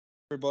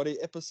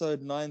everybody.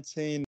 Episode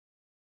 19,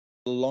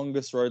 The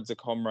Longest Road to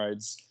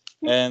Comrades.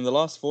 And the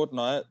last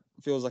fortnight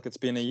feels like it's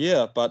been a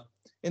year, but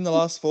in the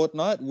last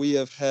fortnight, we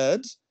have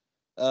had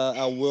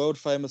our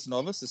world-famous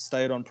novice has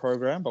stayed on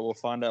program, but we'll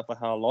find out for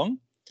how long.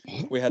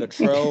 We had a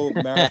trail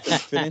marathon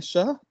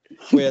finisher.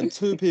 We had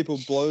two people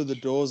blow the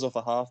doors off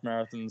a half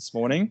marathon this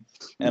morning.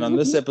 And on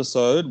this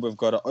episode, we've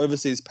got an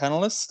overseas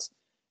panelist,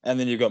 and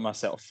then you've got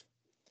myself.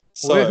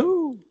 So,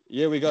 Woohoo!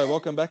 here we go.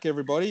 Welcome back,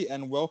 everybody,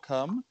 and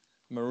welcome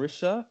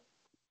Marisha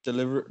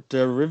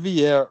de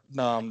Riviere.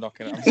 No, I'm not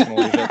going to. I'm just going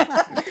to leave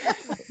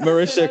it.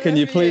 Marisha, can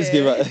you please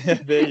give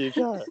it? There you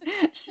go.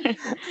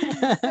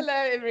 Hello,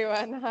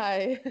 everyone.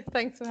 Hi.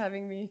 Thanks for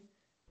having me.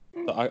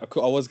 So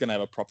I was going to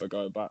have a proper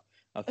go, but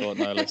I thought,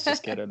 no, let's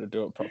just get her to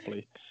do it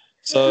properly.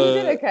 So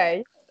You did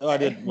okay. I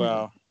did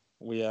well.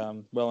 We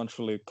well and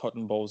truly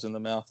cotton balls in the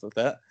mouth with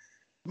that.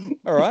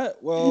 All right.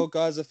 Well,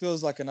 guys, it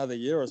feels like another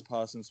year has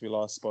passed since we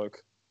last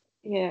spoke.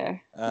 Yeah.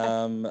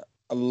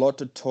 A lot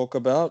to talk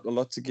about, a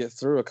lot to get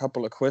through, a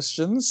couple of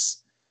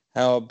questions.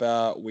 How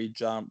about we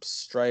jump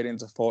straight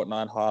into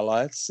fortnight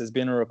highlights? There's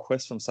been a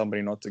request from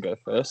somebody not to go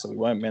first, so we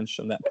won't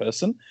mention that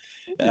person.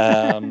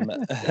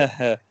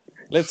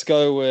 Let's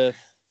go with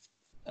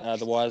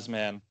the wise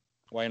man,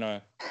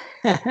 Wayno.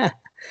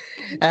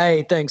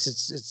 Hey, thanks.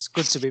 It's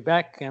good to be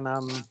back, and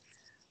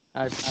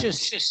I've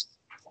just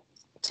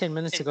 10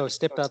 minutes ago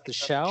stepped out the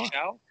shower,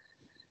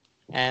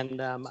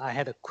 and I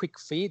had a quick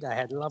feed. I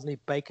had lovely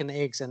bacon,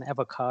 eggs, and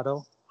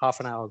avocado half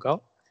an hour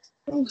ago.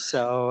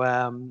 So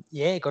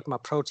got my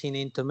protein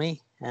into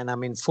me, and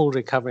I'm in full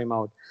recovery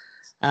mode.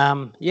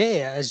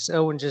 As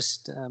Owen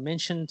just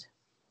mentioned,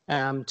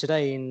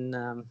 today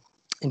in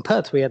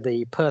Perth we had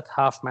the Perth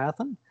Half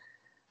Marathon,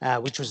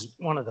 which was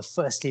one of the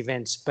first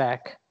events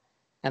back.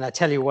 And I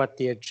tell you what,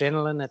 the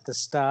adrenaline at the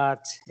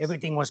start,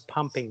 everything was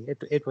pumping.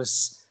 It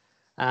was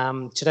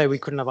today we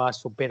couldn't have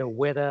asked for better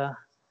weather.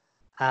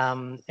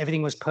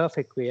 Everything was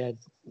perfect. We had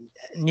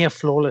near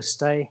flawless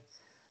day.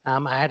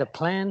 I had a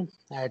plan.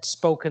 I had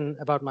spoken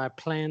about my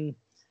plan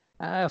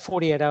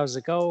 48 hours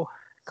ago.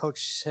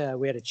 Coach,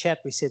 we had a chat.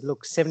 We said,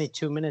 look,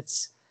 72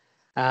 minutes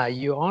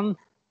you're on.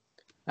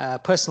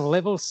 Personal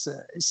levels,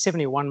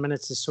 71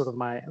 minutes is sort of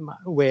my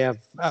where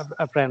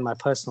I've ran my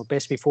personal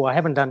best before. I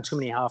haven't done too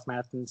many half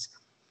marathons.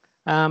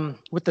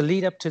 With the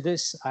lead up to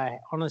this, I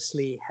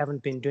honestly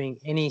haven't been doing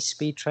any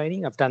speed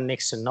training. I've done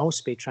next to no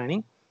speed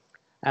training.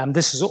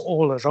 This is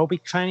all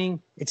aerobic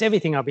training. It's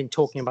everything I've been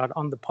talking about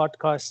on the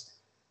podcast,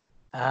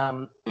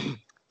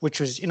 which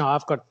was,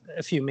 I've got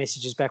a few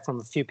messages back from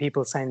a few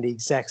people saying the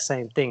exact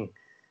same thing.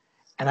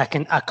 And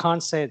I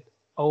can't say it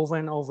over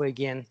and over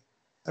again.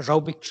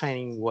 Aerobic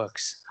training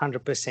works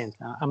 100%.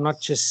 I'm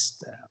not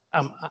just,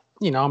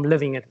 I'm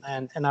living it,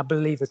 and I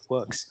believe it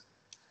works.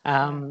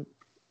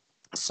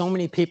 So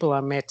many people I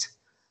met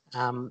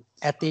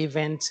at the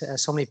event,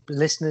 so many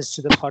listeners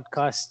to the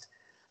podcast.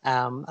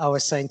 I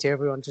was saying to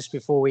everyone just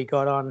before we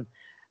got on,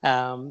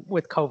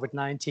 with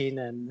COVID-19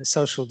 and the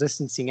social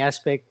distancing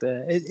aspect,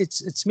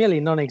 it's merely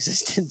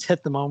non-existent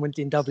at the moment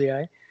in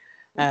WA,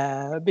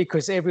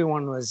 because the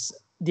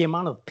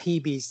amount of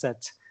PBs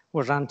that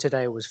were run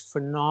today was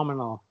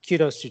phenomenal.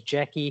 Kudos to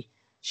Jackie.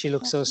 She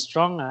looked so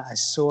strong. I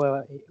saw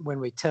her when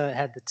we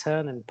had the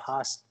turn and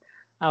passed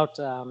out.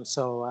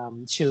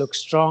 She looked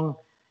strong.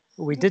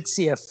 We did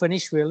see a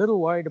finish. We were a little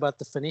worried about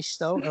the finish,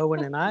 though,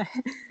 Owen and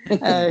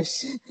I.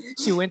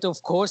 She went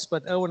off course,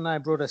 but Owen and I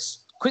brought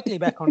us quickly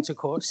back onto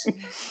course.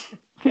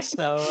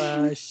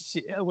 So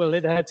we'll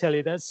let her tell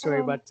you that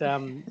story, but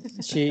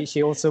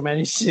she also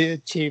managed to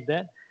achieve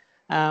that.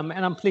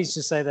 And I'm pleased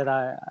to say that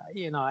I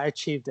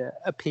achieved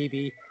a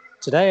PB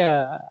today.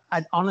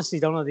 I honestly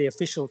don't know the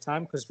official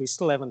time because we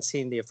still haven't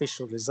seen the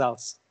official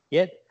results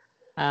yet.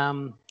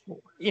 I'm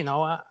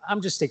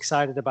just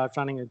excited about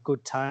running a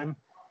good time.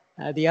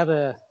 The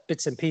other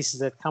bits and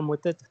pieces that come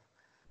with it,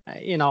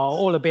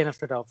 all the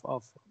benefit of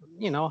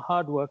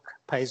hard work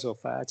pays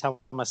off. I tell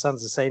my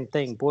sons the same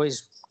thing.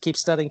 Boys, keep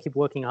studying, keep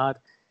working hard,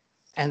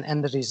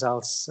 and the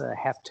results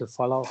have to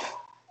follow.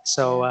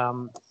 So,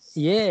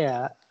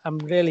 I'm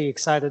really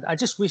excited. I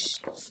just wish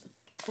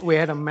we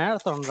had a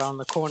marathon around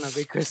the corner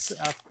because,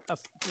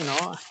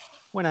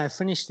 when I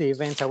finished the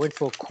event, I went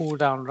for a cool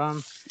down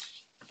run,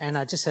 and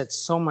I just had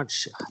so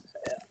much,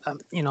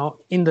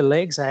 in the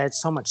legs. I had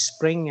so much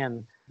spring,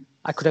 and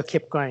I could have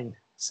kept going.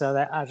 So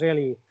that I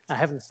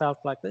haven't felt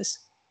like this.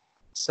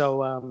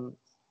 So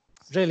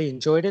really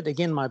enjoyed it.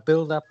 Again, my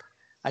build up,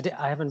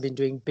 I haven't been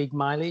doing big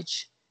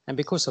mileage, and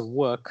because of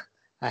work,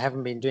 I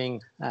haven't been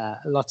doing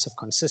lots of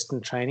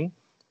consistent training,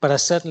 but I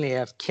certainly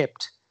have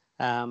kept,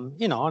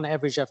 on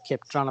average, I've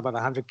kept around about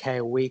 100K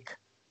a week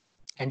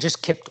and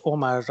just kept all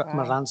my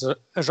runs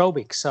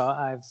aerobic.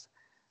 So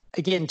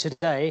again,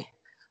 today,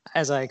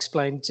 as I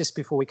explained just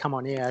before we come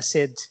on here, I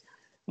said,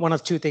 one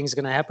of two things are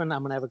going to happen.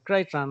 I'm going to have a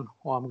great run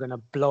or I'm going to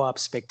blow up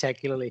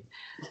spectacularly.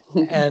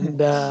 And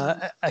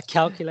a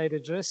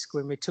calculated risk.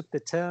 When we took the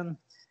turn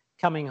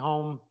coming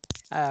home,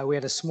 we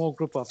had a small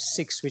group of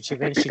 6, which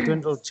eventually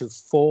dwindled to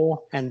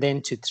 4 and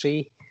then to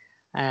 3.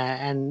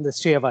 And the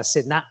 3 of us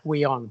said,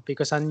 we on,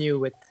 because I knew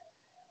with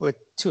with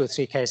 2 or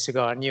 3 Ks to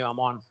go, I knew I'm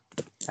on.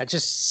 I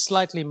just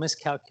slightly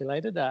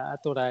miscalculated. I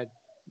thought I'd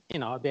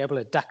be able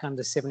to duck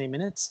under 70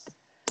 minutes.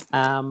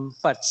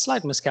 But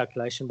slight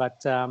miscalculation.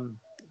 But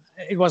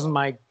it wasn't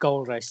my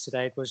goal race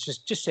today. It was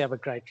just to have a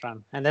great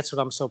run. And that's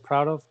what I'm so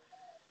proud of.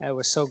 It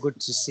was so good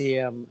to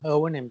see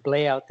Owen and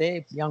Blair out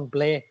there. Young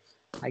Blair,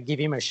 I give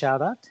him a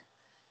shout out.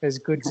 It was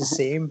good to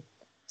see him.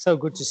 So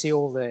good to see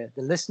all the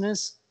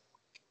listeners.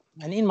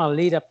 And in my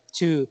lead up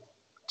to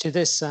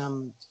this,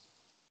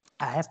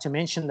 I have to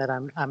mention that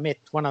I met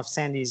one of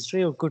Sandy's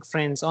real good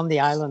friends on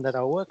the island that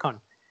I work on.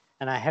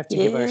 And I have to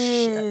give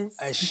her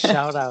a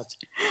shout out.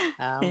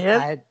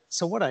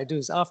 So what I do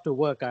is after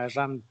work, I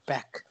run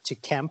back to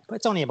camp.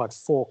 It's only about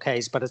 4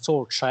 Ks, but it's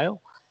all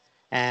trail.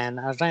 And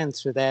I ran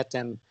through that,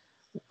 and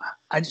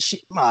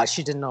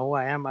she didn't know who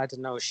I am. I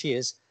didn't know who she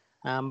is.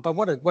 But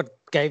what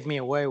gave me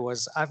away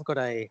was I've got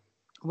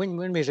when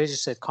we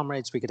registered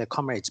Comrades, we get a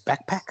Comrades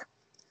backpack.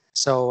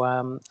 So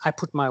I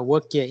put my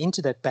work gear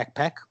into that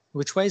backpack,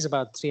 which weighs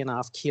about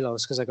 3.5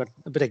 kilos because I got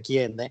a bit of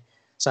gear in there.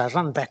 So I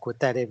run back with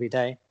that every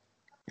day.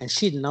 And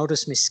she'd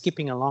noticed me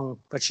skipping along,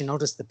 but she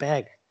noticed the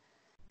bag.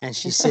 And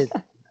she said,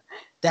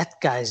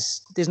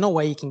 there's no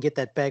way you can get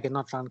that bag and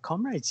not run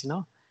Comrades,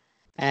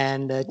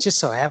 And it just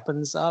so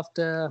happens I've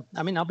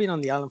been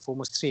on the island for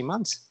almost 3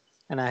 months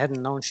and I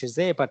hadn't known she's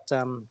there, but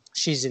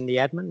she's in the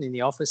admin, in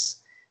the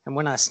office. And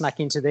when I snuck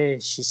into there,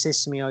 she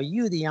says to me, "Are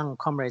you the young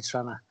Comrades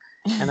runner?"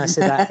 And I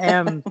said, "I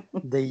am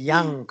the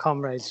young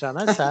Comrades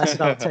runner." So I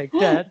said, "I'll take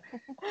that."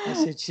 I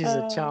said, "She's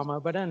a charmer,"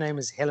 but her name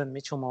is Helen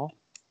Mitchellmore.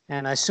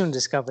 And I soon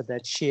discovered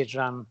that she had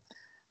run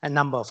a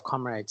number of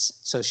Comrades.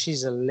 So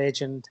she's a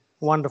legend,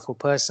 wonderful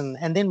person.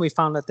 And then we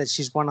found out that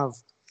she's one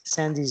of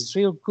Sandy's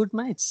real good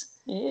mates.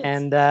 Yes,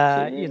 and,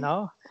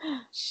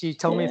 she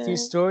told me a few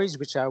stories,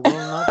 which I will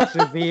not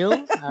reveal.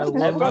 I will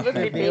not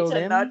reveal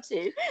them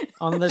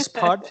on this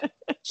pod.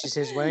 She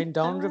says, "Wayne,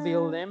 don't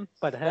reveal them."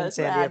 But her and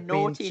Sandy have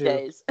been through.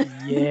 Days.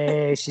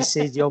 Yeah, she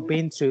says, "You've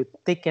been through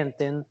thick and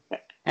thin."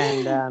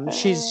 And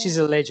she's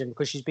a legend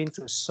because she's been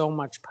through so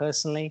much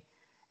personally.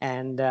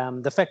 And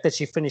the fact that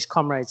she finished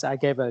Comrades, I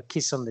gave her a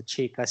kiss on the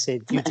cheek. I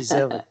said, "You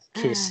deserve a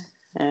kiss."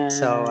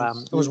 So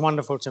it was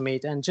wonderful to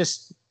meet. And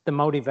just the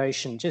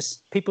motivation,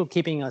 just people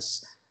keeping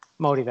us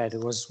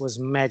motivated was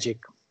magic.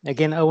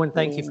 Again, Owen,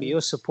 thank you for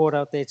your support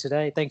out there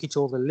today. Thank you to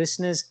all the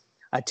listeners.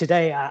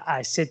 Today,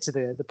 I said to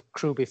the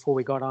crew before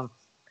we got on,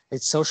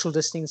 it's social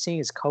distancing,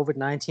 it's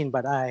COVID-19,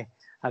 but I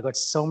got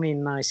so many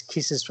nice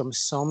kisses from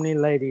so many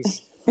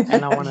ladies.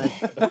 And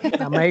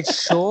I made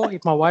sure,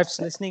 if my wife's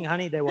listening,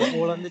 honey, they were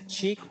all on the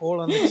cheek.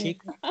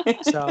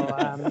 So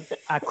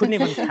I couldn't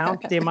even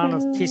count the amount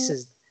of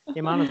kisses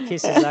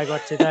I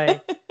got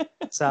today.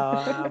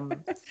 So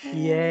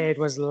it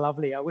was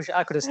lovely. I wish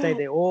I could have stayed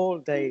there all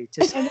day.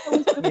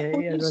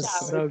 It was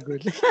so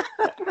good.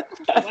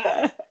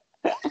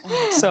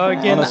 So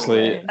again,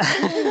 honestly,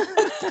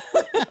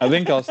 I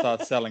think I'll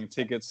start selling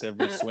tickets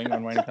every swing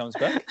when Wayne comes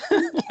back,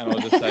 and I'll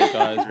just say,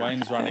 "Guys,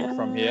 Wayne's running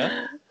from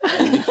here.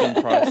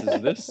 Admission price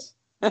is this."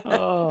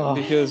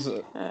 Because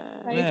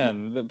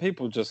man, the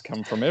people just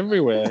come from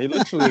everywhere. He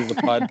literally is a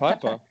Pied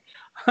Piper.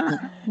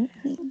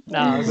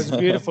 No, it was a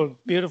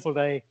beautiful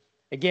day.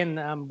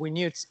 Again, we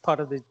knew it's part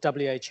of the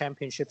WA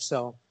Championship,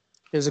 so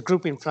there's a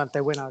group in front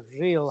that went out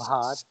real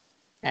hard,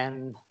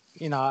 and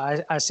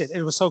I said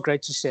it was so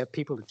great to see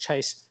people to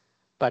chase,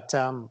 but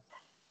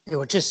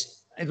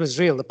it was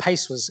real. The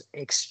pace was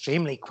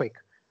extremely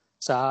quick,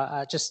 so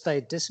I just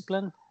stayed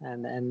disciplined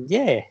and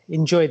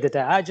enjoyed the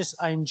day. I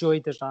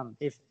enjoyed the run.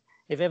 If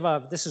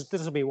ever, this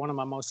will be one of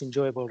my most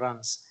enjoyable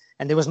runs,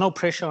 and there was no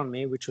pressure on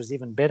me, which was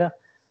even better.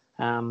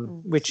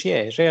 Which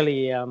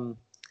really,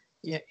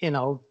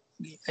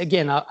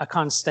 again, I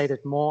can't state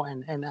it more.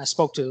 And I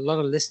spoke to a lot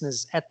of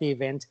listeners at the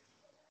event.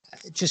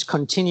 Just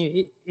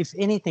continue. If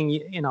anything,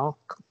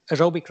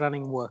 aerobic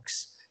running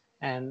works.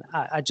 And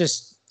I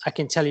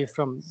can tell you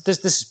from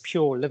this is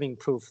pure living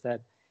proof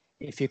that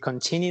if you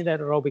continue that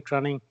aerobic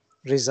running,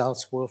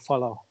 results will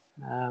follow.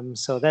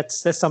 So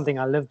that's something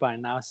I live by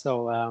now.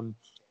 So,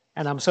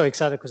 and I'm so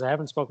excited because I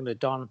haven't spoken to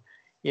Don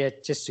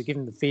yet, just to give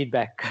him the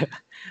feedback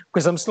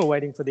because I'm still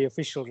waiting for the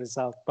official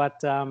result,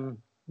 but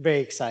very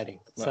exciting.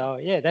 Well,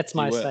 so that's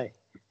my say.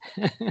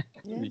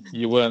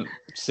 You weren't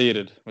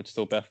seated, which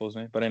still baffles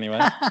me, but anyway,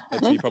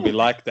 you probably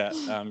like that.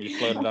 You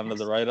floated under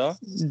the radar.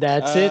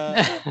 That's it.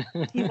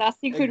 He's our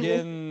secret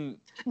again,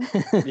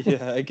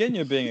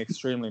 you're being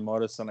extremely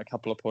modest on a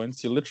couple of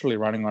points. You're literally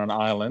running on an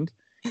island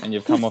and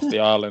you've come off the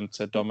island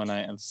to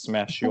dominate and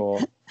smash your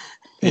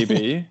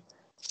PB.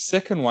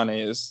 Second one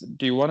is,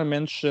 do you want to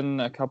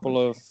mention a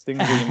couple of things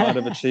that you might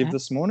have achieved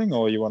this morning,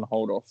 or you want to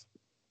hold off?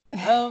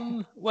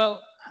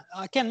 Well,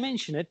 I can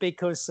mention it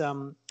because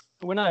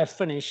when I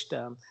finished,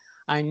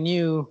 I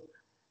knew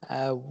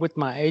with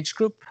my age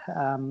group,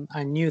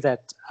 I knew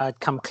that I'd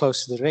come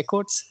close to the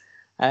records.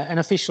 An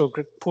official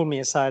pulled me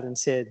aside and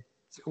said,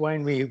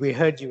 "Wayne, we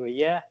heard you were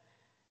here,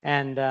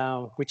 and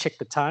we checked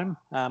the time.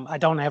 I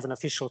don't have an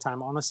official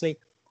time, honestly,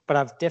 but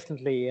I've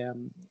definitely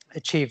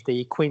achieved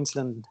the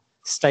Queensland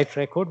state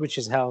record, which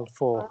is held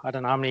for I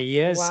don't know how many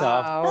years.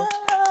 Wow.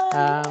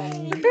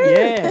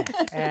 Yeah,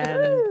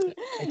 and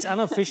it's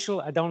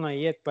unofficial. I don't know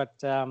yet, but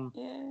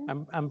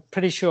I'm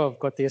pretty sure I've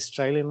got the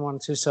Australian one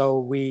too.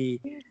 So the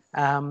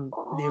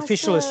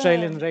official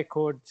Australian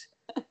record,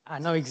 I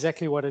know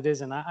exactly what it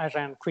is, and I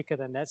ran quicker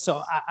than that.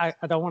 So I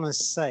don't want to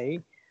say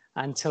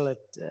until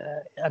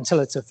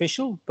it's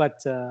official,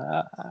 but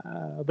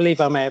I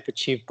believe I may have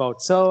achieved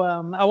both. So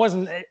I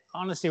wasn't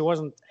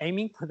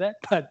aiming for that,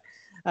 but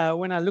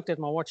when I looked at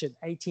my watch at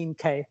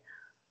 18K,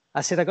 I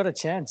said I got a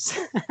chance.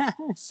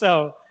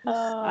 So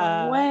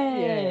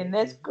Wayne,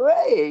 that's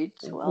great.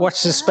 Well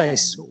watch the done.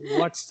 space.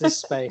 Watch the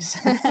space.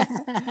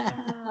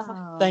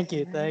 Wow, Thank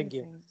you.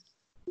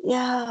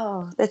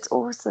 Yeah, that's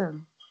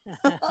awesome.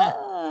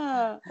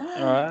 All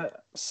right.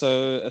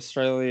 So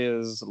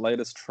Australia's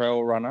latest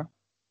trail runner.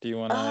 Do you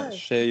want to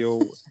share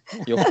your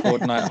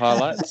fortnight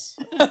highlights?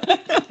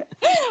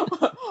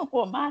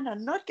 Well, mine are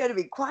not going to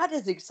be quite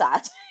as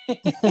exciting.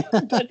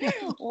 But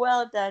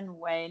well done,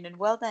 Wayne, and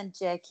well done,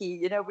 Jackie.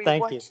 You know,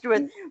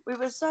 we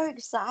were so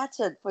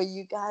excited for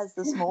you guys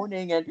this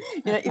morning, and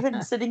you know,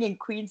 even sitting in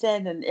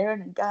Queensland, and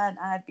Erin and Guy and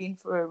I had been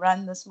for a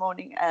run this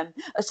morning. And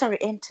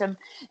Tim,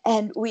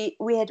 and we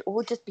had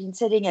all just been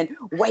sitting and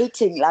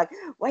waiting. I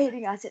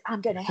said,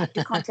 I'm going to have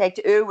to contact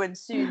Erwin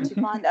soon to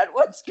find out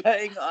what's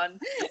going on.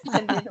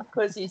 And then, of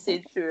course, he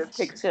sent through a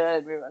picture,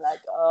 and we were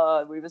like,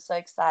 oh, we were so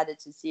excited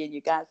to see, and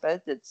you guys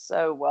both did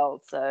so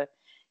well. So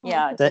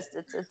yeah,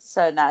 it's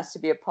so nice to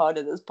be a part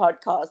of this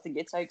podcast and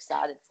get so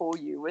excited for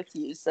you, with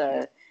you.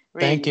 So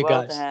really, thank you,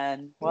 well guys.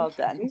 done. Well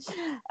done.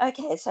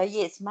 Okay, so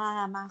yes,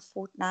 my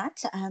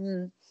fortnight.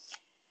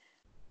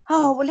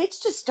 Oh, well, let's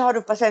just start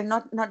off by saying,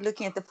 not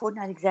looking at the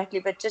fortnight exactly,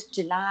 but just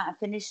July, I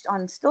finished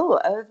on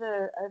still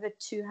over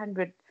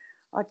 200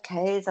 odd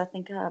Ks. I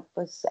think I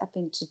was up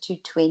into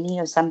 220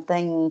 or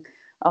something.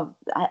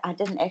 I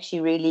didn't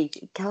actually really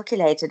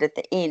calculate it at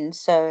the end.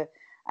 So,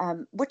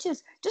 which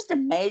is just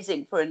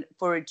amazing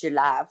for a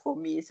July for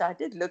me. So I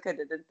did look at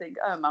it and think,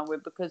 oh my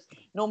word, because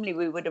normally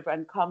we would have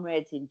run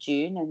Comrades in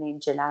June, and then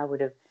July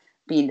would have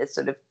been a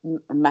sort of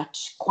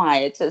much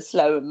quieter,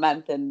 slower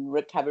month and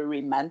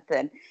recovery month.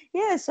 And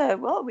yeah, so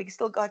well, we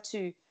still got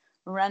to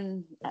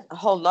run a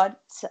whole lot,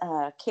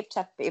 kept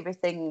up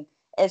everything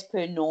as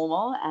per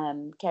normal,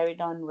 carried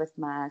on with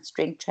my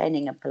strength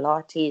training and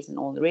Pilates and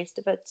all the rest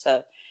of it.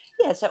 So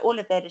yeah, so all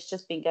of that has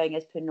just been going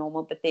as per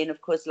normal. But then,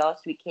 of course,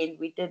 last weekend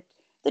we did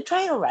the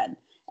trail run,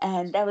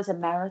 and that was a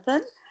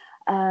marathon,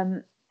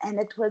 and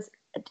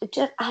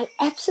I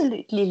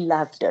absolutely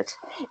loved it.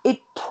 It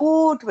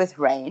poured with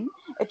rain.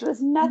 It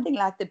was nothing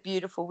like the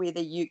beautiful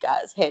weather you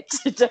guys had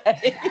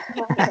today.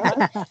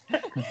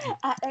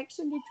 I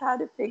actually tried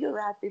to figure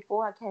out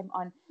before I came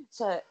on,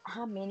 so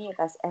how many of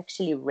us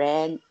actually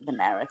ran the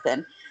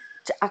marathon.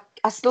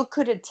 I still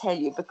couldn't tell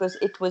you because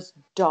it was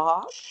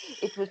dark.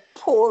 It was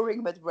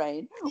pouring with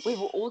rain. We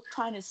were all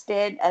trying to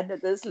stand under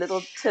this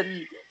little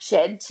tin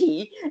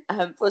shanty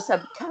for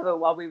some cover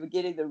while we were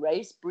getting the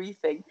race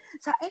briefing.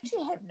 So I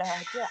actually have no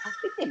idea. I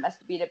think there must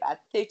have been about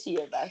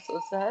 30 of us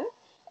or so.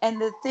 And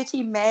the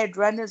 30 mad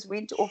runners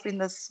went off in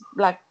this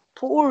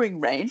pouring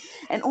rain.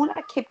 And all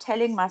I kept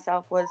telling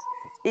myself was,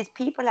 there's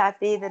people out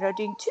there that are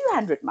doing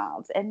 200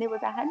 miles, and there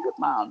was 100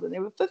 miles, and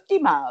there were 50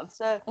 miles.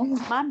 So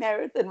my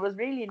marathon was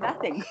really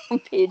nothing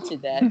compared to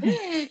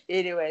that.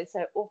 Anyway,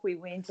 so off we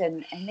went,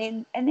 and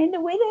then the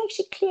weather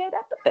actually cleared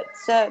up a bit.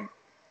 So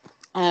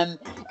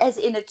as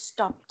in, it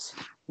stopped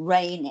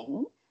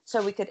raining,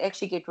 so we could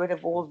actually get rid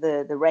of all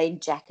the rain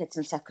jackets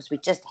and stuff, because we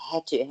just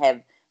had to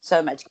have so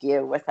much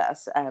gear with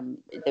us.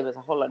 There was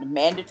a whole lot of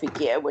mandatory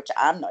gear, which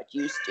I'm not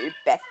used to,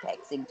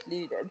 backpacks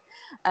included.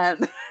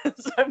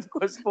 So, of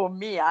course, for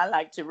me, I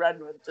like to run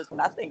with just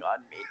nothing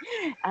on me.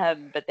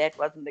 But that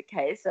wasn't the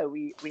case. So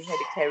we had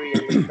to carry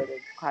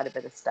quite a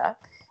bit of stuff.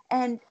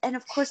 And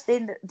of course,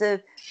 then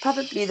the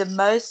probably the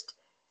most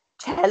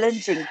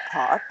challenging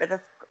part, but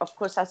of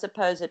course, I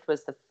suppose it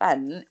was the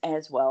fun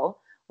as well,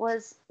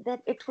 was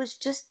that it was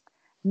just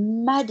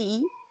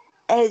muddy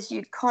as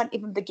you can't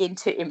even begin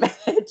to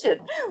imagine,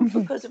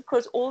 because of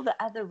course all the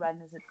other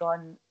runners had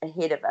gone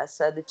ahead of us.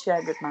 So the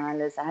 200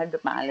 milers,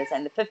 100 milers,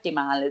 and the 50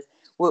 milers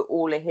were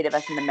all ahead of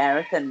us, and the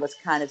marathon was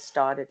kind of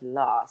started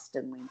last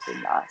and went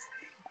in last.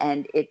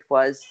 And it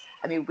was,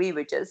 I mean, we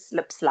were just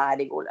slip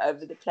sliding all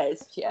over the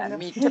place here. I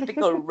mean,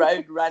 typical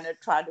road runner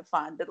trying to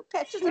find little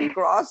patches of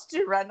grass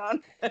to run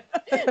on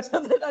so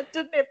that I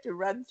didn't have to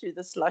run through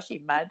the slushy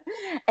mud.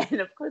 And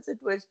of course it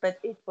was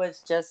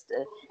just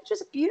it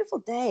was a beautiful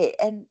day.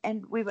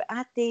 And we were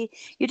out there.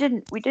 We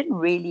didn't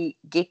really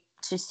get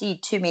to see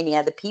too many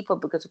other people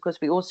because, of course,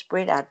 we all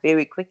spread out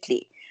very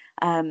quickly.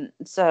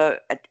 So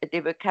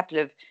there were a couple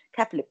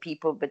of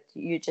people, but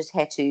you just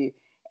had to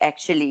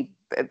actually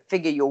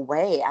figure your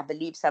way. I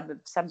believe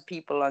some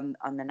people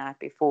on the night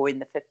before in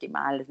the 50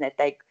 miles, that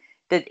they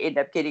did end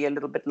up getting a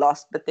little bit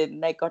lost, but then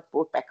they got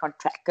brought back on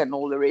track and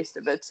all the rest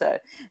of it. So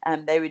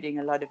they were doing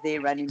a lot of their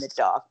run in the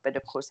dark, but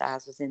of course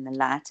ours was in the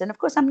light. And of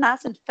course I'm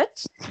nice and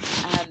fit.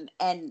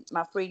 And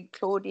my friend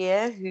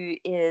Claudia, who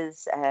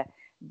is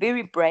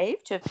very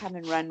brave to have come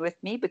and run with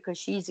me because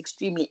she's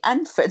extremely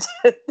unfit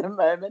at the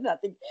moment. I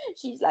think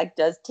she's like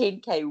does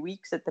 10K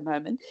weeks at the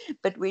moment.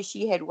 But where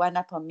she had one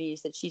up on me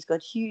is that she's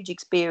got huge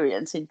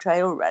experience in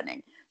trail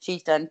running.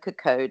 She's done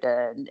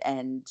Kokoda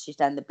and she's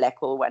done the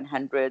Blackwall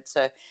 100.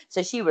 So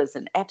she was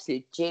an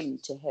absolute gem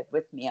to have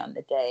with me on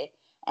the day.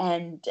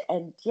 And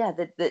yeah,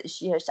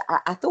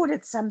 I thought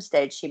at some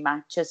stage she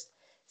might just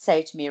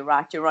say to me,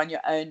 right, you're on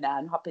your own now,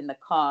 and hop in the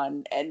car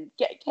and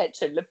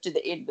catch a lift to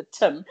the end with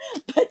Tim.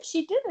 But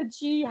she didn't.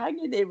 She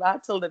hung in there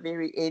right till the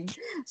very end.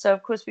 So,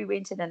 of course, we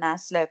went at a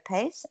nice slow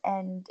pace.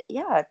 And,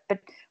 yeah, but,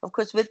 of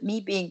course, with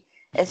me being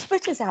as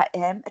fit as I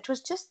am, I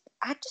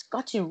just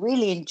got to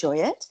really enjoy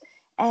it.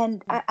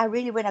 And I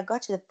really, when I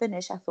got to the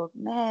finish, I thought,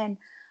 man,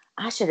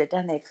 I should have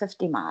done that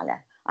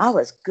 50-miler. I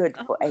was good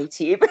for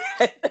 80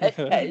 at that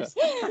pace.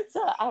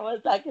 So I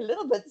was like a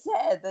little bit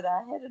sad that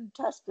I hadn't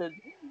trusted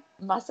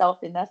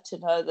myself enough to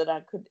know that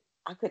I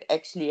could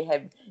actually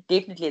have,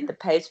 definitely at the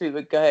pace we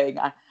were going,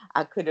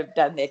 I could have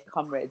done that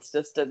comrades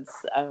distance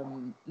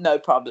no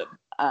problem.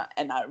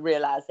 And I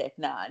realize that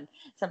now. And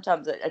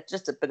sometimes it's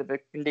just a bit of a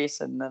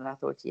lesson. And I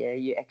thought, yeah,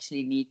 you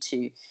actually need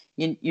to,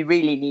 you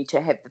really need to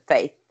have the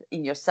faith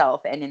in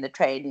yourself and in the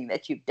training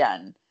that you've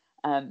done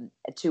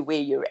to where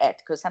you're at,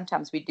 because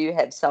sometimes we do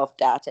have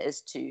self-doubt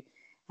as to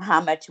how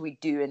much we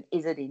do and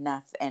is it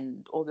enough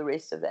and all the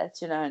rest of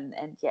that,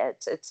 and yeah,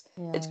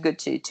 it's good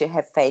to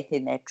have faith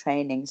in that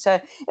training.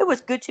 So it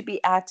was good to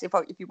be out,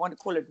 if you want to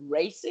call it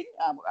racing.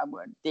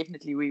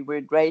 Definitely we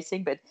weren't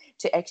racing, but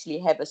to actually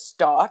have a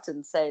start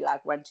and say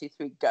like 1, 2,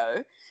 3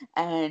 go,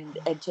 and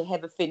to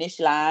have a finish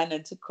line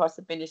and to cross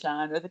the finish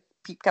line with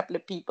a couple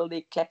of people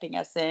there clapping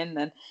us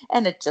in,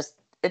 and it just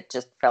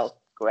felt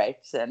great.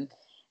 And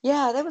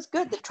yeah, that was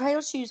good. The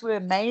trail shoes were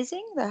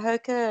amazing. The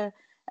Hoka,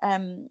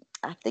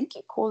 I think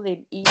you call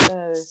them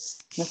Evo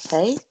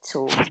Mafate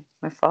or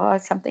Mafar,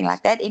 something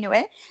like that.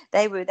 Anyway,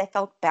 they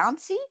felt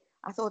bouncy.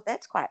 I thought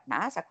that's quite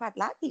nice. I quite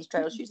like these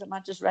trail shoes. I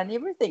might just run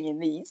everything in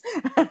these.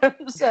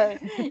 So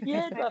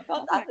yeah,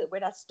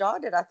 when I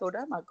started, I thought,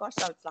 oh my gosh,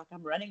 it's like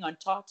I'm running on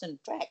tartan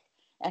track.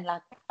 And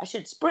like I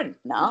should sprint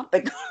now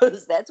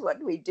because that's what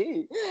we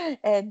do.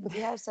 And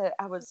yeah, so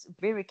I was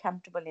very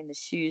comfortable in the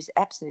shoes.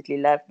 Absolutely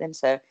loved them.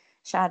 So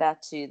shout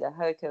out to the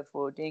Hoka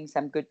for doing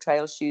some good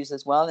trail shoes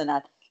as well. And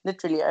I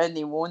literally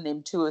only worn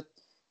them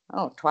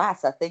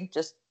twice, I think,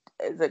 just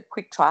as a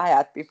quick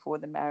tryout before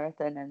the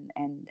marathon,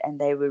 and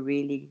they were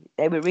really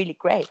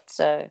great.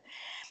 So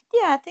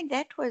yeah, I think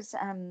that was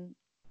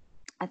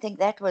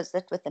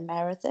it with the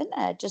marathon.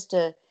 Just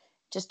a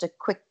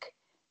quick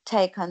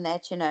take on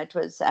that. It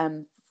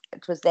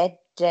was that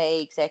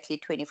day exactly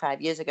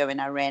 25 years ago when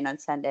I ran on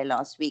Sunday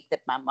last week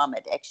that my mom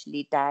had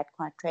actually died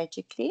quite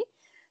tragically.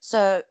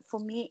 So for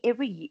me,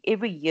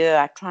 every year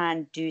I try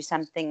and do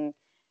something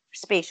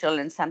special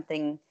and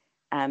something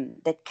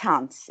that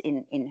counts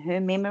in her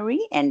memory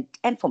and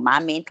for my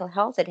mental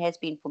health. It has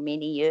been for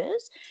many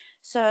years.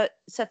 So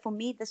for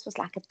me, this was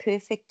like a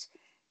perfect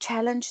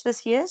challenge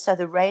this year. So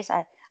the race,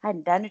 I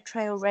hadn't done a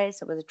trail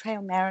race. It was a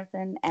trail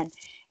marathon,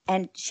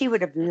 and she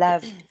would have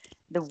loved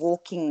the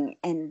walking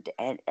and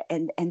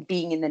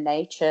being in the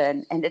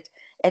nature. And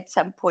at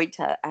some point,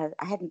 I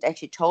hadn't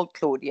actually told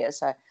Claudia,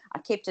 so I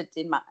kept it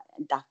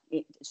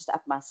just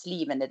up my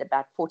sleeve. And at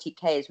about 40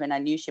 Ks, when I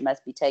knew she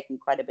must be taking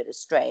quite a bit of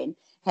strain,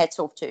 hats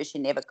off to her, she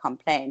never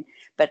complained.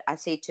 But I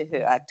said to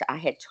her, I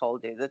had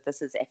told her that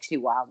this is actually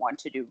why I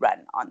wanted to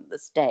run on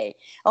this day.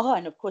 Oh,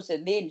 and of course,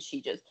 and then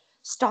she just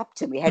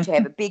stopped and we had to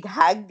have a big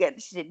hug,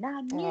 and she said, no,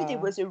 I knew there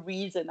was a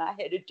reason I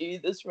had to do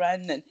this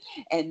run, and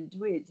I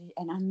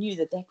knew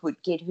that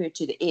would get her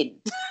to the end.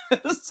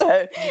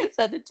 so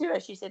the two,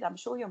 she said, I'm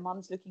sure your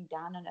mom's looking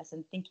down on us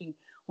and thinking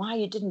why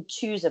you didn't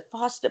choose a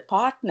faster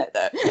partner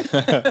though.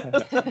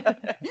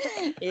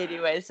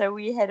 Anyway, so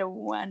we had a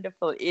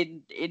wonderful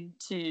end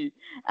into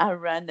our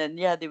run, and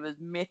yeah, there was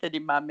method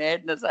in my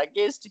madness, I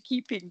guess, to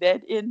keeping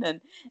that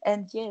in,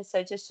 and yeah,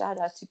 so just shout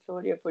out to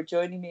Claudia for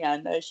joining me. I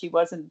know she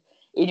wasn't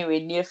anywhere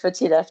near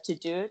fit enough to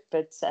do it,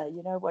 but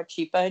you know what,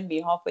 she phoned me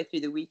halfway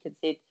through the week and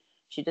said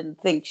she didn't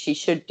think she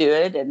should do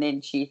it, and then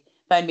she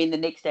phoned me in the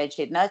next day and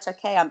said, no, it's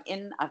okay, I'm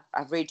in,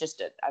 I've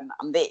registered,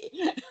 I'm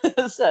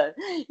there. So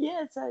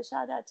yeah, so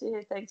shout out to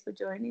her, thanks for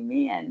joining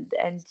me. And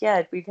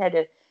yeah, we've had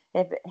a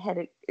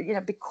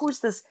because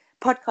this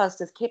podcast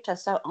has kept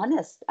us so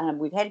honest,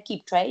 we've had to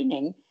keep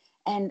training,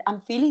 and I'm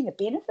feeling the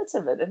benefits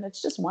of it, and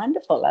it's just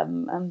wonderful.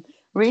 I'm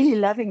really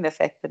loving the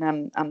fact that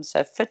I'm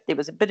so fit. There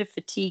was a bit of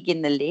fatigue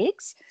in the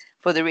legs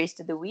for the rest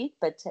of the week,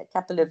 but a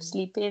couple of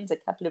sleep-ins, a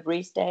couple of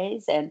rest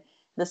days, and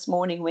this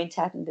morning went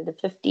out and did a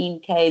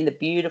 15K in the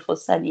beautiful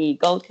sunny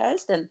Gold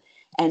Coast, and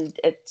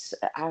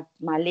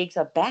my legs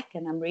are back,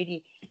 and I'm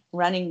really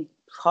running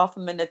half a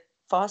minute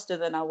faster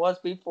than I was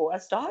before I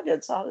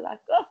started. So I was like,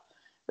 oh,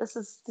 this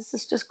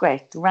is just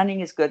great. Running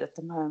is good at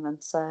the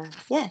moment. So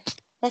yeah,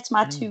 that's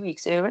my 2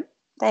 weeks, Erwin.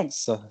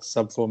 Thanks.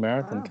 Sub 4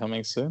 marathon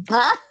coming soon.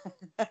 My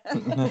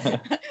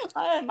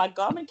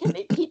Garmin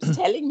keeps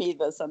telling me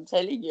this. I'm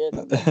telling you,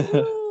 like,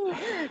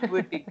 it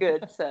would be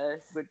good. So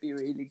it would be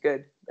really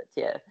good. But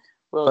yeah,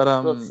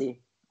 we'll see.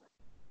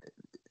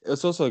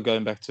 it's also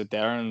going back to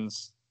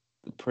Darren's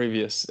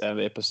previous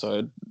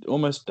episode,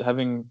 almost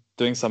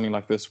doing something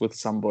like this with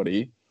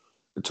somebody,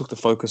 it took the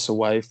focus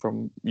away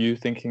from you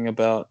thinking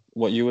about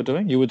what you were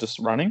doing. You were just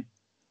running,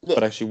 Yes.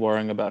 but actually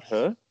worrying about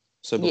her.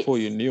 So before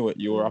Yes. you knew it,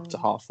 you were up to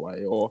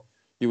halfway, or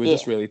you were Yeah.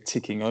 just really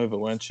ticking over,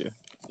 weren't you?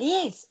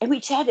 Yes, and we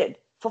chatted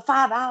for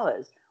 5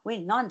 hours. We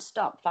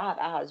non-stop 5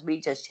 hours. We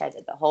just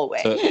chatted the whole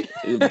way. So,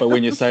 but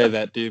when you say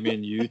that, do you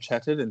mean you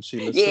chatted and she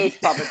listened? Yes,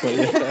 probably.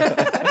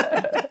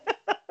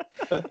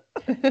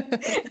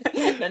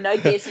 No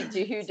guessing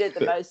to who did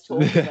the most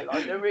talking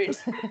along the route.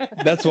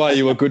 That's why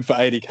you were good for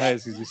 80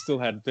 Ks, because you still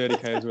had 30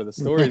 Ks worth of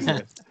stories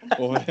left,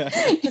 or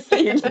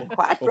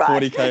Quite 40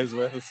 right. Ks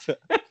worth of stuff.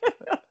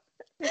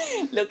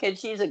 Look, and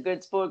she's a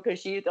good sport because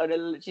she's got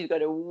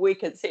a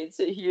wicked sense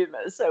of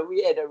humour. So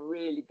we had a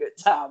really good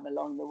time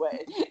along the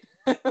way.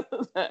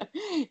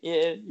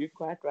 Yeah, you're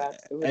quite right.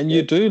 And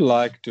you do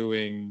like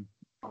doing.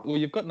 Well,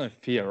 you've got no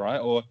fear, right?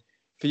 Or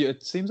for you,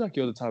 it seems like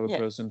you're the type of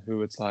person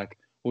who it's like,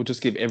 we'll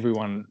just give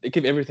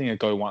everything a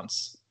go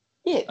once.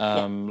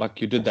 Yeah.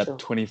 Like you did that Sure.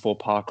 24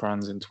 park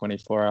runs in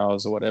 24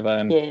 hours or whatever,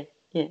 and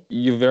Yeah.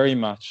 you're very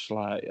much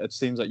like, it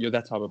seems like you're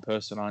that type of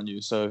person, aren't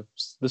you? So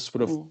this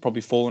would have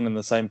probably fallen in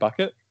the same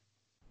bucket.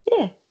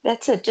 Yeah,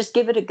 that's it. Just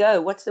give it a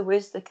go. What's the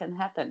worst that can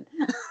happen?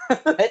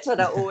 That's what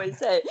I always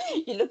say.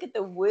 You look at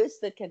the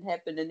worst that can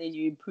happen, and then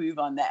you improve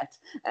on that,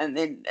 and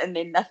then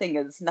nothing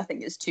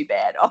is too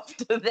bad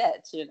after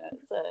that. So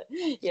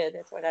yeah,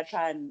 that's what I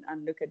try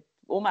and look at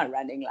all my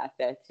running like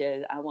that.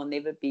 Yeah, I will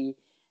never be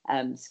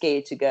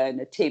scared to go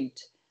and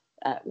attempt.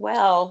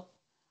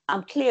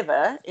 I'm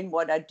clever in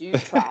what I do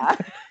try.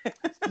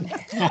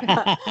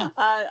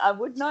 I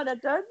would not. I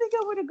don't think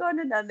I would have gone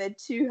and done that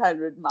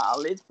 200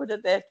 mile. Let's put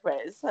it that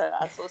way. So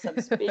I saw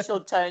some special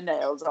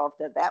toenails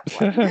after that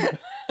one.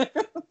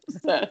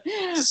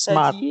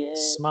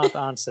 Smart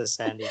answer,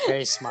 Sandy.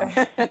 Very smart.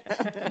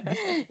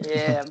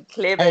 Yeah, I'm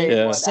clever.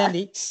 Hey,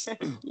 Sandy.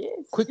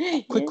 Yes.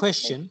 Quick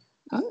question.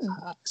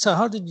 So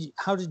how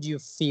did you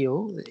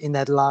feel in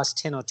that last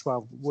 10 or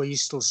 12? Were you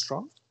still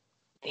strong?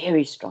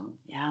 Very strong.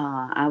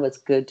 Yeah, I was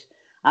good.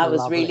 I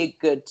was really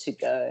good to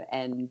go.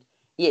 And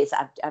yes,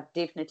 I've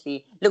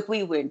definitely, look,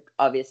 we weren't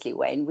obviously,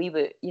 Wayne, we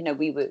were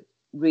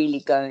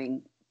really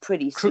going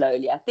pretty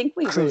slowly. I think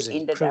we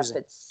ended up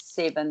at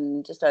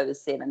just over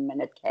 7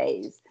 minute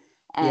Ks.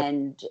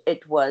 And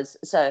it was,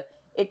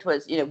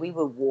 we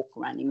were walk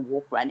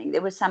running.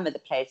 There were some of the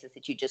places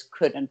that you just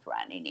couldn't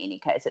run in any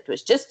case. It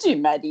was just too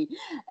muddy.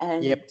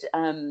 And you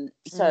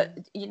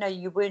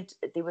weren't,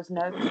 there was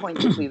no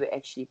point that we were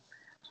actually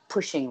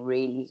pushing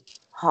really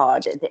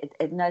hard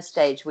at no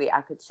stage where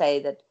I could say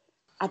that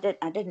I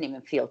didn't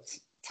even feel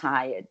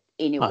tired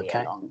anywhere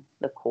along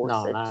the course.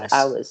 Nice.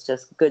 I was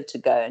just good to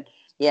go. And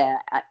yeah,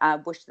 I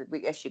wish that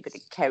we actually could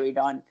have carried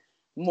on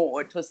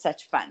more. It was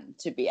such fun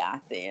to be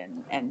out there,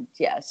 and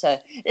yeah, so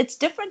it's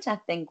different, I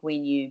think,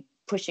 when you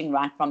pushing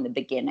right from the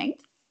beginning,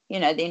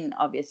 then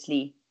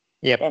obviously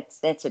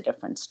that's a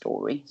different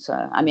story.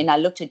 So I mean, I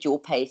looked at your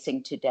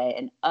pacing today,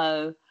 and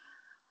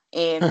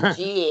OMG,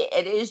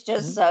 it is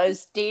just so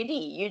steady.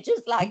 You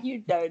just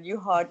you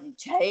hardly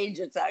change.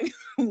 It's like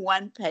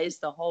one pace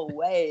the whole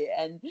way,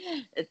 and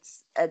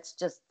it's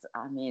just,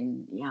 I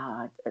mean,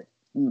 yeah,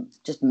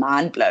 just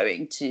mind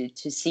blowing to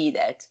see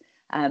that.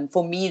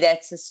 For me,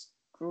 that's a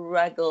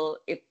struggle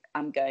if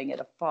I'm going at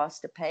a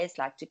faster pace,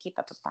 like to keep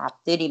up a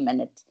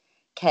 30-minute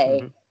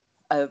K.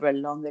 Over a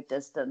longer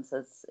distance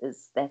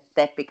is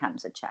that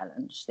becomes a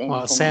challenge. Then,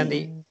 well, for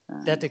Sandy, me.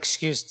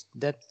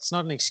 that's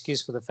not an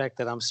excuse for the fact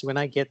that when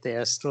I get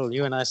there,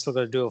 you and I still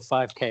got to do a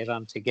 5K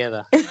run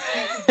together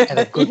at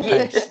a good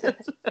pace.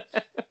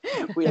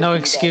 No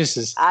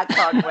excuses. I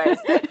can't wait.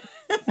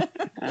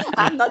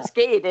 I'm not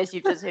scared, as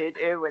you just heard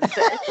Erwin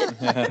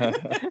say.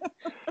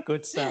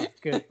 Good stuff.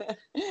 Good.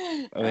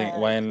 I think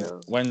Wayne, do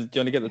you want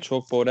to get the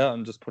chalkboard out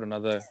and just put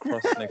another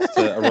cross next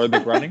to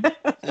aerobic running?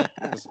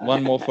 There's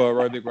one more for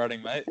aerobic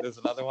running, mate. There's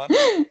another one.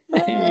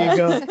 There you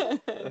go.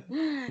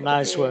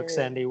 Nice work,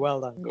 Sandy.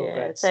 Well done.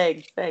 Congrats. Yeah,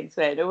 thanks,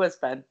 mate. It was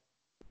fun.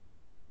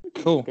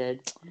 Cool.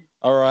 Good.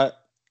 All right,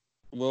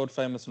 world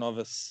famous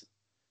novice.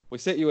 We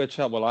set you a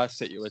challenge. Well, I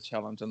set you a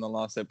challenge in the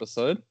last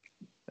episode.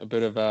 A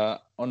bit of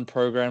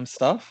on-program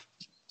stuff,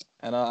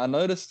 and I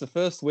noticed the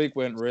first week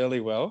went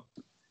really well.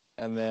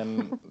 And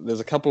then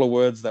there's a couple of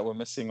words that were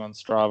missing on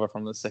Strava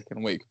from the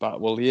second week, but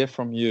we'll hear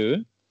from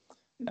you,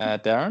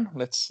 Darren.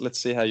 Let's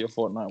see how your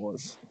fortnight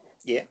was.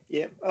 Yeah.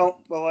 Oh,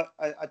 well,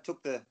 I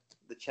took the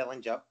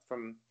challenge up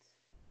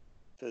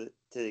to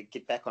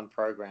get back on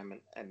program,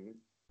 and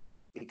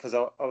because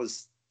I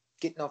was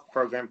getting off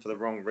program for the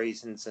wrong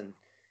reasons, and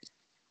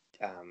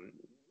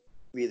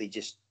really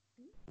just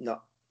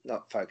not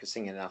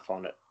focusing enough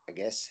on it, I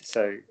guess.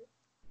 So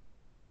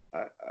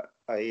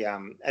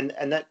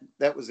and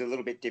that was a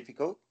little bit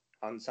difficult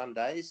on some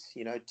days,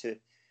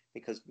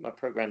 because my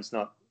program's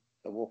not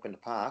a walk in the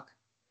park,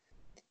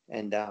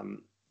 and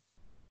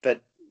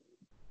but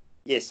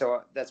yeah,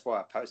 so that's why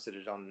I posted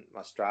it on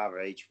my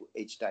Strava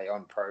each day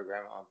on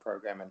program,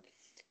 and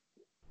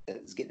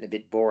it's getting a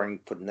bit boring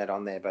putting that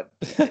on there, but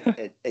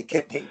it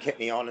kept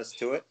me honest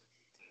to it.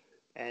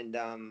 And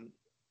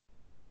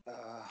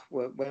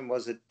when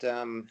was it?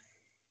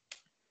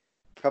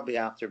 Probably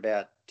after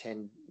about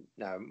 10.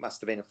 No, it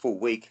must have been a full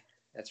week.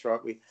 That's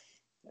right.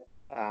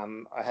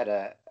 I had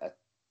I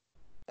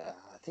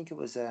think it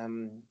was a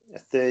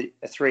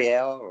 3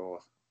 hour or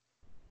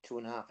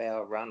 2.5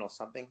 hour run or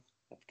something.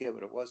 I forget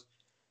what it was.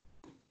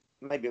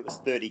 Maybe it was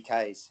 30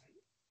 Ks,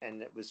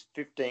 and it was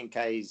 15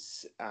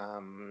 Ks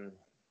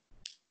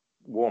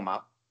warm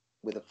up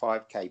with a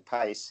 5K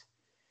pace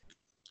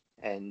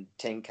and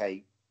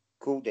 10K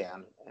cool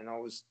down. And I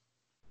was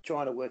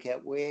trying to work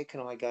out where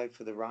can I go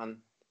for the run.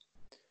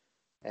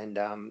 And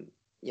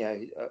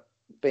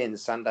being the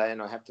Sunday,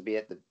 and I have to be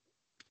at the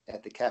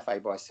cafe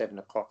by 7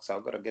 o'clock, so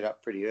I've got to get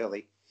up pretty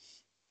early.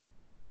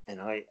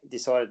 And I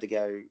decided to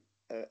go.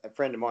 A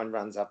friend of mine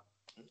runs up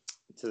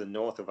to the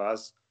north of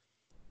us,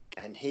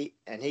 and he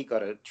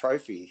got a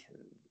trophy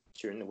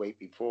during the week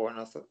before. And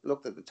I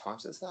looked at the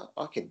times and said,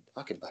 I could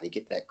bloody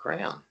get that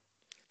crown.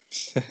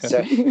 So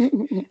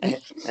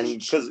and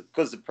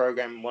because the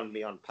program wanted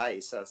me on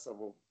pace, I said,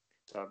 well,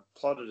 so I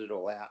plotted it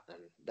all out, and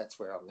that's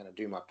where I'm going to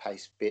do my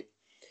pace bit.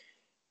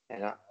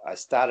 And I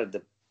started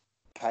the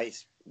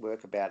pace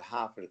work about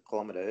half a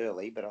kilometre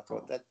early, but I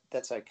thought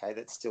that's okay.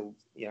 That's still,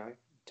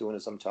 doing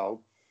as I'm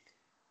told.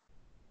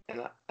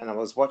 And I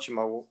was watching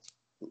my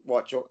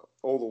watch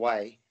all the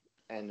way,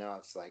 and I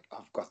was like,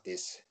 I've got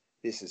this.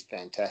 This is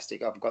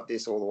fantastic. I've got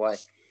this all the way.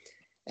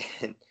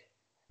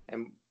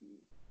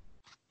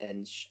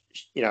 And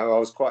I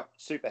was quite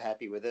super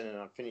happy with it, and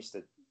I finished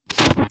the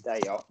day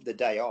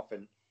off,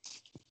 and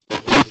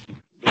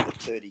with the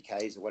 30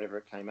 Ks or whatever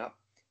it came up,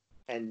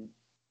 and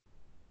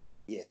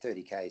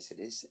 30 Ks it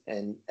is,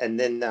 and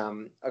then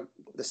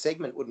the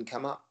segment wouldn't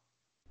come up.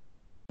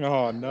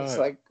 Oh no! It's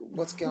like,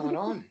 what's going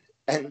on?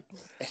 And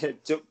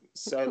it took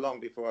so long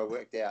before I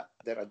worked out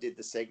that I did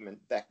the segment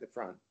back to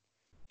front.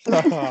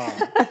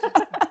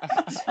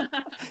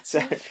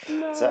 So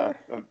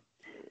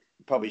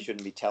probably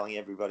shouldn't be telling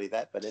everybody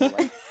that, but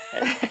anyway.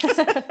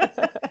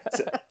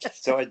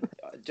 So I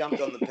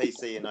jumped on the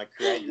PC and I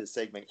created a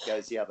segment that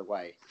goes the other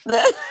way.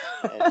 And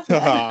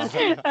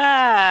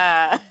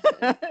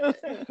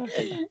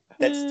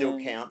that still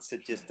counts.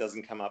 It just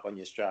doesn't come up on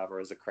your Strava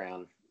as a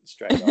crown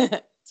straight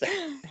off.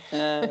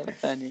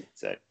 Funny.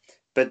 So,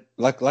 but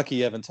lucky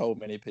you haven't told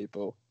many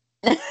people.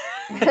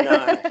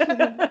 No.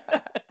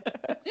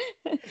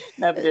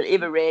 Nobody will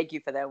ever rag you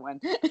for that one.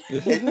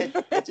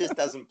 It just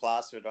doesn't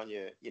plaster it on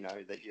you,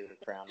 that you're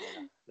the crown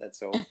winner.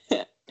 That's all.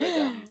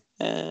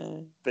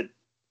 But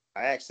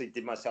I actually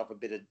did myself a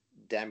bit of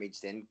damage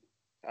then,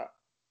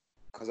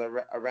 because I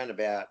ran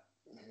about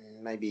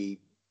maybe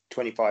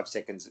 25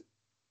 seconds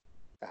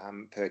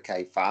per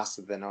K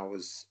faster than I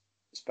was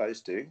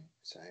supposed to.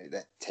 So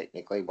that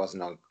technically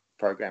wasn't on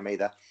program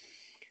either.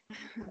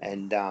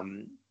 And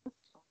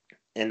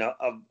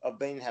I've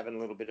been having a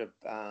little bit of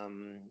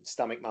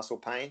stomach muscle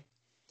pain,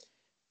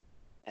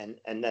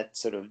 and that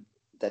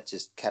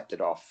just capped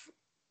it off.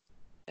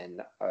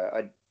 And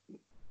I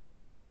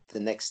the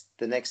next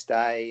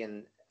day,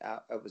 and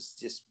I was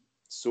just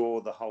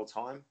sore the whole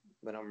time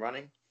when I'm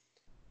running.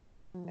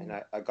 And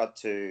I got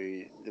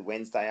to the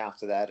Wednesday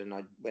after that, and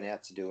I went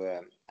out to do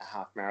a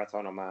half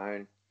marathon on my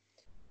own,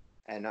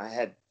 and I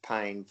had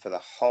pain for the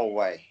whole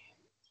way,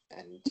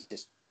 and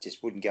just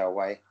wouldn't go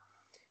away.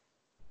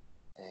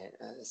 And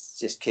I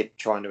just kept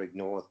trying to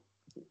ignore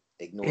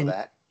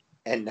that,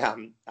 and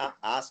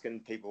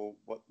asking people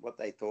what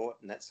they thought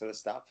and that sort of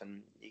stuff,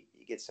 and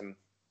you get some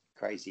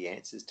crazy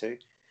answers too.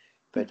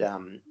 But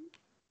so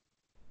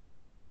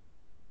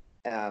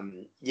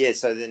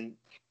then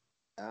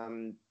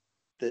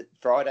the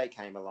Friday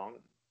came along,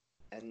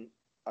 and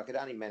I could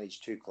only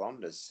manage 2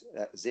 kilometres.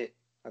 That was it.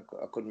 I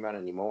couldn't run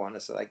anymore, and I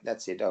was like,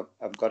 that's it.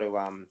 I've got to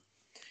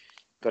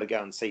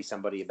go and see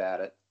somebody about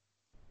it.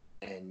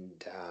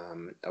 And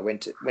I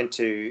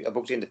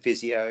booked into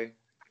physio,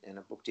 and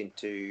I booked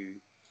into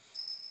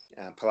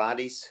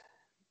Pilates,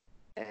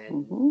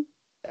 and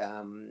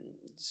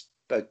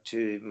spoke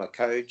to my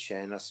coach,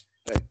 and I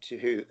spoke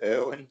to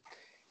Erwin,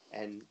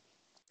 and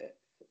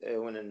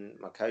Erwin and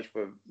my coach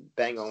were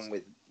bang on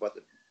with what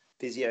the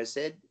physio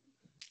said,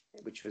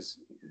 which was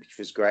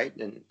great.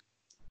 And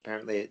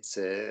apparently it's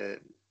the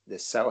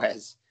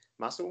psoas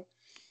muscle.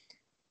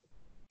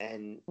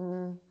 And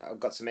I've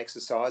got some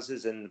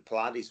exercises, and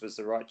Pilates was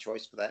the right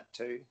choice for that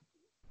too.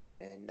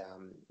 And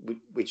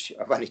which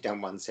I've only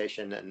done one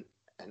session, and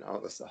I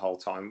was the whole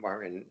time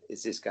worrying,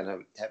 is this going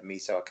to happen me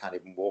so I can't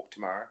even walk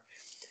tomorrow?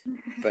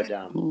 But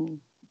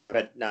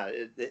no,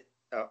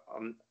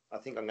 I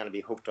think I'm going to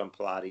be hooked on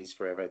Pilates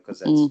forever, because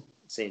that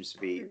seems to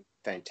be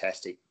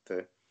fantastic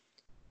for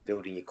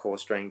building your core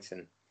strength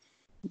and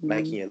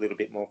making you a little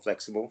bit more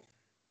flexible.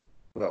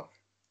 Well,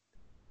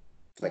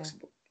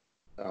 flexible.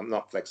 I'm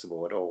not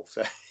flexible at all,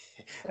 so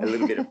a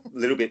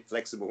little bit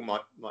flexible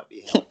might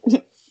be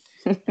helpful.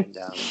 And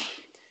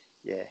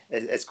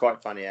it's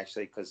quite funny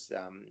actually, because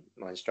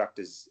my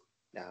instructors,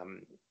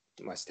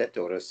 my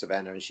stepdaughter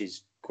Savannah, and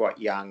she's quite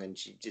young, and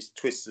she just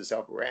twists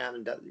herself around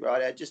and does,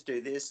 right, I just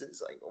do this. And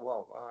it's like,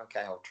 well,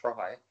 okay, I'll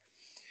try.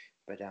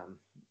 But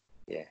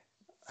yeah,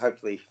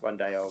 hopefully one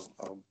day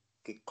I'll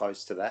get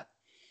close to that,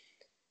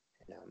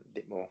 and a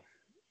bit more,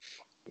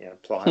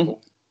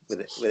 pliable with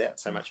it without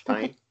so much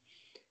pain.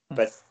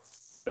 But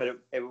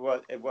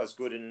it was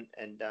good, and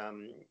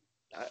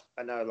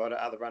I know a lot of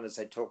other runners,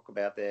 they talk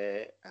about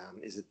their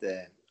is it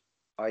the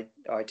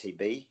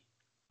ITB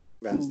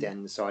runs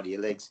down the side of your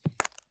legs,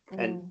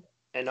 and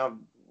I've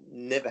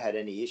never had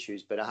any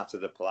issues, but after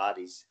the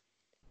Pilates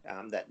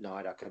that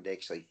night I could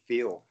actually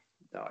feel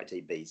the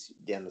ITBs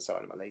down the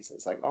side of my legs.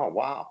 It's like, oh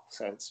wow,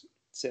 so it's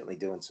certainly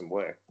doing some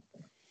work.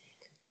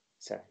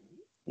 So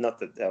not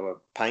that they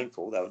were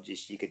painful, they were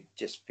just, you could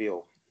just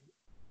feel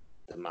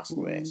the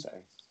muscle there, so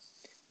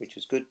which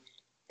was good.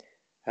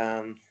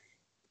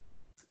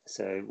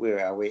 So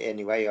where are we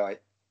anyway? I've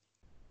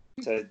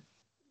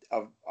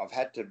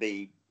had to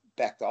be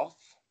backed off,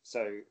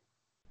 so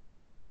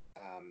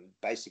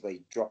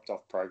basically dropped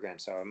off program.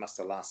 So I must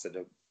have lasted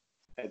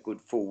a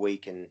good full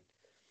week and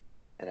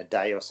a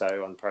day or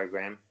so on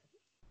program,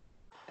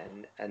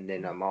 and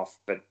then I'm off.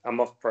 But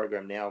I'm off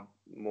program now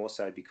more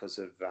so because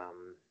of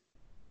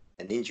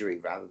an injury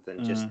rather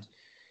than just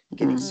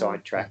getting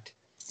sidetracked.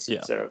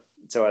 Yeah. So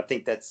I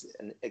think that's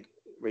a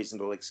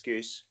reasonable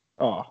excuse.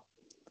 Oh,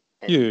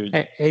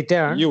 Hey,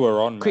 Darren. You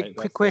were on, mate.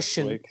 Quick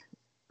question.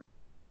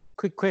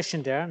 Quick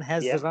question, Darren.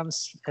 Has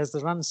the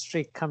run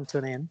streak come to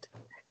an end?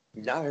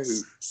 No.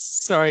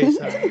 Sorry.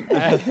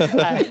 I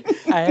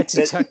had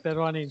to tuck that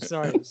one in.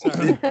 Sorry.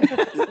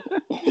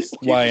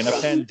 Wayne, a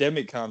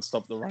pandemic can't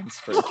stop the run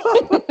streak.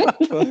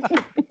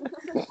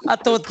 I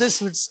thought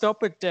this would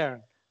stop it,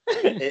 Darren.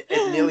 It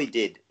nearly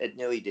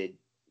did.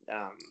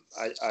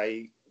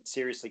 I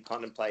seriously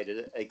contemplated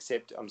it,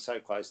 except I'm so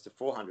close to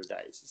 400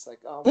 days. It's like,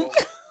 oh, well.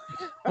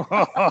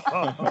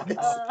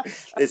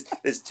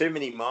 there's too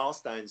many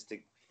milestones to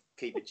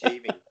keep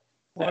achieving.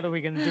 What are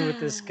we going to do with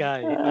this guy?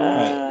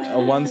 A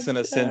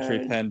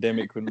once-in-a-century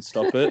pandemic couldn't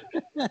stop it.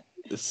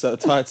 So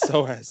tight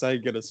psoas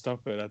ain't going to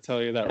stop it. I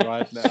tell you that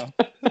right now.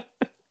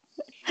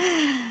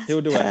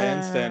 He'll do a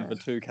handstand for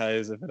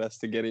 2Ks if it has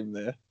to get him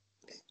there.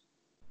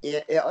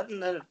 Yeah, I don't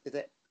know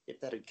if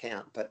that'd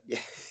count, but yeah.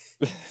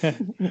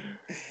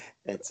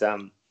 It's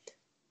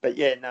but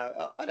yeah,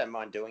 no, I don't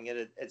mind doing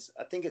it.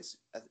 I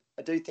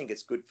do think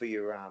it's good for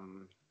your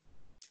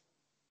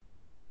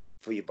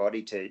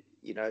body to,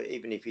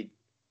 even if you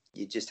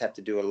just have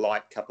to do a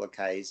light couple of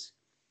Ks,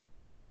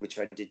 which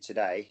I did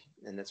today,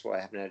 and that's why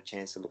I haven't had a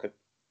chance to look at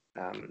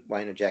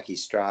Wayne or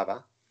Jackie's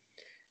Strava.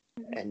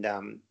 And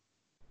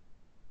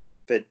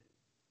but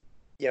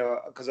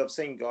because I've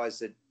seen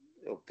guys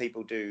or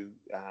people do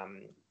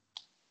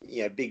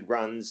big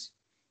runs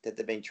that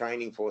they've been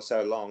training for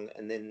so long,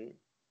 and then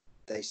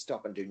they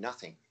stop and do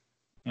nothing.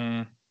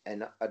 And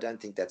I don't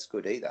think that's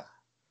good either.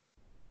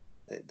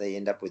 They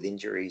end up with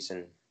injuries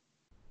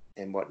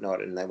and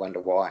whatnot, and they wonder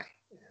why.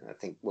 And I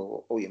think,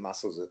 well, all your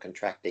muscles are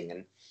contracting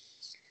and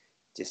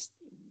just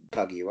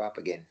bug you up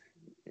again.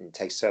 And it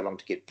takes so long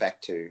to get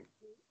back to,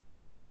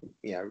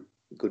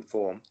 good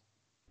form.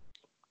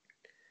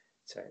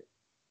 So,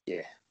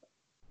 yeah.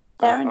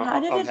 Darren, how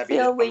did it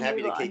feel when you were I'm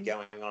happy to keep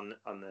going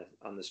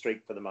on the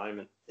streak for the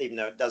moment, even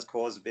though it does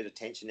cause a bit of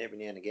tension every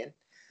now and again.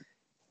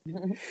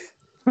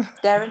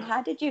 Darren,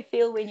 how did you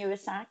feel when you were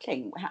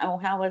cycling?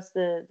 How was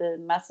the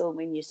muscle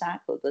when you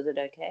cycled? Was it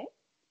okay?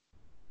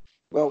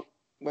 Well,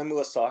 when we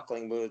were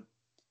cycling, we were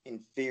in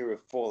fear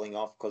of falling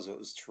off because it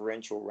was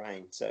torrential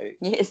rain. So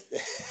yes.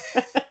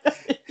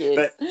 Yes.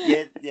 But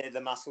yeah,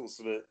 the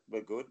muscles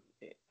were good.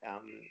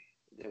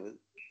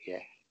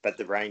 But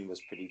the rain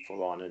was pretty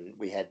full on, and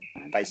we had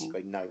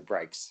basically no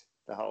breaks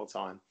the whole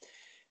time.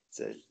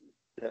 So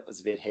that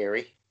was a bit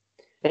hairy.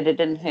 But it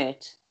didn't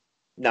hurt.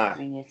 No.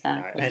 When you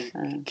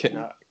cycled.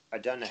 No, I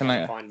don't know how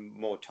to find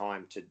more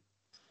time to,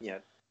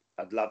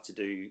 I'd love to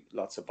do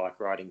lots of bike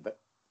riding, but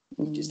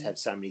we just have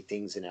so many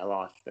things in our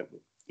life that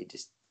you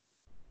can't.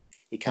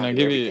 Can I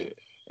give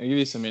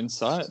you some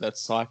insight that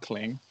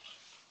cycling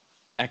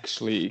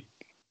actually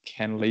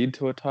can lead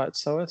to a tight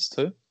psoas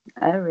too?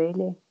 Oh,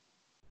 really?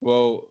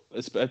 Well,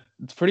 it's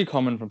pretty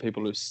common from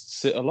people who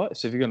sit a lot.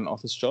 So if you've got an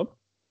office job,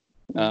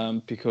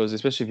 because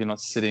especially if you're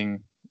not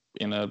sitting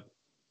in a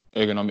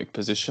ergonomic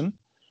position,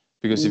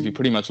 because if you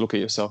pretty much look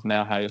at yourself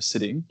now, how you're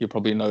sitting, you'll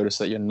probably notice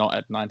that you're not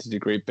at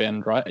 90-degree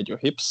bend, right, at your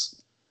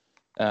hips.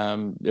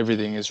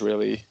 Everything is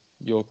really,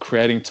 you're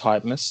creating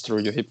tightness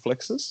through your hip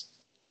flexors.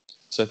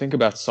 So think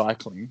about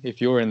cycling. If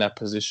you're in that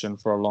position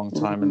for a long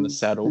time in the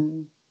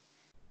saddle,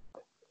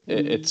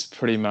 it's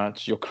pretty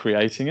much, you're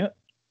creating it.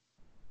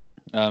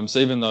 So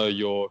even though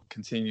you're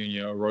continuing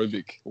your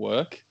aerobic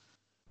work,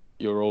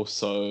 you're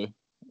also,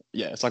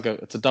 it's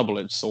a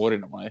double-edged sword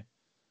in a way.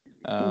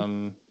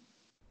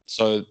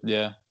 So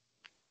yeah.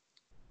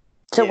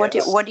 So what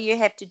do you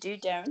have to do,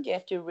 Darren? Do you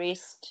have to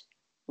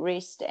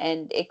rest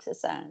and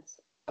exercise?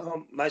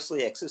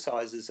 Mostly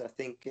exercises, I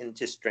think, and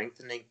just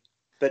strengthening.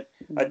 But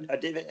I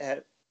did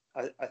have.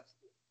 I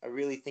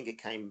really think it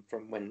came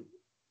from when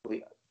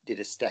did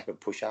a stack of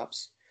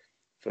push-ups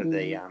for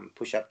the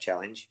push-up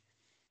challenge,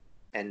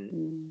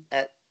 and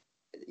I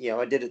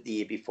did it the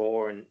year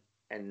before, and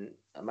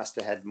I must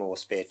have had more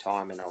spare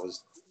time, and I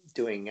was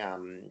doing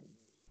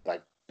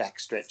like back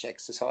stretch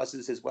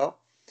exercises as well,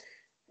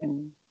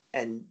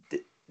 and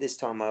this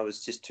time I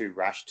was just too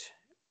rushed,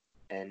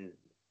 and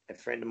a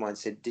friend of mine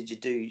said, "Did you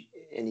do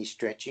any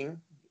stretching?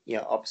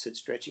 Opposite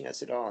stretching?" I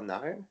said, "Oh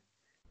no."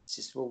 He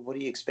says, "Well, what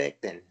do you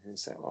expect then?" And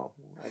so, "Oh,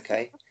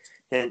 okay."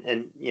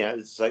 And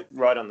it's like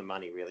right on the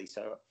money, really.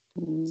 So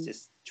it's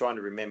just trying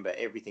to remember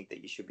everything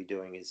that you should be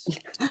doing is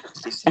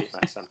it's a bit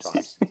much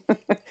sometimes.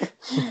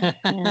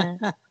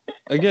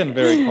 Again,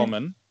 very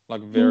common,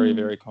 like very,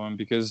 very common,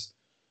 because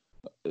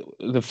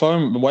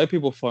the way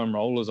people foam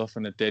roll is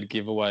often a dead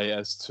giveaway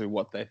as to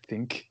what they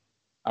think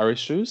are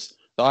issues.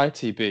 The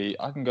ITB,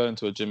 I can go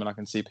into a gym and I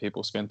can see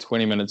people spend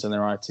 20 minutes in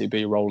their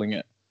ITB rolling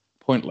it.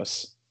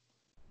 Pointless.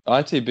 The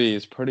ITB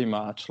is pretty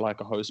much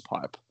like a hose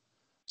pipe.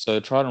 So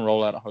try to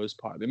roll out a hose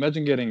pipe.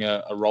 Imagine getting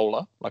a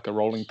roller, like a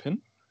rolling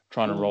pin,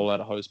 trying to roll out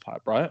a hose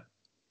pipe, right?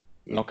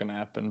 Yeah. Not going to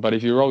happen. But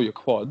if you roll your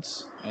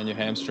quads and your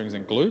hamstrings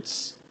and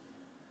glutes,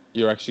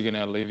 you're actually going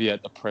to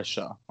alleviate the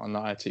pressure on the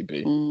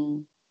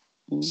ITB.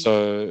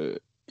 So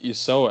your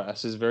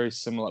psoas is very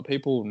similar.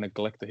 People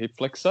neglect the hip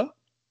flexor,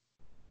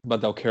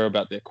 but they'll care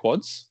about their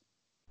quads,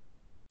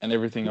 and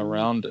everything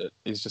around it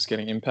is just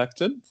getting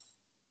impacted.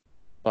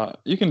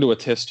 But you can do a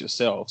test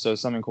yourself. So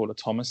something called a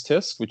Thomas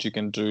test, which you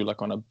can do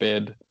like on a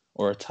bed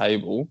or a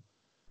table,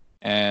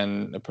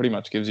 and it pretty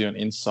much gives you an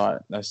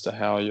insight as to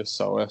how your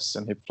psoas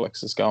and hip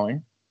flex is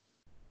going.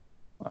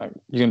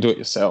 You can do it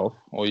yourself,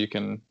 or your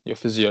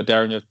physio,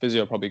 Darren, your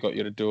physio probably got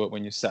you to do it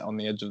when you sat on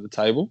the edge of the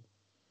table,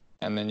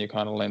 and then you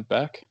kind of leant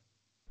back.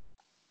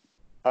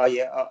 Oh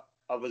yeah,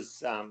 I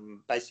was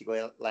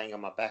basically laying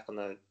on my back on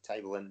the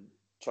table and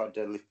tried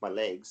to lift my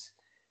legs.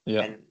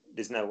 Yeah. And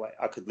there's no way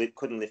I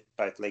couldn't lift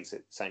both legs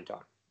at the same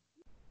time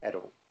at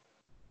all.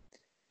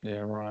 Yeah,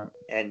 right.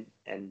 And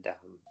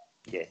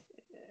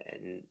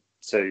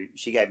so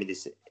she gave me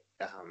this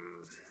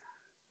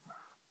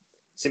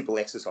simple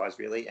exercise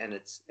really, and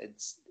it's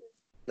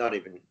not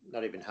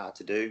even hard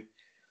to do.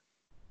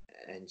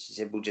 And she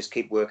said, "We'll just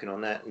keep working on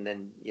that, and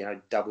then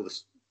double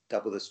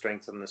the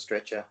strength on the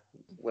stretcher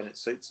when it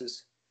suits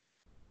us."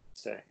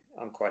 So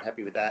I'm quite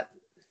happy with that.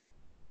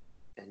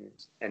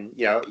 And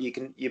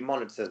you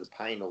monitor the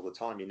pain all the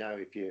time.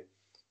 If you're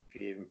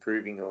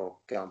improving or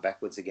going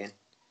backwards again.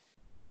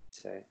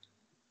 So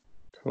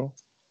cool.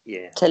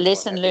 Yeah. So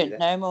lesson learned.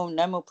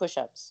 No more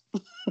push-ups.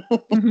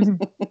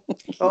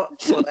 Well,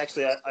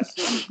 actually, I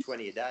still do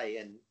 20 a day,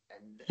 and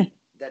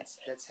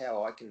that's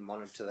how I can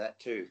monitor that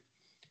too.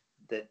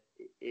 That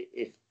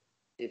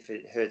if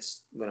it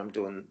hurts when I'm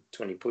doing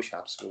 20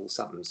 push-ups, well,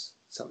 something's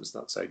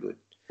not so good.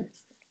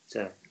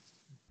 So,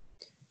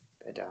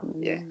 but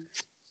yeah.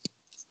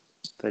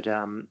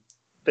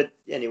 But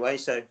anyway,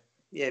 so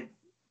yeah,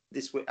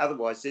 this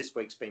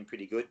week's been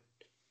pretty good.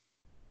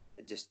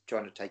 Just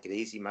trying to take it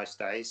easy most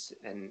days,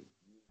 and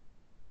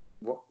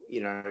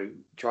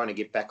trying to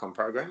get back on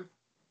program.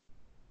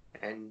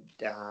 And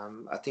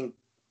I think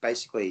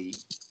basically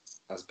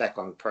I was back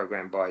on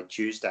program by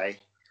Tuesday.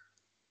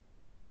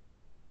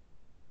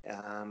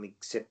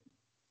 Except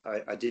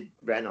I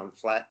ran on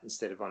flat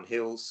instead of on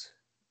hills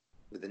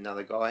with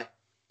another guy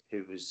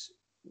who was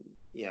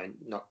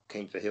not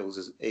keen for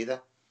hills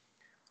either.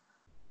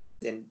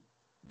 Then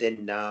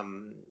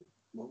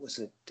what was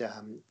it?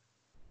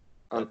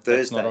 On Thursday.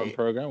 That's not on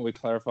program. We're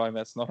clarifying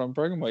that's not on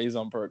program, or is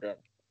on program.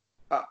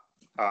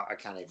 I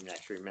can't even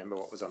actually remember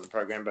what was on the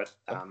program, but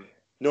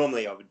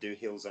normally I would do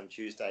hills on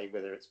Tuesday,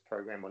 whether it's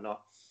program or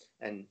not,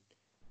 and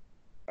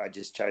I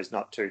just chose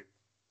not to.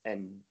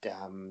 And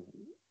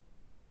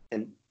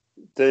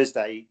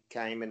Thursday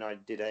came and I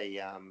did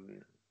a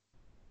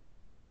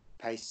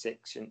pace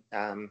section.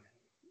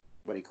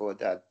 What do you call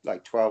it?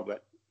 Like 12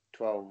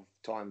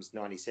 times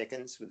 90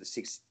 seconds with a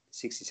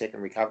 60-second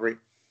recovery.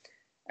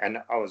 And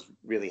I was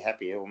really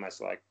happy, almost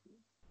like,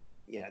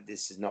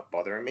 this is not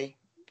bothering me.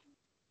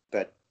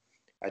 But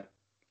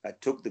I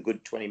took the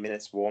good 20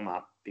 minutes warm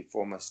up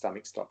before my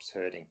stomach stops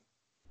hurting.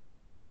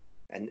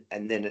 And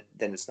then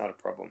it's not a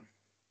problem.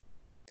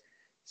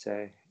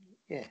 So,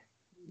 yeah,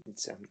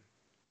 it's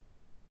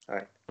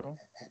I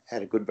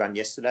had a good run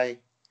yesterday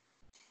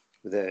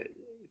with a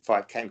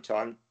 5K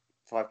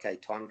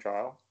time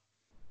trial.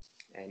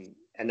 And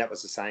that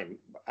was the same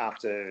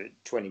after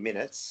 20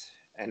 minutes,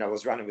 and I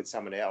was running with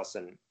someone else,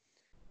 and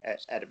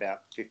at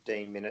about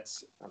 15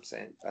 minutes, I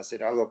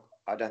said, "Oh look,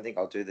 I don't think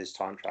I'll do this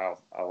time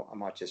trial. I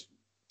might just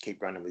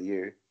keep running with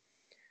you."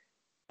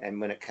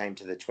 And when it came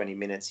to the 20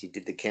 minutes, he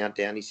did the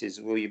countdown. He says,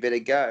 "Well, you better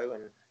go,"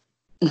 and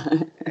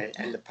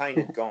the pain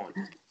had gone,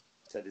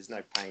 so there's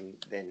no pain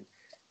then.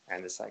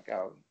 And it's like,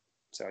 oh,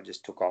 so I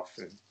just took off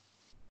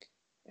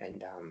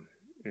and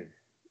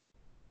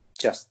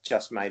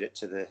just made it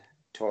to the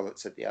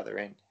toilets at the other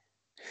end,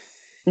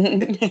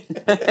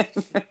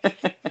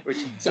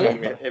 which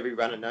every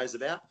runner knows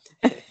about.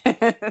 Yeah,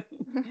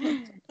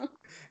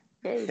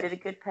 you did a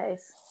good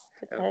pace.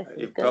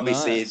 You probably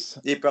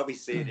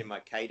see it in my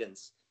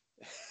cadence.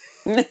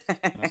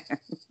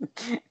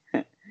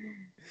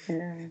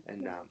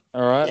 And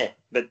All right. yeah,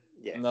 but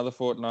yeah, Another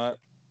fortnight.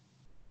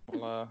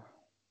 We'll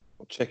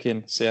check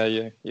in, see how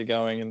you're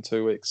going in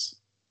 2 weeks.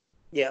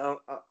 yeah.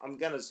 I'm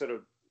going to sort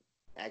of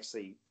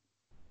actually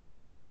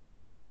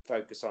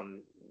focus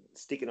on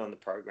sticking on the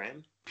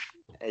program,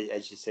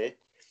 as you said.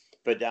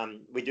 But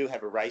we do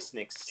have a race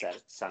next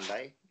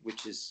Sunday,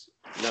 which is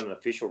not an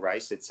official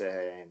race. It's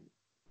a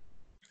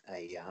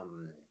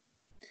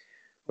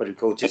what do you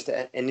call it? Just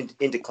an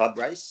inter-club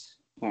race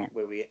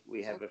where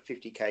we have a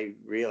 50k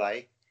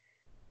relay,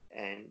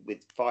 and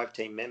with 5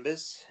 team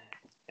members,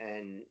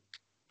 and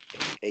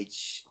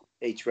each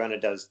runner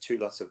does 2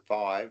 lots of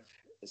 5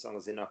 as long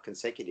as they're not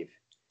consecutive.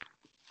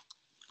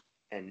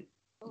 And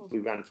we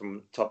run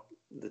from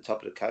the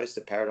top of the coast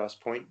at Paradise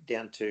Point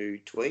down to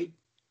Tweed.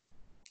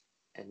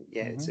 And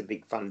yeah, it's a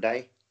big fun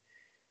day.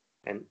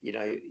 And you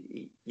know,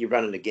 you're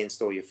running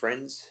against all your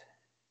friends,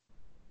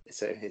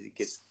 so it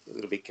gets a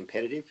little bit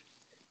competitive.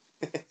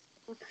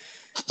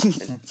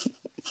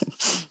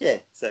 Yeah,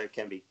 so it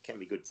can be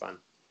good fun.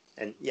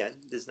 And yeah,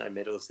 there's no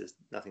medals, there's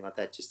nothing like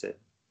that, just a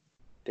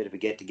bit of a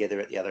get together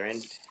at the other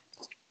end,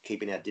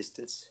 keeping our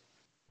distance.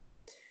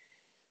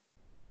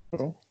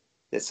 Cool.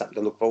 There's something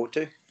to look forward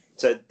to.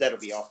 So that'll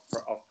be off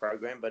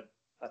program, but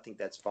I think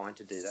that's fine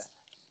to do that.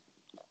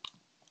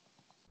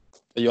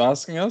 Are you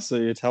asking us? Or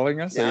are you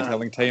telling us? Or are you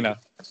telling Tina?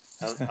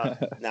 No,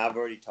 I've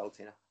already told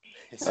Tina.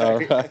 All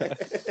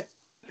right.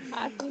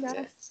 Hi,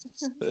 Tina.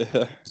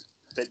 Yeah.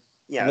 But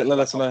yeah, Let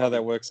us know how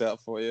that works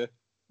out for you.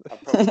 I'll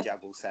probably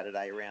juggle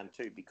Saturday around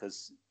too,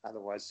 because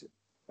otherwise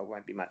there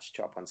won't be much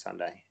chop on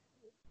Sunday.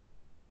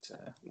 So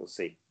we'll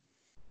see.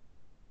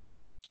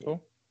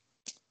 Cool.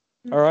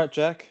 All right,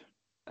 Jack.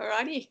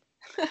 Alrighty.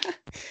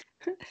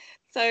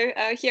 So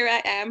here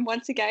I am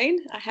once again.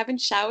 I haven't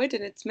showered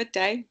and it's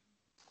midday.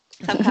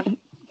 So I'm coming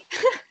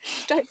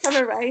straight from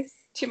a race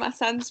to my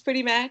son's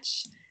footy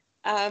match.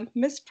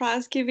 Missed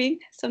prize giving,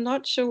 so I'm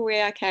not sure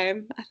where I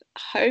came. I'm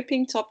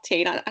hoping top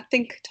 10. I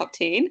think top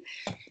 10.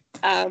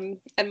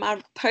 And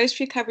my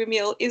post-recovery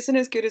meal isn't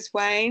as good as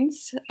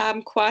Wayne's.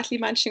 I'm quietly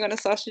munching on a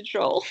sausage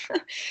roll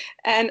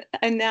and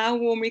a now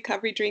warm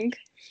recovery drink.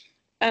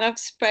 And I've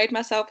sprayed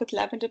myself with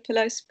lavender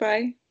pillow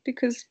spray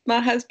because my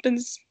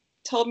husband's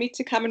told me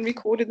to come and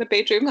record in the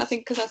bedroom, I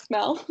think because I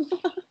smell.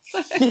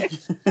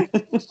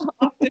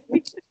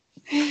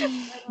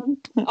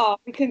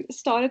 We can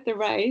start at the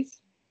race.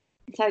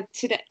 So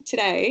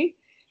today,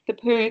 the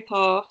Perth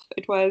half,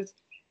 it was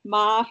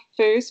my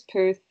first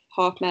Perth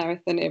half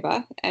marathon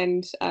ever.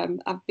 And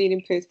I've been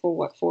in Perth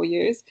for, 4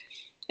 years?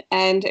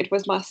 And it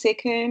was my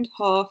second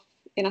half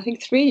in, I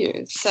think, 3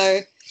 years.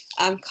 So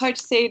coach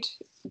said,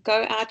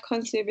 go out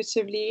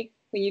conservatively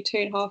when you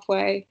turn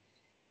halfway,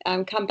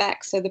 come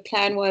back. So the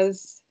plan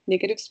was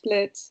negative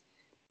split.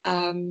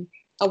 I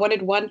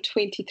wanted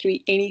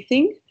 123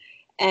 anything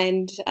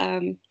and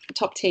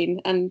top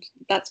 10. And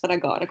that's what I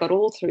got. I got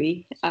all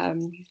 3.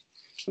 I'm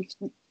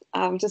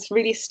just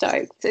really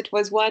stoked. It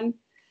was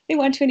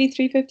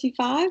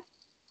 123.55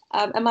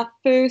 and my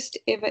first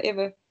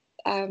ever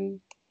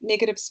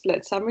negative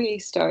split. So I'm really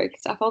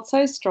stoked. I felt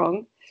so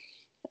strong.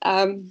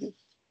 And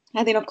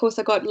then, of course,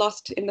 I got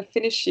lost in the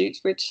finish chute,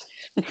 which...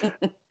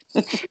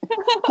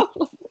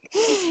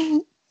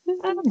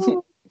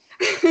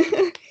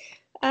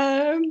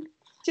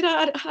 you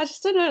know, I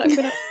just don't know. Like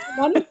when I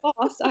run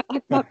fast, I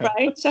got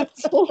range.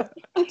 That's all.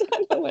 I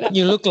don't know what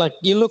You look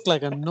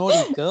like a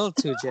naughty girl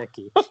too,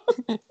 Jackie.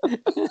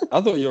 I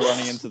thought you were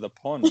running into the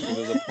pond because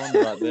there's a pond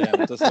right there,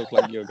 and it just looked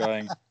like you were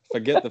going,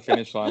 forget the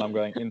finish line, I'm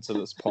going into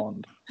this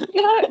pond.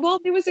 No, well,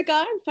 there was a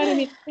guy in front of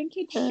me. I think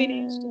he'd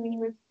finished and he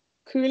was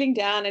cooling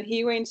down and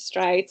he went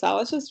straight. So I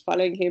was just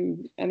following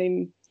him, and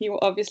then he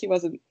obviously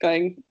wasn't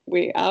going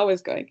where I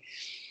was going.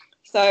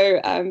 So,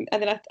 and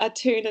then I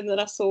turned and then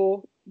I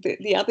saw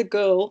the other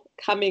girl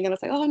coming and I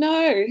was like, oh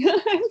no.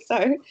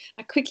 So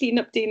I quickly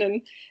nipped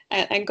in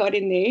and got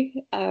in there.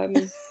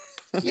 But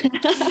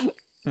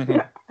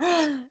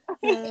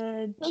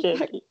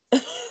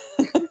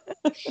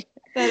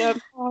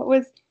it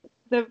was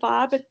the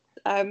vibe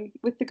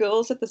with the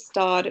girls at the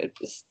start. It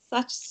was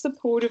such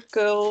supportive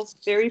girls,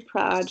 very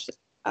proud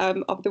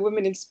of the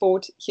women in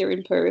sport here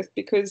in Perth,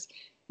 because it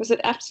was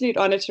an absolute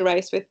honour to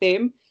race with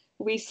them.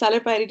 We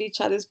celebrated each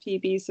other's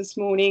PBs this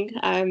morning.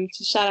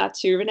 To shout out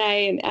to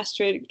Renee and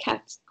Astrid,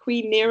 Kat,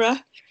 Queen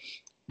Nera,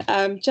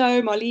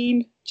 Joe,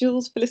 Marlene,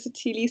 Jules,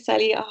 Felicity, Lee,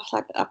 Sally.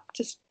 I'm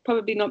just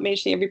probably not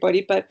mentioning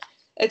everybody, but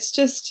it's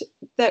just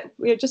that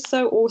we're just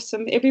so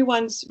awesome.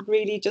 Everyone's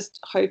really just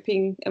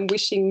hoping and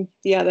wishing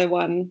the other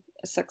one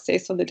a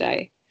success on the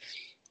day.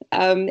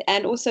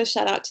 And also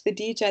shout out to the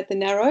DJ at the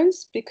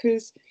Narrows,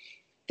 because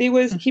he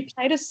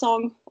played a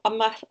song on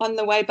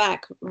the way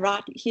back,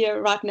 right here,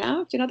 right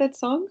now. Do you know that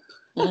song?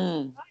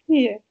 Right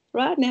here,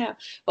 right now.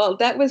 Well,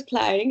 that was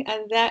playing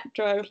and that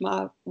drove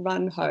my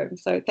run home.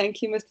 So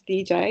thank you, Mr.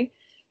 DJ,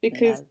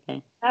 because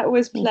that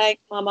was playing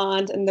in my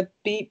mind and the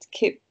beat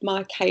kept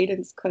my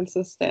cadence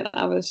consistent.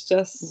 I was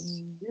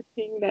just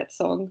ripping that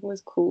song. It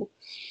was cool.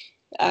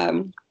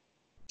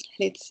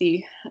 let's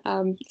see.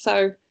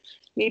 So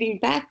leading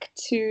back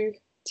to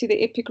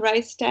the epic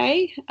race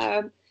day.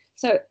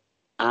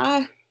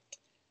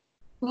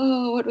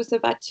 What was it?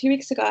 About 2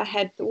 weeks ago, I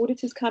had the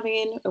auditors coming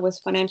in. It was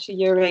financial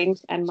year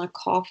end, and my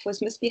calf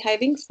was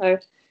misbehaving. So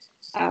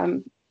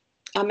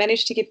I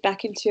managed to get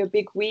back into a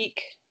big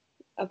week,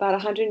 about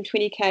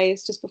 120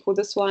 Ks just before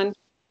this one.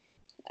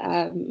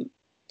 And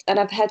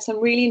I've had some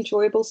really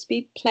enjoyable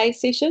speed play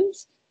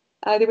sessions.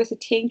 There was a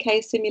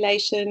 10K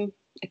simulation,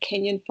 a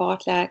Kenyan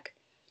fartlek.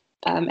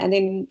 And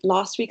then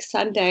last week,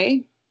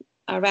 Sunday,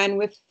 I ran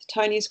with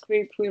Tony's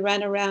group. We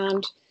ran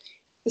around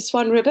the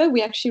Swan River.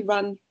 We actually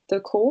run the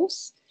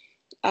course.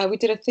 We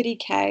did a 30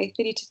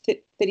 to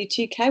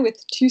 32K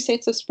with 2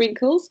 sets of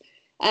sprinkles.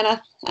 And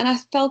I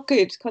felt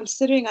good,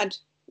 considering I'd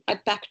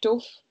backed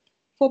off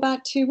for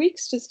about 2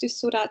 weeks just to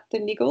sort out the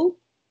niggle.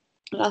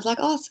 And I was like,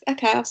 oh,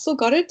 okay, I've still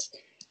got it.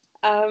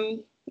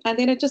 And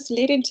then it just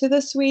led into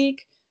this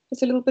week.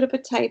 Just a little bit of a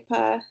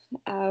taper.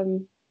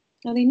 And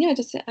then, yeah,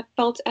 I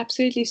felt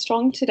absolutely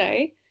strong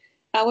today.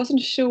 I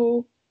wasn't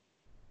sure.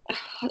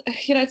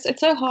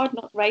 It's so hard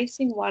not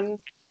racing one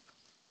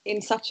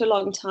in such a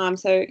long time.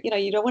 So,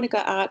 you don't want to go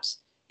out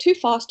too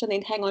fast and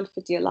then hang on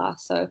for dear life.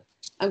 So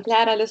I'm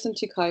glad I listened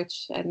to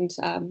Coach, and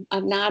I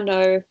now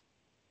know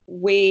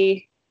where,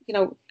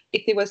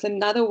 if there was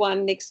another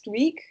one next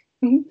week,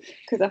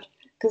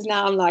 because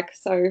now I'm like,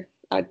 so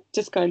I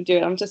just go and do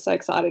it. I'm just so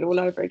excited all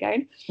over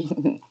again.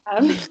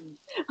 I'm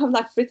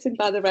like bitten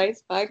by the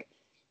race bug.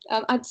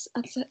 I'd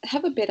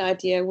have a better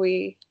idea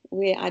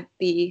where I'd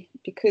be,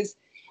 because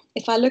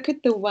if I look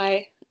at the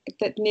way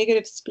that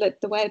negative split,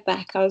 the way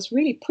back, I was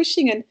really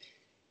pushing, and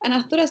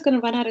I thought I was going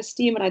to run out of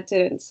steam, and I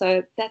didn't.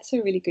 So that's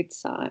a really good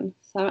sign.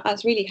 So I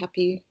was really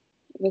happy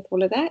with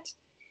all of that.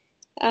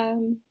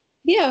 And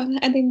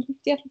then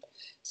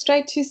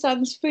straight to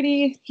Suns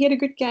footy. He had a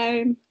good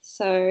game.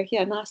 So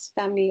nice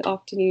family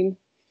afternoon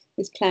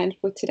is planned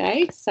for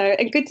today. So,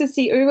 and good to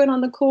see Erwin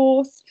on the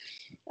course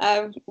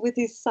with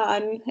his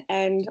son,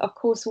 and of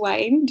course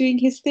Wayne doing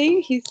his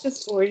thing. He's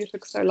just always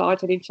looks so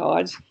large and in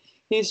charge.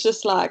 He's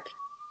just like,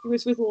 he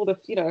was with all the,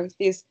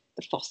 there's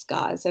the FOSS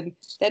guys, and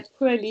that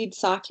poor lead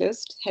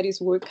cyclist had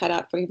his work cut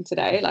out for him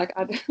today. Like,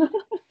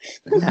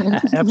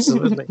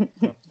 Absolutely.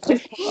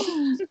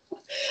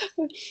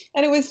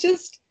 And it was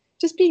just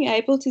being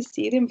able to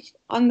see them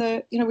on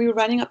the, we were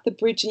running up the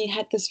bridge, and you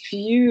had this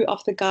view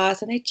of the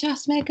guys, and they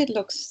just make it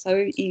look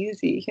so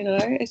easy,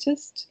 It's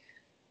just,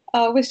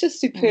 it was just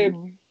superb.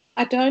 Mm-hmm.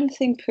 I don't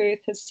think Perth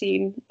has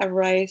seen a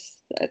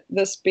race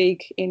this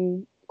big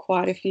in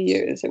quite a few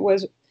years.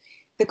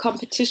 The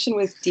competition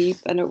was deep,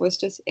 and it was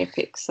just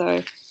epic.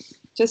 So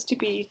just to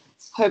be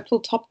hopeful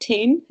top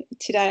 10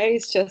 today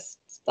is just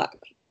like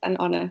an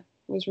honor.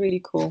 It was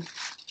really cool.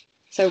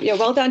 So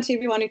well done to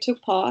everyone who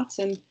took part,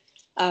 and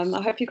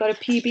I hope you got a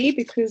PB,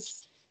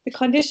 because the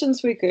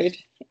conditions were good.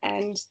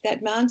 And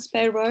that Mounts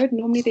Bay Road,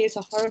 normally there's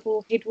a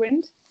horrible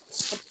headwind,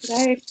 but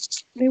today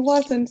there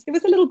wasn't. There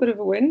was a little bit of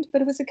a wind,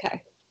 but it was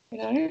okay,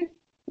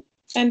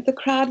 And the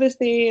crowd was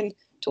there, and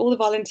to all the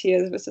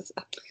volunteers, it was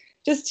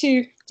just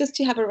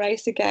to have a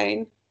race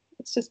again.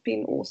 It's just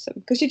been awesome,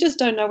 because you just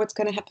don't know what's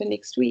going to happen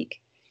next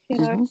week.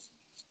 Mm-hmm.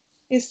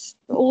 There's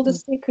all the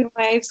second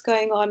waves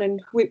going on,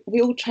 and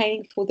we're all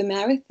training for the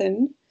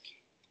marathon,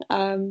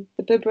 the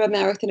Bibra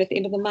Marathon at the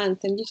end of the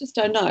month, and you just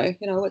don't know,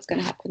 what's going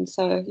to happen.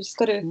 So you just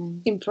got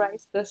to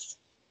embrace this.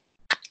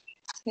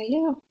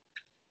 So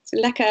it's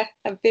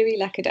a very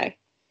lucky day.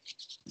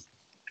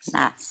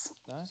 Nice.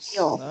 Nice.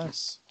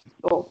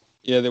 Oh.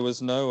 Yeah, there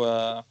was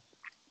no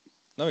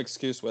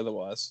excuse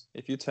weather-wise.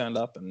 If you turned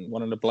up and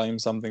wanted to blame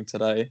something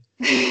today,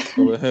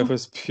 it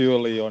was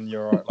purely on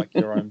your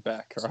own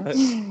back, right?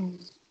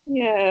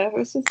 Yeah, it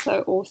was just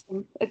so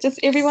awesome. It just,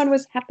 everyone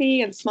was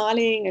happy and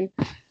smiling,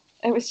 and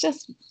it was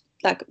just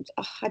like,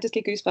 I just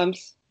get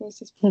goosebumps. It was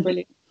just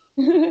brilliant.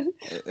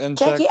 In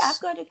Jackie, fact, I've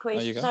got a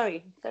question.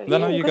 Sorry.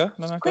 No, you go.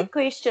 Quick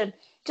question.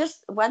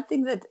 Just one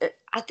thing that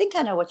I think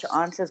I know what your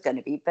answer is going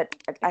to be, but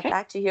I'd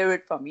like to hear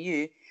it from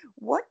you.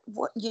 What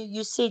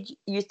you said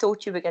you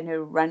thought you were going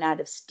to run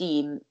out of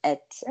steam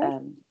at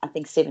I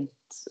think 7,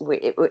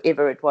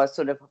 wherever it was,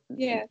 sort of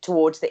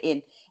towards the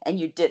end, and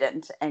you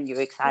didn't, and you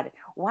were excited.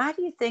 Why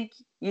do you think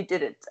you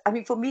didn't? I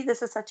mean, for me,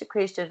 this is such a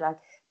question, like,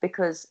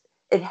 because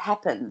it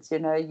happens.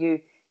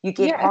 You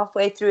get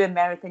halfway through a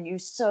marathon, you're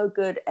so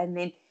good, and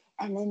then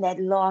that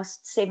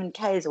last 7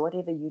 Ks or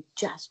whatever, you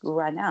just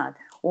run out.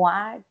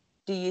 Why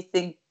do you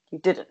think you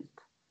didn't?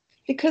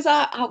 Because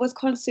I was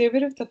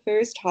conservative the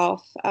first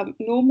half.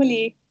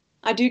 Normally,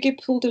 I do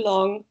get pulled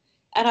along,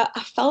 and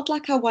I felt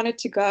like I wanted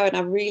to go, and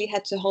I really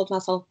had to hold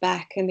myself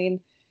back. And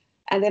then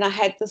I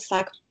had this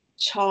like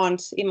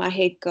chant in my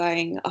head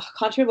going, I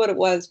can't remember what it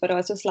was, but I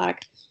was just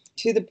like,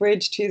 to the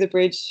bridge,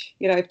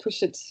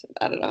 push it.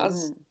 I don't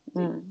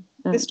know.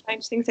 The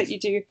strange things that you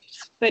do.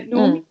 But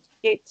normally,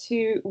 get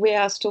to where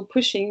I was still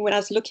pushing, when I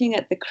was looking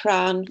at the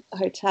Crown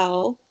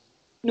Hotel,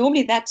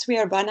 normally that's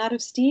where I run out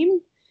of steam.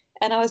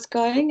 And I was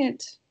going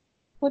at,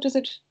 what was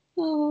it?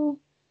 Oh,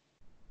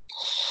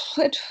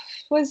 it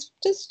was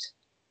just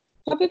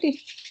probably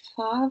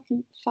 5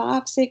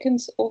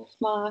 seconds off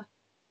my,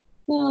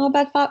 no,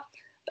 about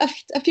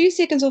a few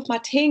seconds off my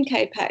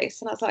 10K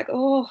pace. And I was like,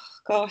 oh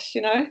gosh,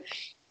 I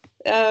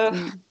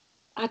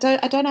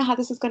don't know how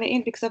this is going to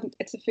end, because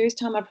it's the first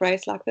time I've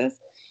raced like this.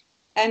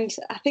 And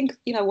I think,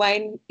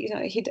 Wayne,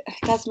 he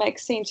does make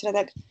sense,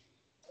 that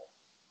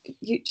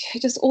you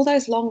just all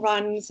those long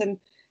runs, and,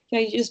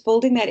 you're just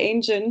building that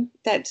engine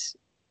that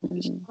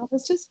I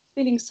was just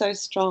feeling so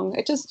strong.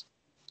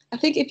 I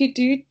think if you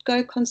do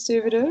go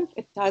conservative,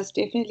 it does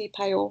definitely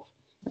pay off.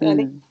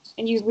 And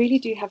you really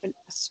do have a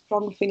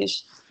strong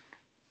finish.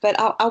 But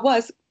I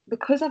was,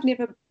 because I've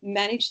never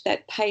managed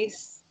that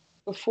pace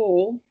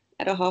before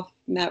at a half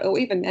marathon or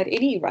even at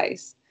any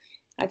race,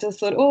 I just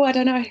thought, oh, I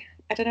don't know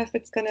if am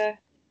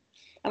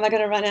I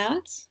going to run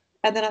out?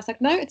 And then I was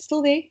like, no, it's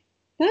still there.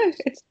 No,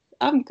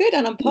 I'm good,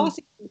 and I'm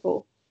passing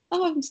people.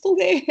 Oh, I'm still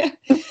there.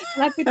 And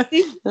I could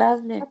see,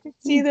 Lovely. I could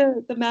see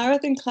the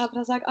marathon club, and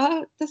I was like,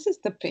 oh, this is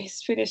the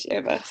best finish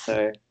ever.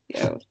 So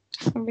yeah,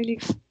 I'm really,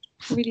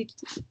 really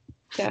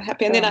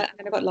happy. And then I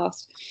got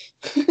lost.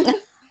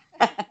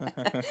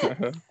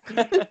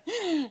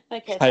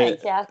 Okay,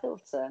 thanks. Yeah, I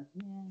thought so.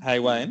 Yeah. Hey,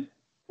 Wayne.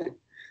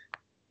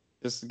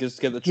 Just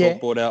get the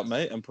chalkboard out,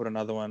 mate, and put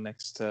another one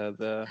next to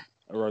the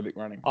aerobic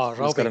running. Oh,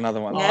 Just got another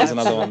one. Oh, There's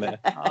another one there.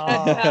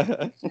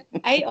 Oh,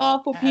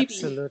 AR for PB.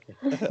 absolutely.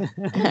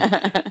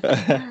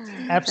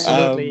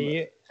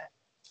 Absolutely.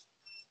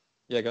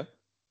 Yeah, go.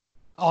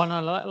 Oh,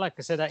 no, like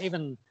I said, I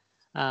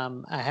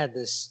had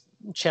this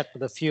chat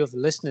with a few of the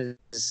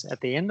listeners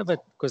at the end of it,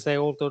 because they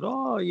all thought,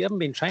 oh, you haven't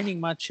been training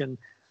much. And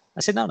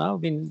I said, no,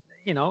 I've been,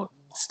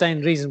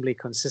 staying reasonably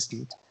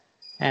consistent.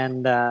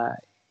 And, that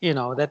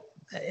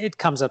it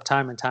comes up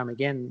time and time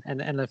again.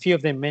 And a few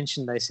of them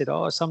mentioned, they said,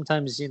 oh,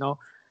 sometimes, they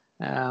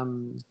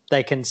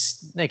can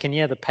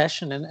hear the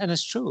passion. And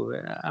it's true.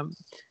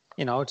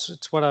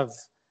 It's what I've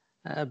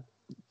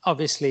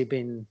obviously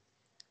been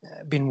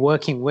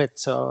working with.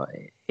 So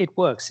it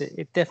works.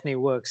 It definitely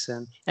works.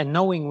 And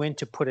knowing when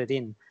to put it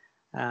in,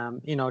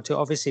 to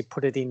obviously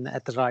put it in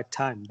at the right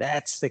time.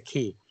 That's the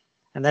key.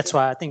 And that's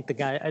why I think the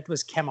guy, it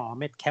was Camo. I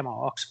met Camo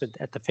Oxford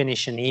at the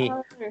finish, and he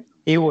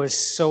was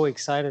so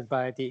excited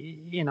by it.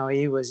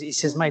 He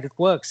says, mate, it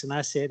works. And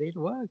I said, it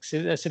works.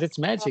 I said, it's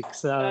magic.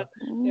 So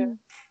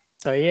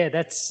yeah,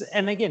 that's,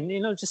 and again,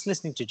 just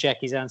listening to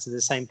Jackie's answer, the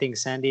same thing,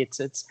 Sandy.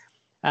 It's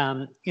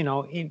in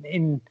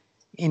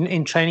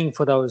training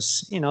for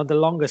those, the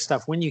longer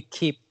stuff, when you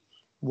keep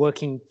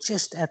working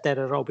just at that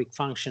aerobic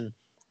function,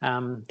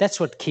 that's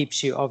what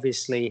keeps you,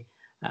 obviously,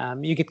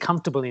 you get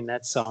comfortable in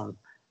that zone.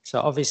 So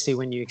obviously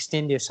when you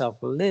extend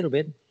yourself a little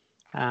bit,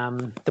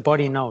 the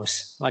body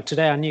knows. Like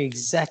today, I knew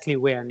exactly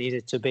where I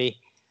needed to be,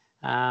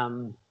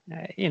 and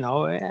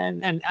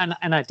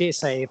I dare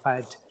say if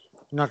I'd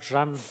not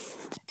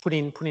put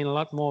in a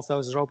lot more of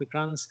those aerobic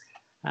runs,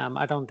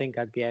 I don't think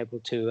I'd be able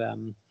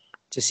to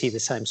see the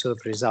same sort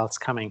of results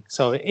coming.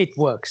 So it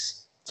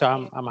works. So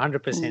I'm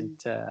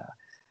 100%.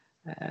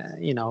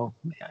 In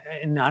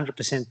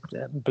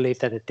 100% believe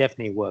that it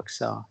definitely works.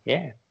 So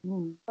yeah.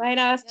 When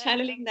I was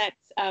channeling that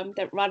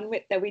run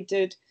that we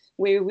did,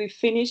 where we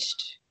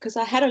finished, because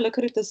I had a look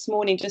at it this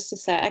morning just to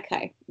say,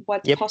 okay,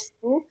 what's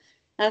possible?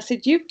 And I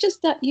said, you did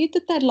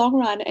that long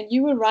run, and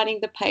you were running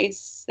the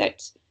pace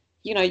that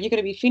you're going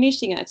to be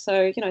finishing at.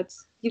 So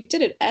you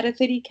did it at a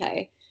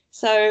 30K.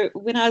 So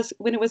when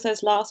it was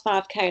those last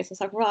 5Ks, I was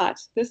like, right,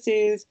 this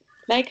is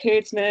Lake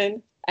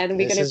Herdsman. And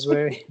we're going to,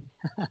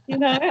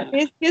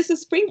 here's the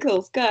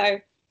sprinkles, go.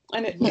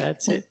 And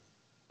That's it.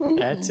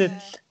 That's it.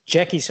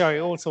 Jackie, sorry,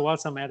 also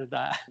whilst I'm at it,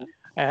 I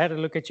had a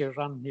look at your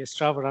run, your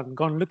Strava run.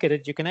 Go and look at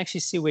it. You can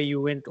actually see where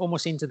you went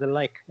almost into the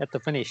lake at the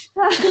finish.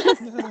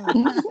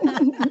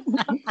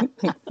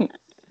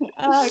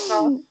 Oh,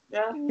 God.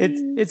 Yeah.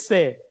 It's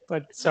there.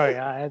 But sorry,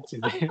 I had to.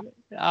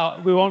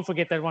 We won't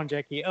forget that one,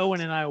 Jackie. Owen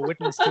and I are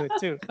witness to it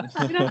too.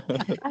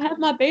 I had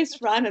my best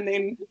run, and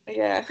then,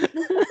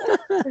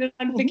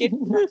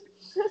 unforgettable.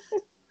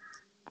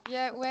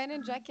 Yeah, Wayne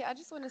and Jackie, I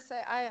just want to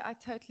say I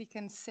totally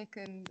can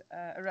second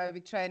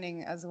aerobic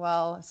training as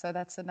well. So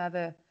that's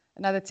another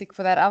tick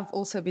for that. I've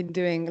also been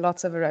doing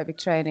lots of aerobic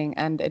training,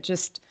 and it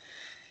just,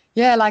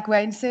 like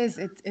Wayne says,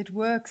 it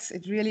works.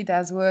 It really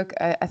does work.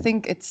 I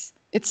think it's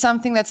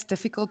something that's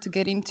difficult to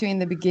get into in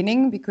the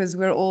beginning, because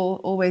we're all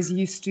always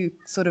used to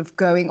sort of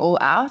going all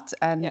out,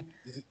 and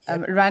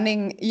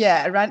running.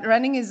 Yeah,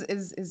 running is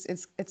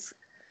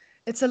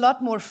it's a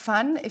lot more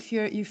fun if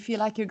you feel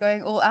like you're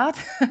going all out,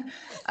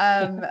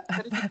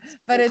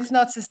 but it's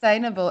not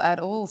sustainable at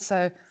all.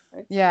 So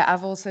yeah,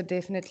 I've also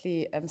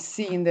definitely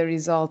seen the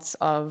results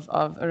of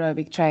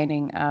aerobic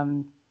training.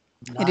 Nice.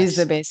 It is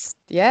the best.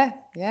 Yeah.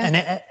 And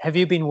have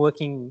you been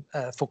working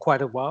for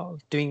quite a while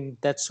doing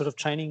that sort of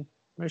training,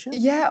 Marisha?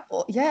 Yeah,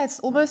 it's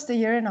almost a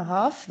year and a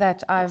half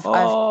that I've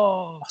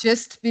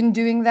just been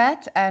doing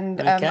that. And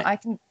I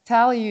can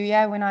tell you,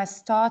 when I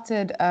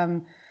started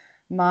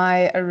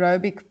my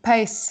aerobic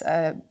pace,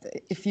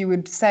 if you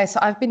would say, so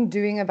I've been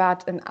doing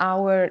about an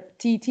hour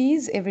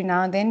TTs every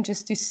now and then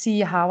just to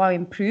see how I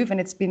improve. And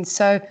it's been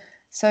so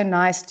so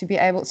nice to be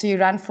able. So you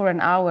run for an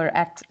hour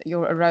at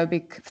your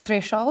aerobic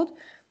threshold,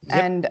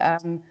 Yep.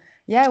 and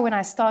yeah, when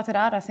I started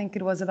out, I think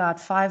it was about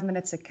 5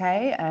 minutes a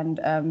K,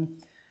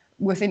 and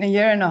within a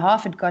year and a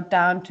half, it got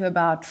down to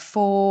about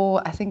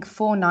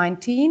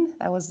 4:19.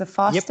 That was the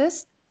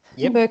fastest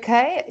Yep. per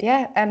K.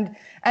 Yeah,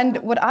 and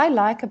what I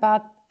like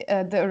about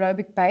the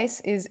aerobic base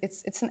is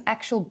it's an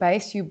actual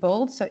base you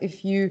build. So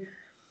if you're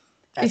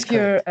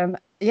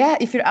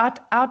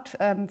out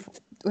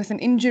with an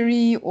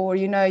injury, or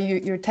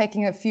you're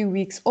taking a few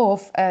weeks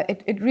off,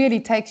 it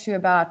really takes you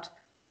about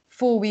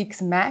 4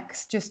 weeks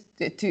max just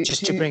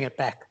to bring it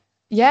back.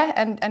 Yeah,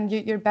 and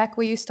you're back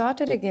where you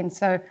started again.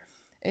 So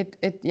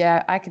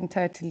I can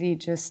totally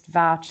just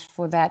vouch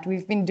for that.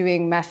 We've been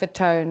doing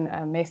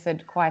Maffetone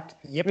method quite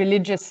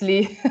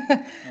religiously.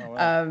 Oh,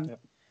 wow.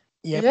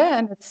 Yep. Yeah,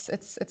 and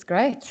it's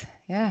great.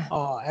 Yeah.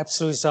 Oh,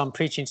 absolutely. So I'm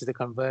preaching to the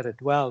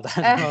converted. Well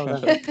done.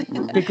 Well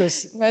done.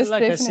 Because,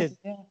 like I said,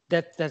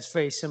 that's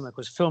very similar,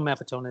 because Phil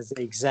Maffetone is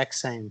the exact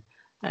same.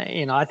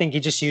 I think he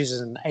just uses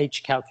an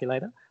age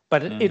calculator,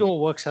 but it all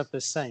works out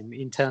the same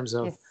in terms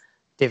of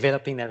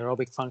developing that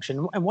aerobic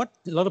function. And what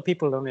a lot of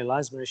people don't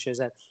realize, Marisha, is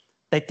that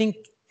they think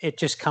it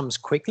just comes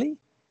quickly.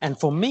 And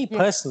for me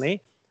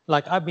personally,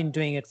 like I've been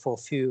doing it for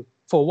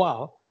a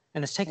while,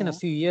 and it's taken a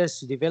few years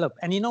to develop.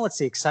 And what's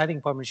the exciting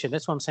part, Marisha?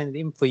 That's what I'm saying,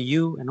 even for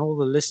you and all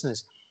the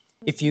listeners.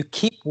 If you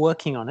keep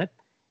working on it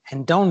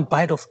and don't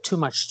bite off too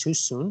much too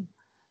soon,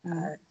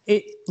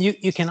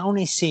 you can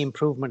only see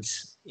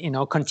improvements,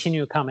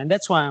 continue to come. And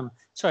that's why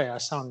I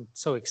sound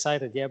so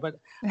excited, but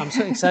I'm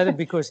so excited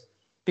because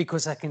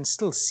I can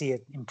still see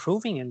it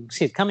improving and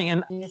see it coming.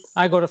 And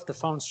I got off the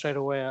phone straight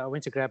away. I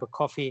went to grab a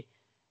coffee,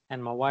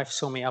 and my wife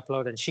saw me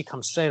upload, and she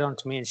comes straight on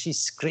to me, and she's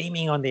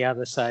screaming on the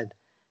other side.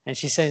 And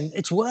she's saying,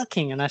 it's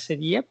working. And I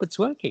said, yep, it's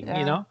working,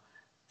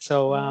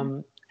 So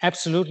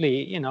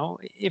absolutely,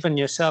 even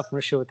yourself,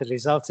 Marisha, with the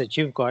results that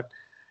you've got,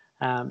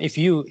 if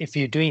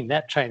you're doing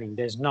that training,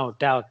 there's no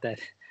doubt that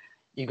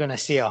you're going to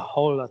see a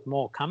whole lot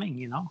more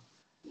coming,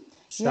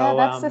 So,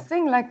 that's the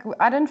thing. Like,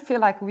 I don't feel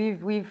like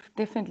we've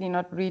definitely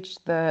not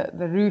reached the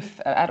roof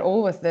at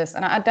all with this,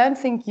 and I don't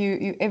think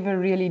you ever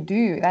really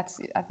do.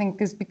 I think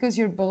because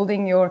you're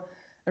building your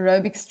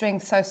aerobic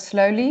strength so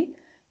slowly.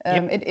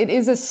 It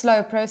is a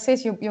slow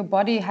process. Your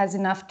body has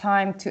enough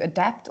time to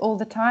adapt all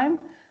the time.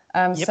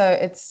 So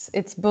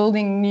it's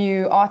building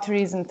new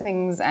arteries and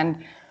things,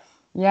 and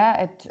we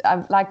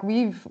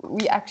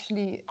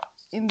actually,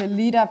 in the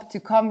lead up to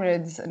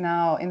Comrades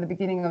now in the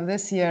beginning of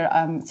this year,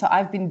 so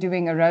I've been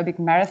doing aerobic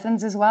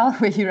marathons as well,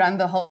 where you run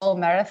the whole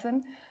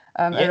marathon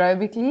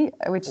aerobically,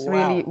 which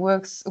really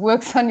works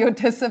on your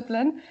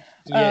discipline.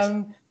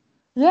 And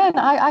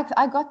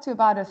I got to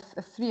about a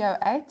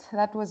 3:08.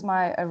 That was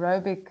my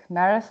aerobic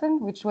marathon,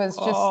 which was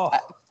just,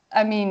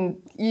 a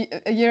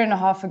year and a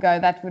half ago,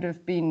 it would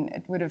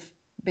have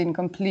been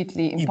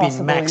completely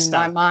impossible in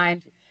my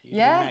mind.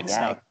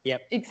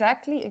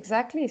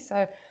 Exactly.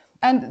 So,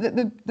 and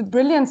the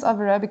brilliance of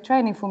aerobic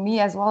training for me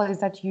as well is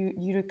that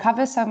you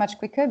recover so much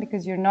quicker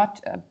because you're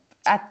not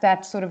at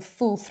that sort of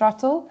full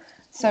throttle.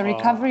 So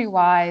recovery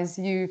wise,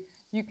 you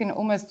can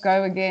almost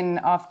go again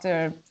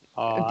after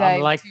a day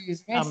or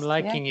two's rest. I'm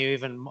liking you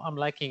more and more.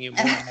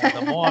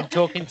 The more I'm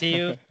talking to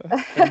you,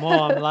 the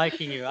more I'm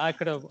liking you. I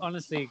could have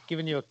honestly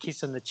given you a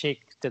kiss on the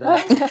cheek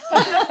today.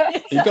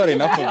 You got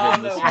enough of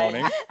them this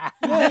morning.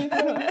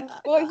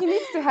 Well, he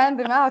needs to hand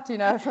them out,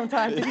 from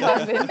time to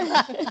time.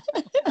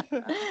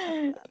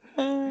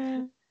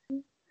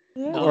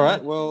 All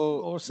right.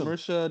 Well, awesome.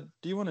 Marisha,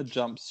 do you want to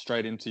jump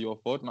straight into your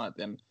fortnight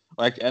then?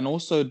 And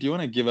also, do you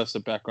want to give us a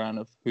background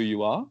of who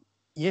you are?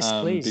 Yes,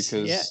 please.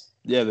 Because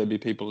there'd be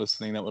people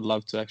listening that would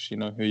love to actually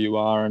know who you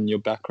are and your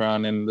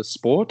background in the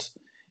sport,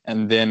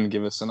 and then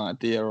give us an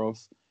idea of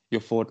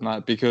your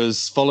fortnight.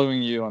 Because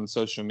following you on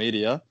social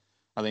media,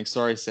 I think,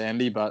 sorry,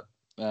 Sandy, but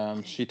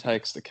she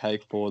takes the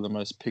cake for the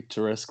most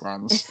picturesque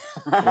runs.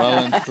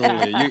 Well and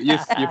truly. You're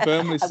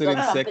firmly sitting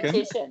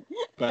second,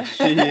 but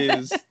she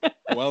is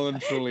well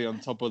and truly on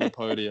top of the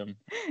podium.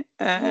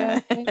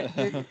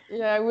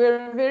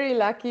 We're very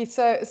lucky.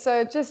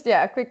 So just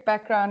a quick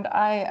background.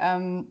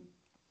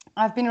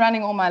 I've been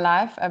running all my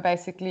life. I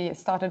basically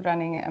started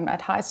running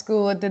at high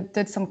school.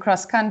 Did some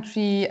cross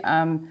country.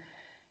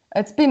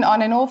 It's been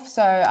on and off.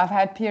 So I've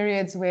had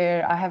periods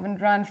where I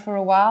haven't run for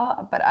a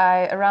while. But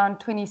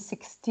around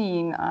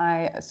 2016,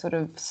 I sort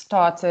of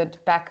started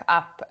back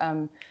up.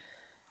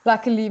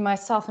 Luckily,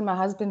 myself and my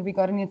husband, we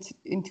got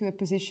into a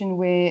position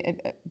where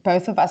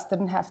both of us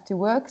didn't have to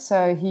work.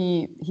 So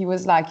he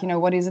was like,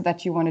 what is it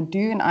that you want to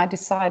do? And I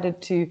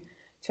decided to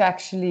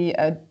actually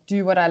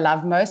do what I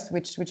love most,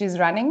 which is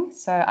running.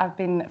 So I've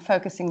been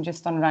focusing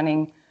just on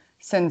running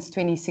since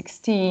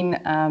 2016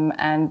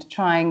 and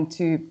trying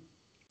to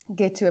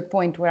get to a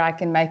point where I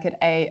can make it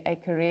a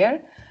career.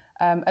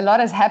 A lot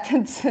has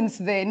happened since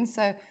then.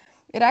 So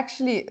it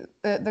actually,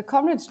 the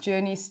Comrades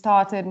journey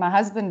started, my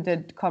husband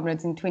did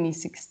Comrades in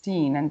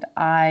 2016 and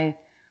I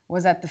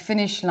was at the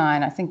finish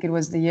line. I think it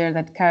was the year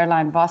that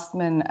Caroline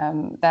Vostman,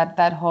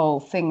 that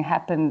whole thing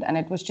happened. And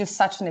it was just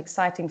such an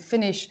exciting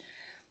finish.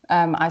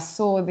 I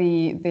saw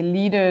the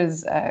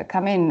leaders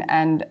come in,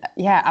 and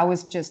yeah, I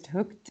was just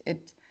hooked.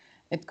 It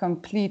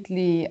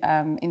completely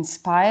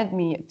inspired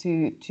me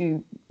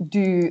to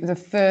do the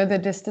further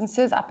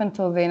distances. Up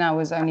until then, I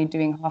was only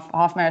doing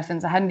half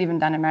marathons. I hadn't even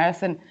done a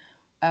marathon.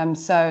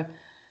 So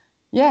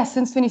yeah,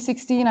 since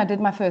 2016, I did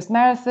my first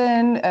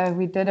marathon.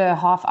 We did a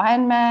half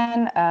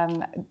Ironman,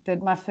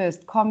 did my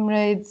first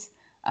Comrades,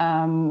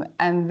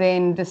 and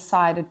then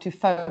decided to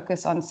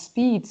focus on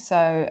speed.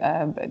 So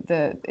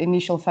the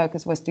initial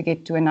focus was to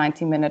get to a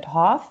 90-minute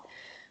half.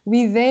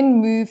 We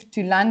then moved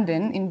to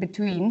London in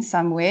between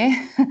somewhere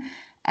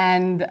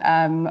and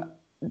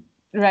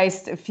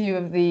raced a few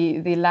of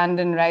the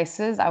London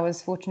races. I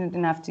was fortunate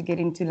enough to get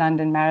into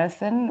London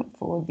Marathon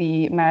for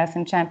the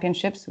Marathon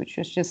Championships, which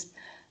was just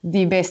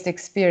the best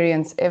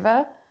experience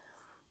ever,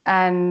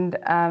 and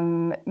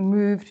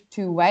moved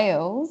to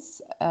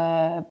Wales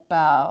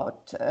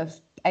about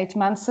 8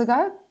 months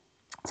ago.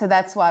 So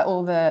that's why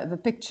all the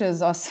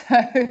pictures are so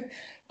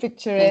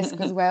picturesque,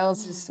 because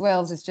Wales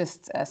is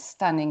just a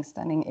stunning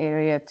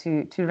area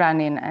to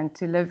run in and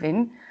to live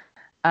in.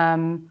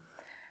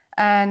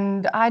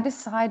 And I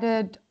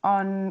decided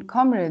on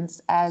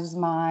Comrades as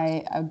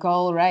my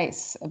goal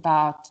race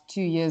about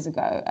 2 years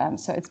ago.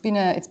 So it's been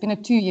a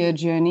 2-year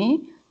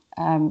journey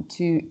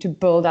to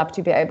build up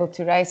to be able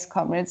to race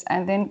Comrades,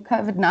 and then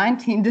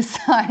COVID-19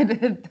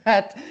 decided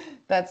that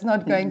that's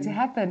not going to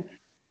happen.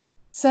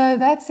 So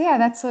that's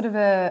sort of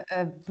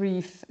a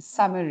brief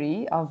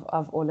summary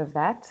of all of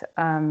that.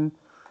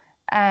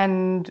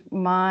 And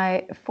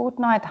my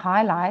fortnight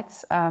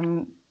highlights.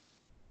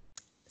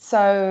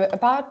 So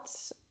about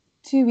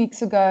 2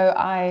 weeks ago,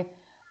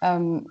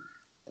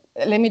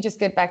 let me just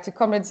get back to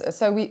Comrades.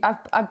 So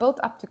I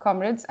built up to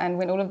Comrades, and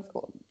when all of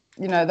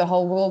the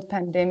whole world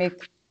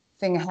pandemic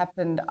thing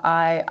happened,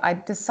 I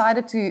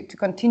decided to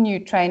continue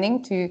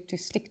training, to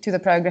stick to the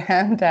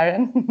program,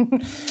 Darren.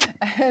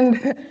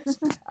 And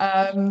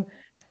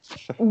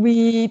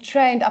we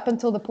trained up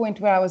until the point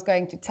where I was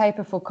going to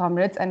taper for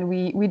Comrades, and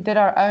we did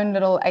our own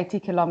little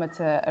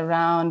 80-kilometer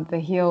around the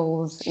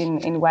hills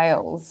in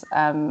Wales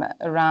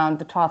around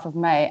the 12th of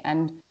May,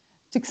 and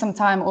took some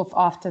time off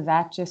after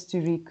that just to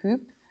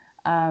recoup.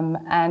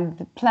 And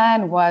the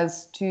plan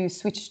was to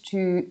switch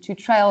to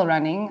trail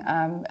running.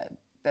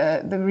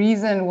 The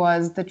reason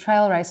was the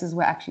trail races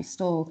were actually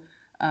still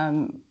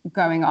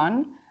going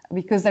on,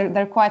 because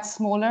they're quite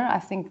smaller. I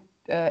think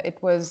it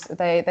was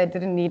they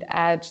didn't need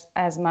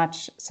as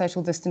much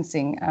social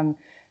distancing.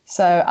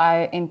 So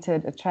I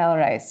entered a trail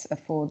race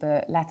for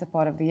the latter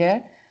part of the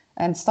year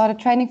and started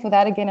training for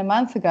that again a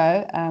month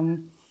ago.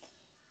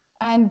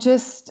 And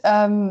just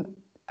I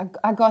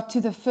got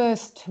to the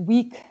first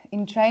week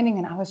in training,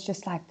 and I was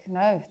just like,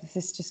 no, this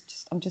is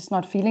just I'm just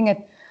not feeling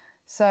it.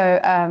 So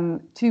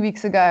 2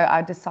 weeks ago,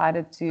 I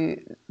decided to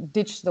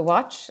ditch the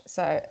watch.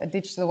 So I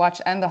ditched the watch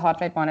and the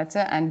heart rate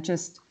monitor, and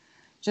just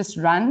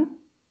run,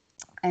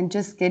 and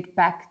just get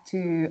back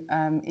to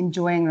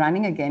enjoying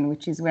running again,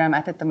 which is where I'm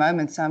at the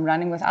moment. So I'm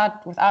running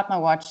without my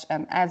watch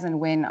as and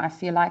when I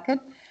feel like it,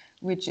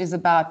 which is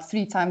about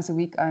 3 times a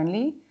week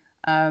only.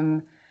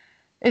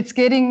 It's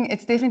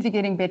definitely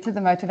getting better. The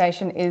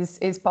motivation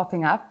is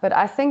popping up, but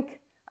I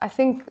think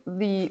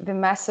the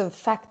massive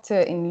factor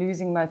in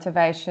losing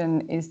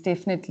motivation is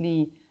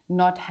definitely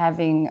not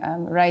having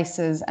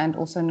races, and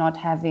also not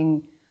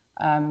having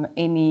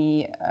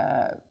any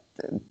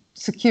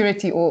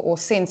security or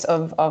sense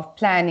of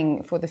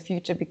planning for the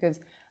future, because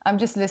I'm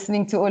just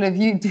listening to all of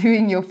you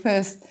doing your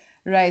first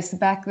race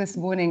back this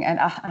morning, and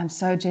I'm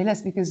so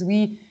jealous, because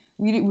we're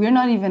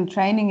not even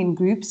training in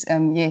groups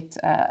yet.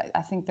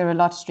 I think they're a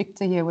lot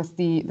stricter here with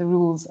the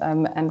rules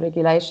and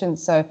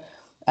regulations. So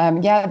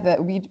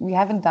we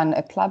haven't done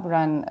a club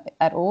run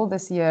at all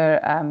this year.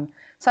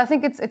 So I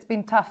think it's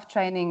been tough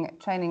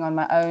training on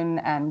my own,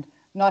 and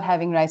not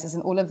having races,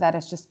 and all of that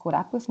has just caught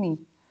up with me.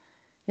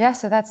 Yeah,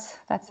 so that's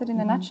it in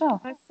a nutshell.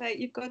 I'd say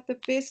you've got the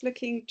best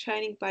looking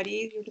training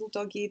buddy, your little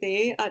doggy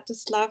there. I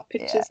just love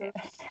pictures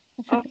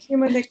of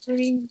him on the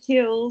green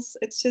hills.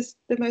 It's just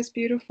the most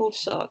beautiful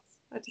shots.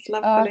 I just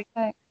love following.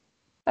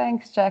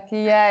 Thanks,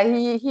 Jackie. Yeah,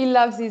 he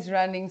loves his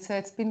running, so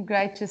it's been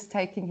great just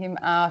taking him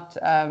out.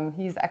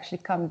 He's actually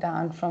come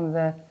down from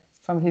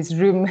his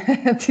room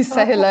to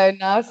say hello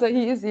now, so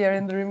he is here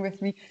in the room with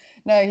me.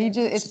 No, he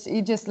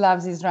just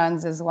loves his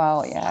runs as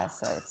well. Yeah,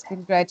 so it's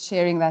been great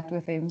sharing that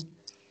with him.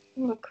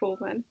 Oh, cool,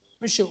 man.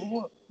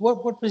 Michelle,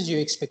 what was your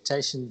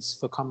expectations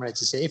for Comrades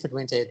this year? If it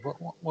went ahead,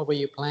 what were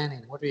you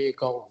planning? What were your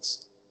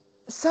goals?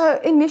 So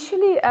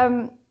initially,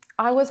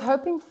 I was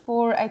hoping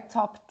for a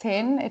top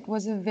 10. It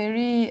was a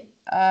very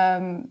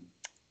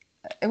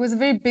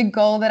big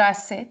goal that I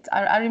set.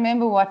 I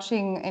remember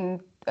watching in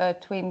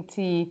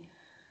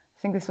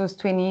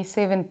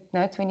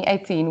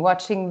 2018,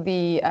 watching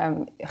the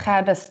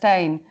Gerda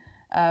Steyn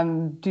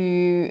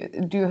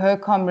do her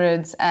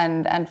Comrades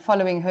and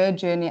following her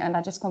journey, and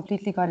I just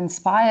completely got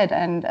inspired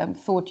and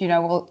thought,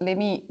 well, let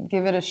me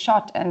give it a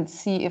shot and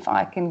see if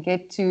I can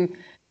get to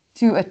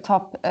a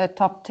top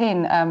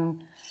 10.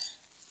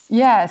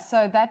 Yeah,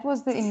 so that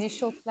was the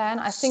initial plan.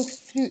 I think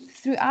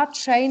throughout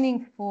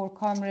training for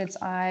Comrades,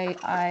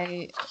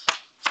 I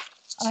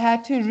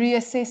had to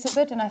reassess a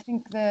bit, and I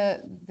think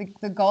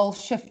the goal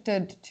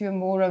shifted to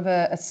more of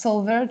a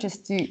silver,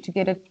 just to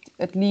get it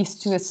at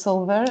least to a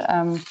silver.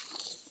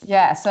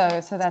 Yeah,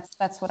 so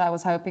that's what I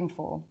was hoping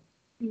for.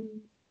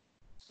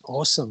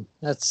 Awesome.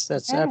 That's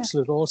Yeah.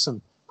 absolute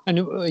awesome. And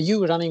are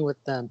you running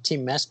with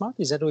Team Massmart?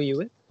 Is that who you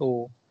with?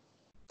 Or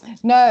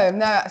No.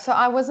 So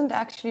I wasn't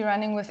actually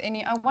running with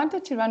any. I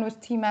wanted to run with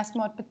Team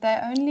Massmart, but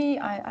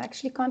I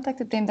actually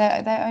contacted them.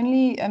 They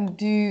only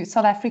do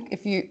South Africa.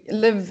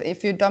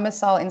 If you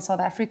domicile in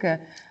South Africa.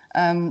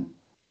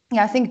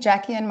 Yeah, I think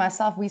Jackie and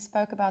myself, we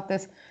spoke about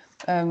this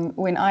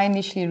when I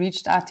initially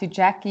reached out to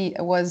Jackie.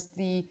 Was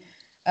the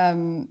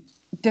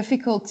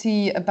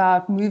difficulty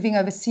about moving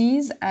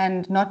overseas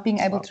and not being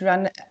able to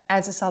run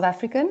as a South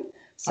African.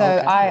 So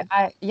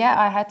Okay.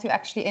 I had to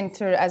actually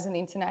enter as an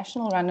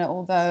international runner,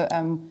 although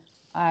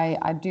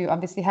I do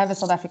obviously have a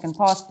South African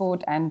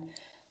passport,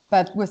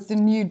 but with the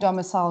new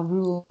domicile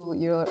rule,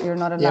 you're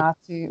not allowed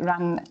to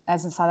run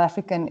as a South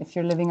African if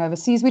you're living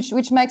overseas,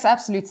 which makes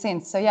absolute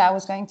sense. So yeah, I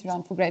was going to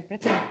run for Great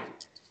Britain.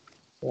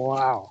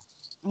 Wow.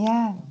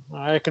 Yeah.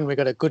 I reckon we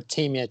got a good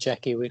team here,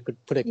 Jackie. We could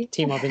put a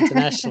team of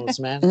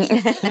internationals, man.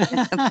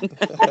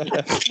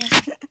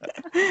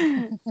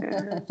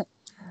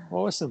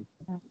 Awesome.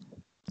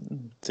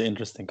 It's an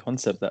interesting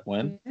concept, that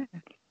one.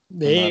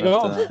 There you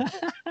go.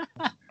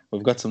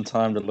 We've got some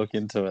time to look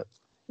into it.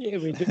 Yeah,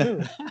 we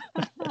do.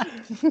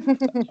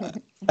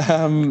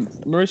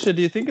 Marisha,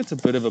 do you think it's a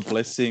bit of a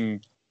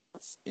blessing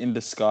in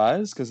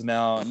disguise? Because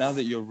now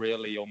that you're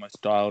really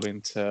almost dialed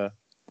into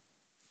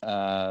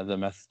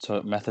the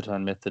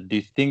Mathotone method, do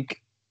you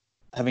think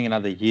having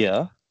another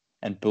year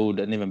and build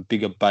an even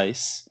bigger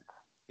base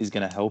is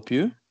going to help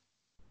you?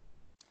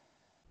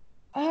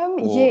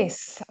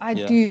 Yes, I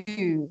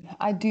do.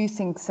 I do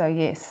think so,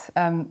 yes.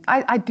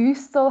 I do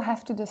still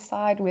have to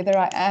decide whether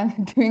I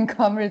am doing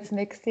Comrades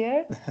next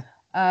year.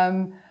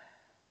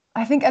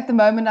 I think at the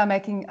moment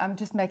I'm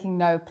just making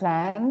no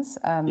plans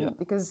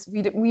because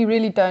we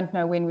really don't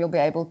know when we'll be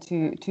able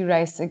to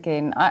race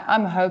again.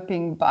 I'm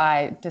hoping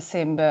by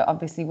December,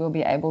 obviously, we'll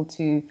be able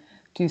to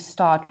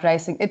start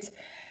racing. It's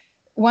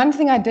one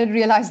thing I did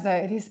realize,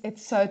 though,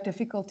 it's so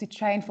difficult to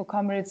train for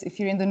Comrades if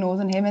you're in the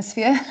Northern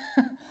Hemisphere.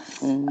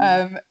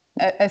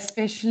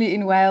 Especially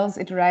in Wales,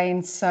 it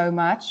rains so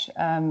much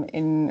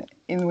in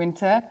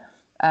winter.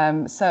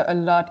 So a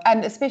lot,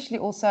 and especially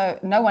also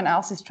no one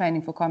else is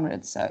training for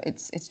Comrades, so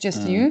it's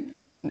just you.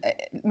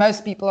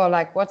 Most people are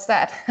like, "What's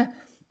that?"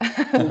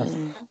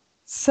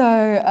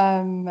 So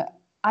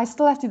I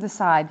still have to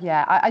decide.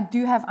 Yeah, I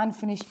do have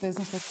unfinished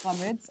business with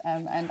Comrades,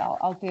 and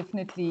I'll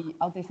definitely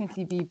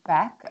be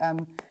back.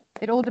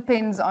 It all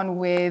depends on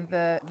where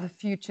the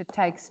future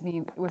takes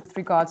me with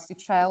regards to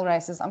trail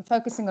races. I'm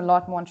focusing a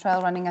lot more on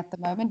trail running at the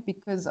moment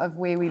because of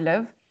where we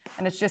live.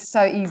 And it's just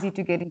so easy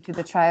to get into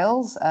the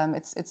trails.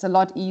 It's a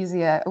lot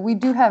easier. We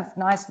do have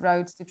nice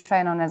roads to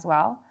train on as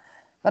well.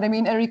 But I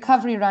mean, a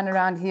recovery run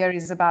around here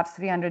is about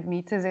 300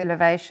 meters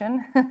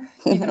elevation,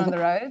 even on the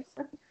roads.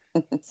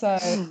 So,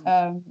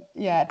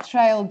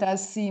 trail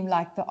does seem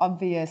like the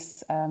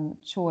obvious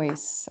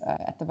choice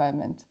at the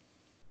moment.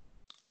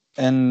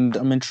 And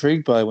I'm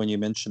intrigued by when you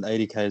mentioned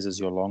 80Ks as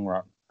your long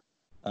run.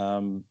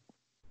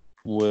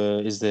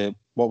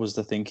 What was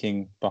the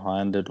thinking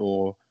behind it,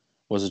 or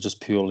was it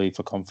just purely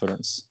for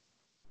confidence?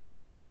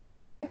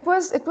 It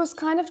was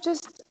kind of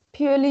just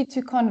purely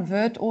to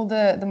convert all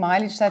the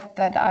mileage that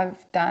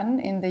I've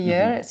done in the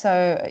year.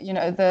 So,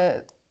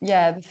 the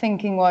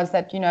thinking was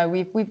that,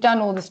 we've done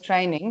all this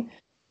training.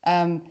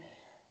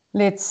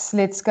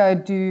 Let's go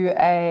do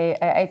a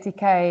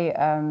 80K.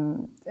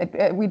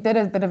 We did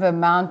a bit of a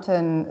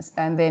mountain,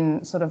 and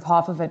then sort of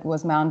half of it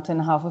was mountain,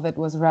 half of it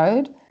was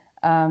road.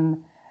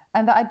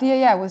 And the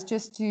idea, was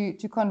just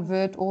to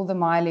convert all the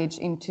mileage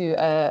into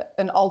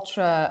an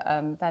ultra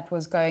that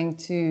was going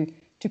to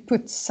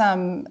put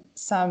some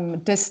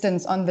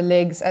distance on the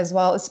legs as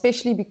well,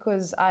 especially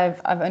because I've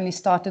only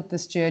started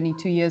this journey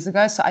 2 years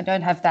ago, so I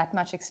don't have that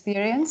much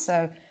experience.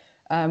 So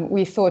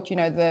we thought,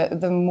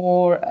 the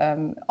more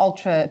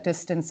ultra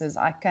distances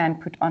I can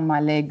put on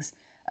my legs,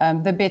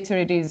 the better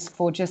it is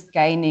for just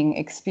gaining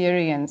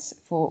experience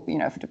for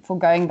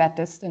going that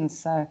distance.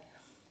 So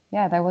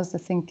yeah, that was the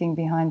thinking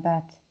behind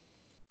that.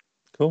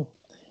 Cool.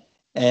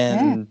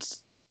 And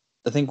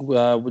I think,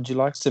 would you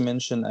like to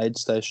mention Aid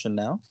Station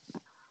now?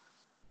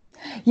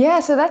 Yeah,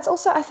 so that's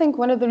also, I think,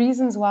 one of the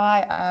reasons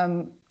why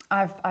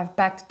I've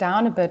backed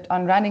down a bit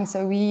on running.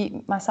 So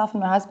myself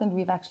and my husband,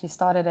 we've actually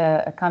started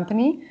a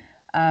company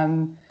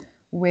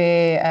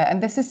where,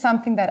 and this is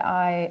something that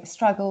I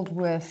struggled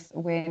with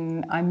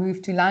when I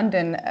moved to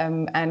London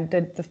and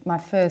did my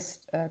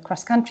first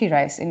cross-country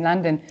race in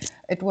London.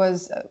 It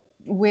was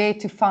where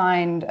to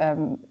find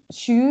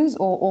shoes,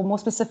 or more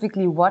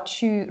specifically,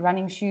 what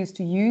running shoes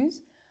to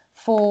use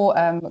for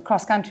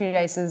cross-country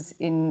races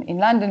in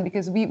London,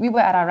 because we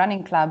were at our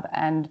running club,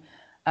 and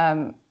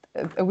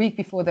a week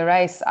before the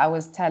race, I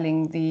was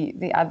telling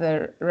the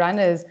other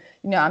runners,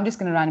 I'm just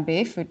going to run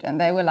barefoot. And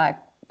they were like,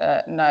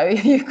 no,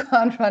 you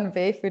can't run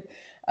barefoot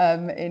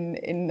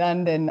in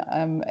London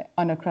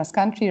on a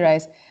cross-country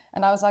race.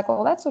 And I was like,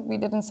 well, that's what we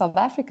did in South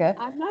Africa.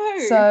 I know.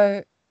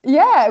 So,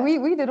 yeah,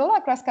 we did all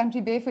our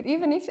cross-country barefoot,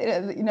 even if,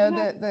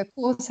 the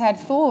course had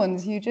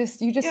thorns. You just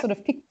sort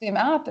of picked them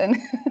out. And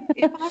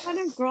if I run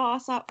on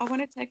grass, I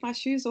want to take my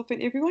shoes off,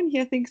 and everyone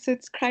here thinks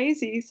it's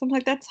crazy. So I'm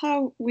like, that's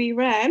how we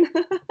ran.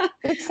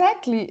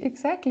 Exactly.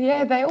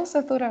 Yeah, they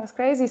also thought I was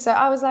crazy. So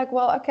I was like,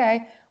 well,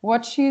 okay,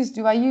 what shoes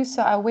do I use?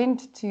 So I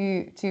went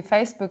to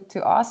Facebook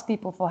to ask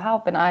people for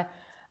help, and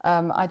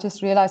I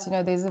just realized,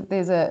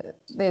 there's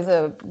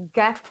a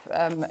gap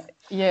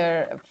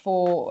here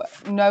for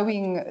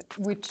knowing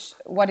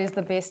what is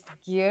the best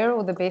gear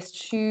or the best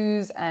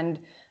shoes and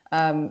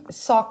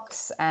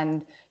socks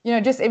and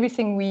just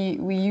everything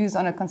we use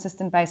on a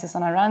consistent basis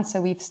on our run. So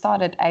we've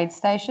started Aid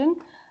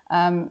Station.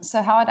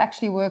 So how it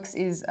actually works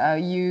is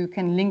you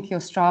can link your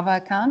Strava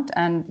account,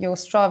 and your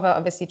Strava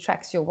obviously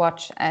tracks your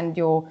watch and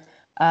your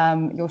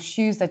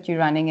shoes that you're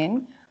running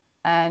in,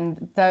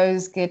 and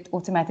those get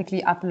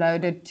automatically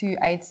uploaded to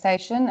Aid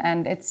Station,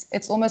 and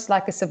it's almost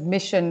like a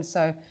submission.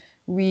 So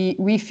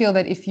we feel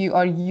that if you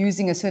are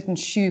using a certain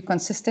shoe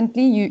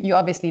consistently, you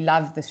obviously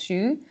love the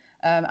shoe.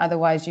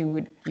 Otherwise, you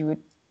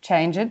would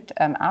change it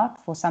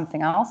out for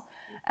something else.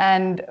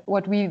 And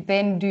what we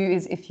then do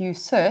is, if you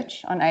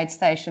search on Aid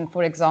Station,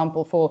 for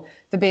example, for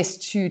the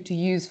best shoe to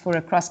use for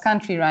a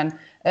cross-country run,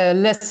 a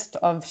list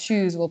of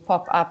shoes will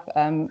pop up,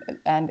 and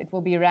it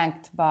will be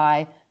ranked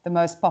by the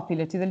most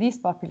popular to the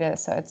least popular.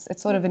 So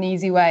it's sort of an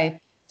easy way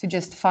to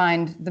just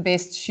find the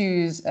best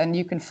shoes, and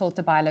you can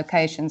filter by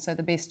location. So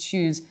the best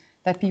shoes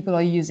that people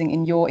are using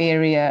in your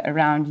area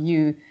around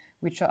you,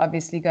 which are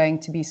obviously going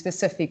to be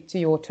specific to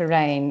your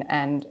terrain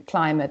and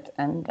climate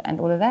and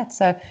all of that.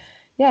 So,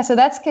 yeah, so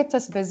that's kept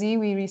us busy.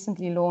 We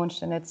recently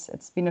launched, and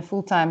it's been a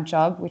full-time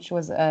job, which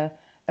was a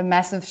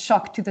massive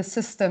shock to the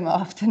system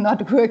after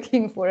not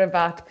working for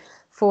about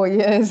 4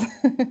 years.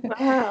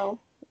 Wow.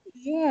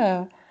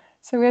 Yeah.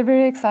 So we're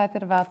very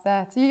excited about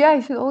that. So, yeah,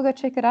 you should all go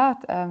check it out,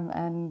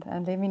 and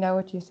let me know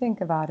what you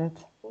think about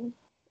it.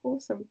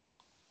 Awesome.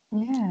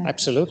 Yeah.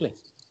 Absolutely.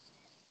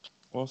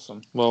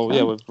 Awesome. Well,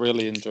 yeah, we've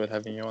really enjoyed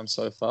having you on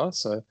so far.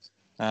 So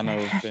I know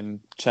we've been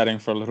chatting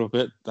for a little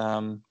bit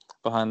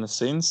behind the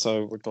scenes.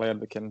 So we're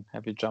glad we can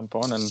have you jump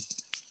on, and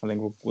I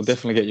think we'll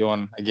definitely get you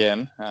on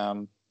again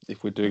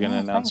if we do get an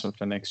announcement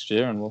for next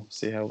year, and we'll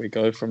see how we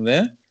go from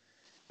there.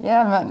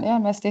 Yeah,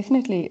 most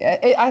definitely.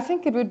 I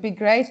think it would be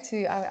great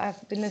to.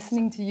 I've been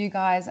listening to you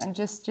guys, and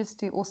just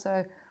to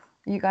also,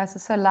 you guys are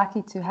so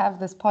lucky to have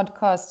this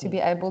podcast to be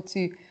able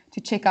to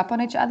check up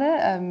on each other.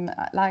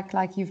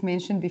 Like you've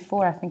mentioned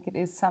before, I think it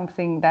is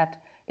something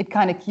that it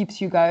kind of keeps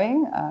you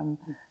going.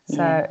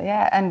 So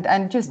yeah,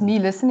 and just me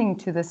listening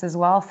to this as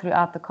well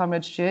throughout the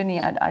Comrades journey,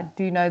 I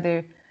do know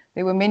there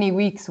were many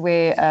weeks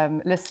where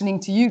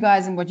listening to you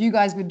guys and what you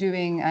guys were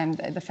doing, and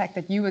the fact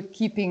that you were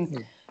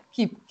keeping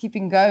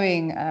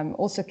going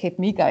also kept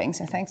me going.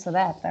 So thanks for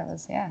that. That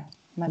was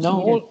much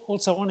needed.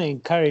 Also I want to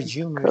encourage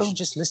you, Marish,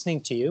 just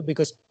listening to you,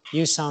 because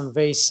you sound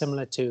very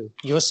similar to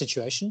your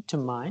situation, to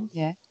mine.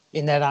 Yeah.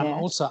 In that I'm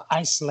also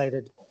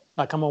isolated.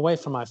 Like, I'm away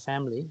from my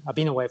family. I've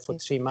been away for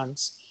 3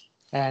 months,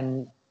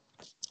 and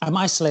I'm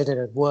isolated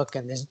at work.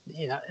 And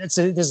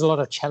there's a lot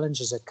of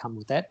challenges that come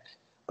with that.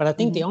 But I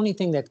think the only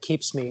thing that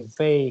keeps me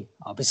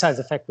besides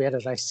the fact we had a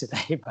race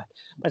today,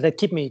 but that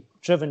keep me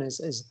driven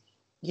is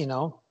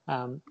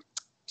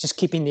just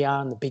keeping the eye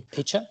on the big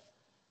picture.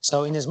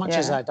 So in as much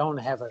as I don't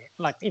have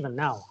even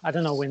now, I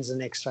don't know when's the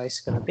next race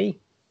going to be,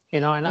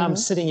 and I'm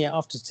sitting here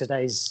after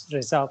today's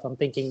result, I'm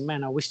thinking,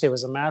 man, I wish there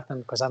was a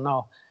marathon, because I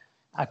know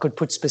I could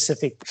put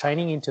specific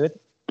training into it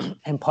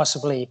and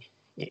possibly,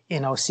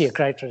 see a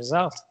great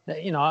result.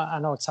 I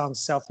know it sounds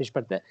selfish,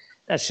 but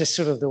that's just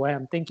sort of the way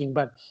I'm thinking.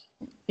 But,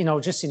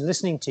 just in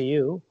listening to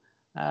you,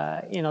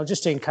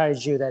 just to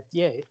encourage you that,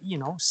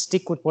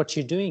 stick with what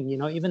you're doing,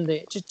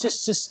 even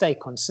just stay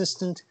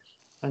consistent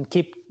and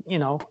keep,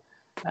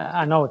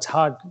 I know it's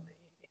hard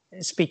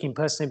speaking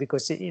personally,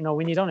 because,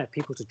 when you don't have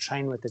people to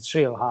train with, it's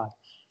real hard.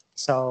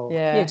 So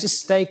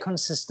just stay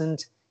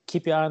consistent,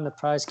 keep your eye on the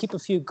prize, keep a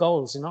few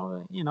goals,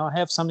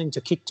 have something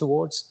to kick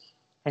towards,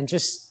 and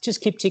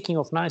just keep ticking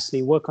off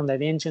nicely, work on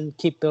that engine,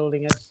 keep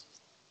building it.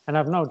 And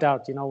I've no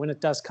doubt, when it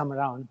does come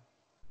around,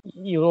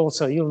 you'll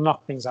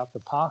knock things out the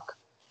park.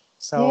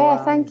 So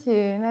thank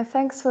you. No,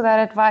 thanks for that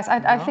advice.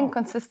 I think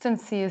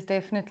consistency is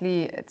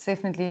definitely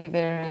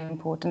very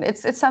important.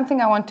 It's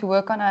something I want to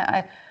work on.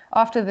 I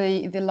after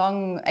the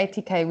long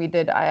 80K we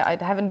did, I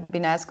haven't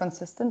been as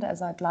consistent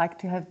as I'd like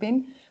to have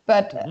been.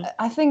 But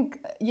I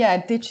think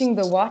ditching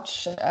the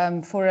watch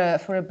for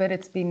a bit.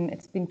 It's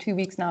been 2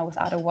 weeks now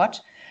without a watch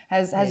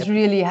has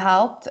really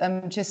helped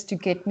just to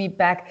get me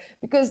back.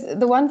 Because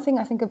the one thing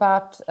I think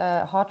about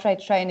heart rate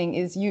training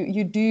is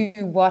you do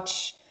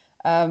watch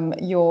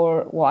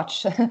your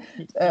watch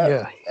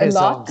a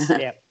lot.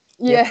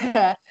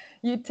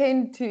 you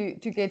tend to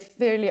get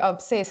fairly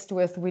obsessed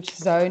with which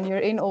zone you're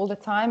in all the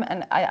time.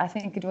 And I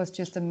think it was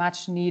just a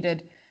much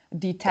needed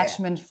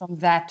detachment from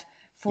that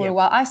for a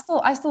while.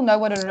 I still know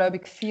what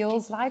aerobic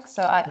feels like,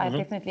 so I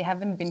definitely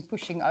haven't been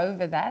pushing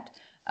over that.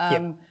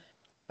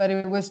 But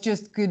it was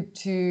just good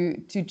to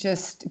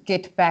just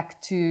get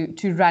back to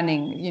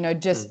running,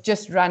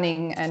 just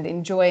running and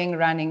enjoying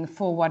running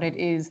for what it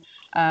is.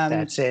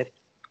 That's it.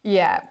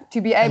 Yeah,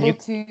 to be able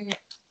to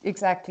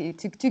exactly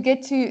to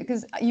get to,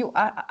 because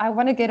I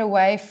want to get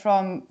away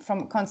from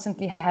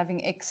constantly having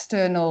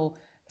external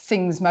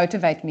things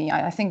motivate me.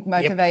 I think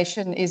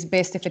motivation is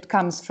best if it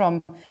comes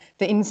from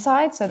the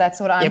inside. So that's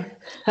what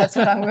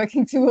I'm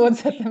working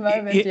towards at the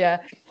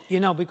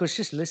moment. Because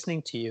just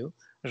listening to you,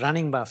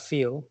 running by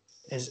feel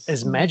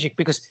is magic.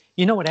 Because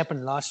you know what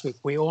happened last week?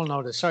 We all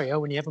know this. Sorry,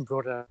 Owen, you haven't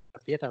brought it up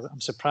yet.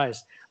 I'm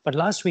surprised. But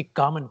last week,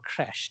 Garmin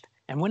crashed.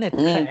 And when it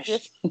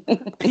crashed,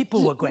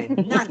 people were going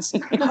nuts.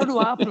 How do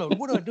I upload?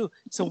 What do I do?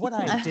 So what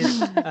I did,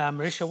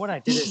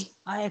 Marisha, is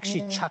I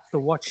actually chucked the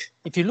watch.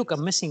 If you look,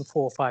 I'm missing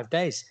 4 or 5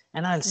 days.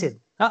 And I said,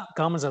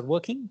 Garmin's not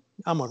working.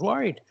 I'm not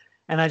worried.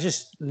 And I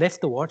just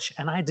left the watch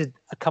and I did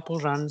a couple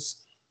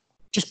runs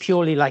just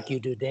purely like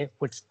you do there,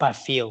 by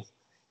feel.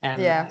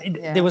 And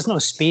there was no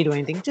speed or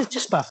anything,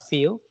 just by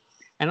feel.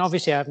 And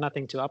obviously I have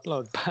nothing to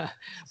upload,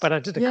 but I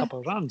did a couple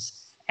of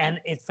runs. And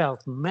it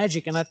felt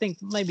magic. And I think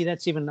maybe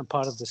that's even a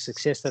part of the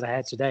success that I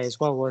had today as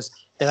well, was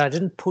that I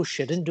didn't push.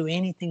 I didn't do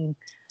anything,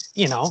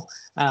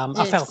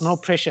 I felt no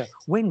pressure.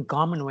 When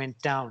Garmin went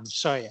down,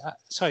 sorry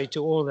to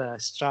all the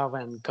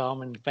Strava and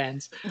Garmin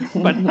fans,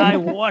 but I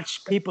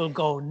watched people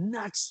go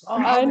nuts. Oh,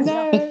 I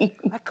know.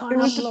 I can't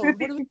upload. What are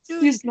we doing?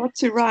 Excuse not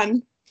to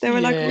run. They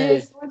were like,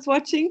 everyone's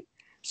watching.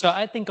 So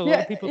I think a lot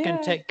of people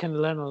can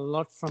learn a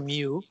lot from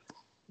you,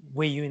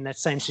 where you're in that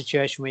same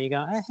situation where you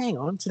go, hey, hang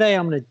on, today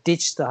I'm going to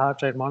ditch the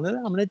heart rate monitor.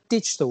 I'm going to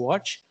ditch the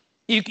watch.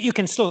 You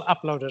can still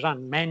upload a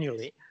run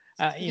manually,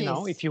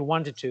 if you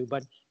wanted to,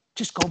 but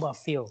just go by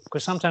feel,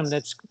 because sometimes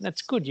that's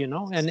good,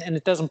 and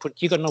it doesn't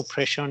you got no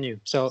pressure on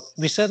you. So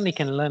we certainly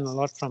can learn a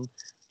lot from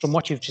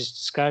what you've just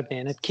described there,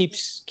 and it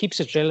keeps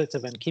it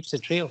relative and keeps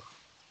it real.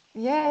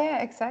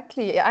 Yeah,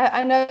 exactly.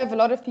 I know of a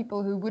lot of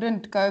people who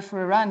wouldn't go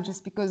for a run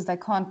just because they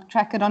can't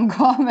track it on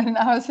Garmin. And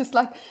I was just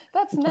like,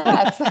 that's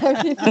nuts.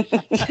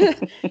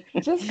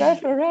 Just go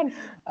for a run.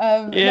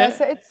 So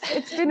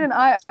it's been an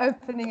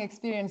eye-opening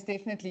experience,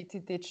 definitely, to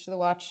ditch the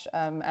watch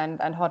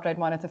and heart rate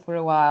monitor for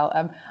a while.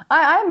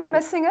 I'm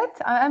missing it.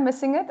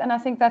 And I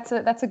think that's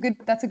a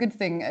good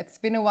thing. It's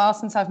been a while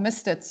since I've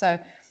missed it. So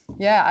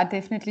yeah, I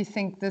definitely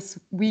think this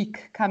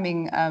week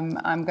coming,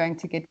 I'm going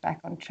to get back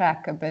on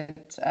track a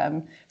bit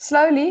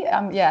slowly.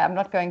 I'm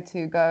not going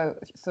to go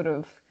sort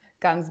of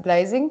guns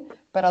blazing,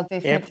 but I'll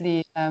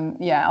definitely,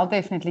 I'll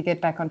definitely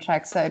get back on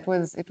track. So it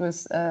was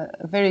a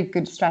very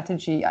good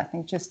strategy, I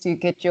think, just to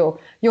get your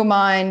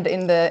mind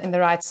in the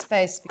right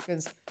space,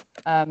 because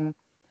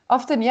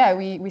often,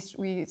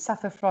 we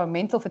suffer from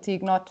mental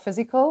fatigue, not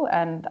physical,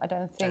 and I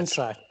don't think. That's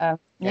right.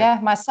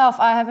 Myself,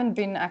 I haven't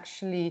been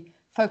actually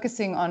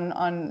focusing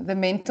on the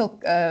mental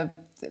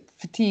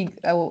fatigue,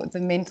 or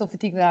the mental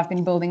fatigue that I've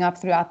been building up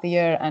throughout the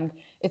year, and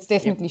it's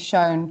definitely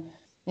shown.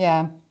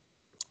 Yeah,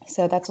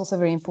 so that's also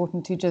very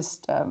important to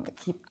just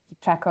keep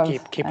track of.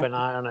 Keep an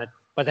eye on it,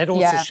 but that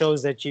also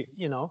shows that you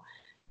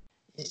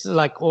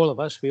like all of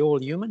us, we're all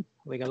human.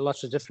 We got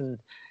lots of different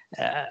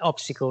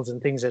obstacles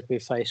and things that we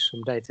face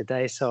from day to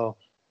day. So.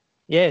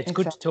 Yeah, it's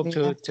good to talk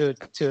to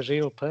a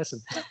real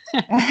person.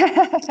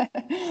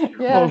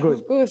 All good.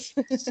 Of course.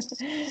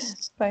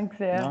 Thanks,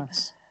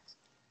 Nice.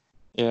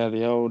 Yeah,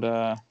 the old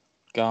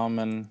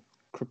Garmin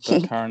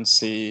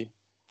cryptocurrency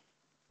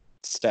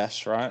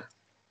stash, right?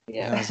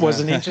 Yeah. It was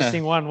an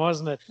interesting one,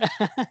 wasn't it?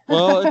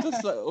 Well, it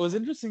was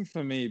interesting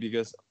for me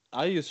because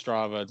I use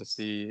Strava to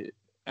see,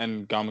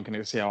 and Garmin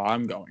can see how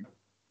I'm going,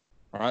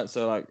 right?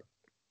 So, like,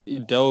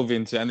 you delve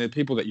into, and there are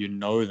people that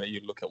that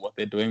you look at what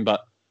they're doing,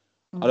 but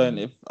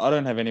if I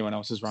don't have anyone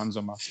else's runs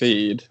on my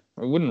feed,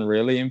 it wouldn't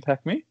really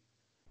impact me.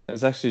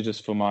 It's actually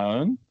just for my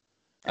own.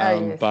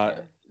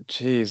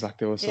 Geez, like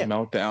there were some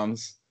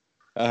meltdowns.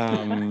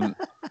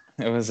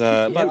 It was,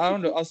 but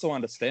I also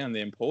understand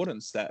the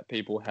importance that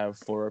people have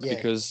for it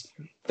because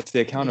it's the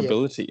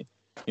accountability,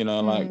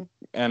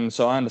 and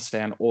so I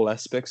understand all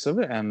aspects of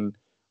it, and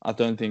I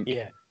don't think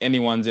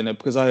anyone's in it,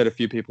 because I heard a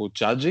few people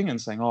judging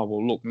and saying, oh,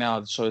 well, look, now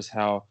it shows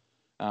how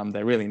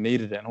they really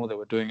needed it and all they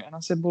were doing. And I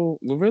said, well,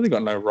 we've really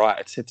got no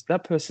rights. If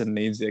that person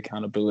needs the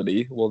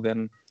accountability, well,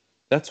 then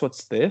that's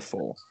what's there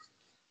for.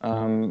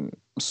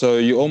 So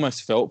you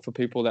almost felt for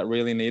people that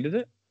really needed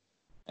it.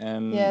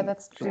 And yeah,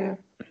 that's true.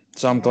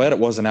 So I'm glad it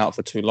wasn't out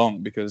for too long,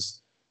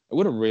 because it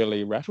would have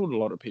really rattled a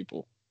lot of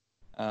people.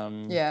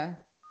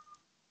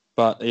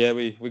 But yeah,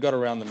 we got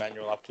around the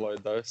manual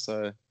upload though,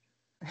 so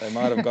they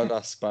might have got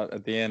us, but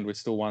at the end we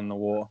still won the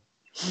war.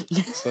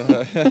 So,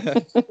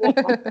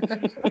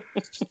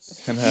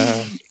 and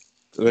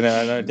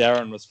I know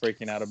Darren was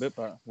freaking out a bit,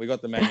 but we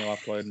got the manual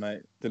upload,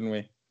 mate, didn't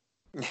we?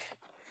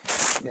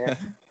 Yeah.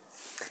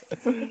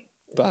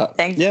 But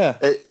Thanks. yeah,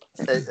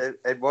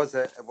 it was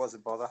a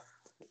bother.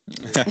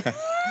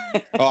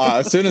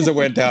 As soon as it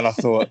went down, I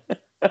thought,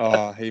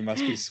 oh, he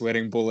must be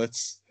sweating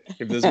bullets.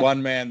 If there's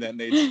one man that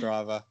needs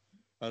Strava,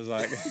 I was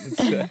like,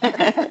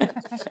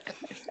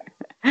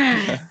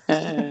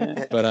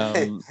 but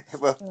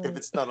well, if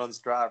it's not on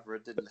Strava,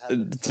 it didn't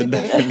happen.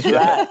 That's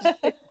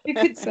right. You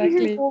could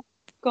Exactly. see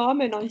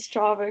Garmin on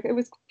Strava. It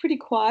was pretty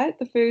quiet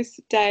the first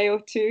day or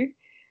two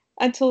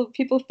until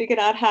people figured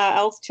out how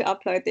else to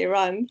upload their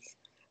runs.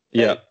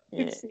 yeah.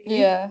 You could see.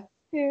 Yeah.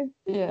 Yeah.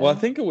 Yeah. Well, I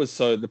think it was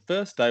the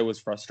first day was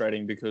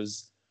frustrating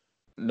because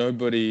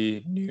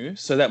nobody knew.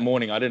 So that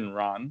morning I didn't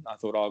run. I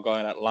thought I'll go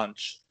in at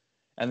lunch.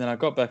 And then I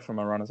got back from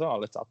my run. I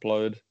was let's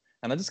upload.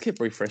 And I just kept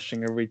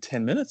refreshing every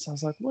 10 minutes. I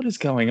was like, what is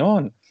going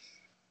on?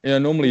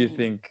 Normally you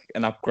think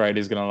an upgrade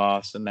is going to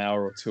last an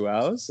hour or 2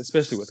 hours,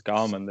 especially with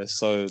Garmin. They're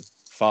so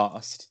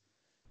fast.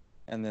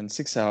 And then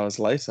 6 hours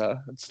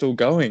later, it's still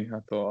going. I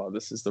thought,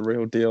 this is the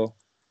real deal.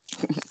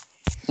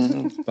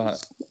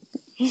 But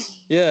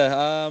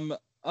yeah,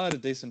 I had a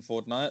decent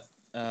fortnight.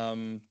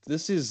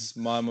 This is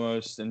my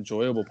most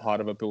enjoyable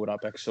part of a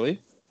build-up,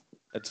 actually.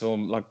 It's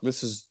all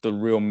this is the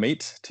real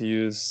meat, to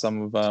use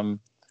some of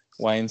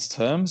Wayne's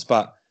terms,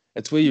 but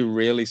it's where you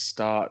really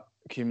start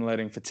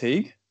accumulating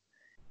fatigue.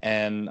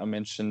 And I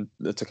mentioned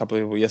it to a couple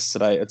of people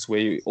yesterday. It's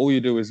where all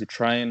you do is you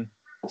train,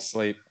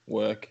 sleep,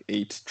 work,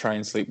 eat,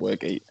 train, sleep,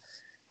 work, eat.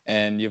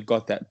 And you've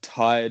got that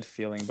tired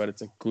feeling, but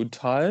it's a good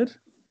tired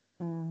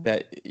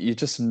that you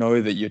just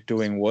know that you're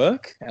doing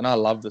work. And I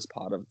love this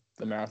part of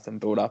the marathon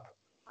build-up.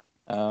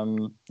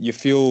 You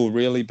feel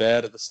really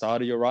bad at the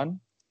start of your run,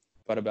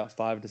 but about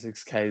 5 to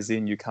 6 Ks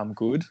in, you come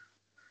good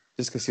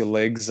just because your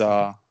legs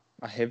are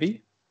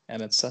heavy,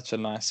 and it's such a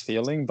nice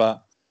feeling.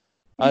 But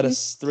I had a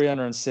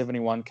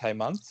 371K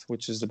month,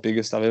 which is the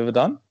biggest I've ever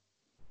done.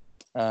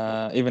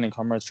 Even in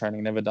comrades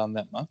training, never done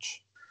that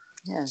much.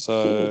 Yeah,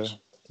 So huge.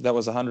 that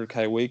was a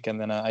 100K week and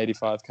then an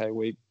 85K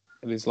week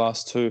for these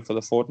last two for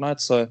the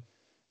fortnight. So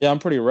yeah, I'm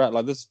pretty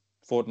right. This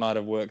fortnight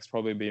of work's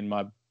probably been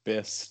my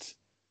best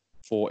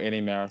for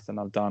any marathon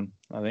I've done,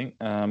 I think.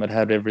 It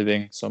had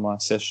everything. So my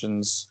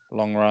sessions,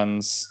 long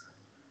runs,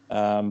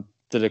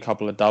 did a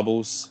couple of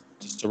doubles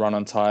just to run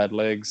on tired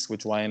legs,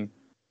 which Wayne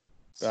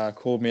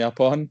called me up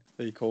on.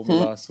 He called me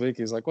last week.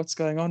 He's like, what's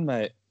going on,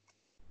 mate?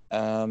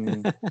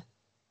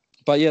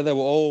 But yeah, they were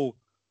all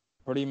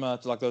pretty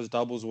much those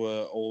doubles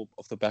were all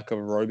off the back of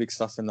aerobic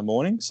stuff in the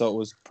morning. So it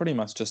was pretty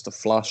much just a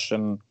flush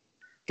and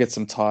get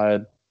some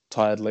tired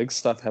leg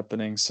stuff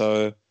happening.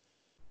 So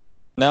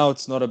now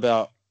it's not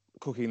about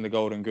cooking the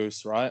golden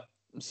goose, right?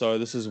 So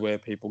this is where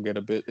people get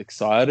a bit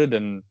excited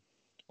and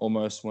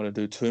almost want to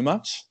do too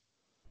much.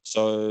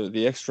 So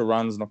the extra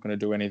run's not going to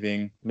do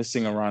anything.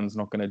 Missing a run's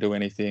not going to do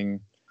anything.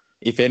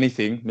 If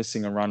anything,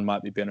 missing a run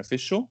might be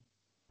beneficial.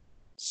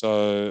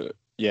 So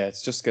yeah,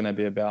 it's just going to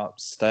be about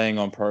staying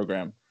on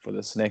program for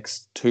this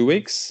next 2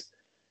 weeks,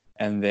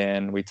 and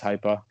then we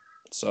taper.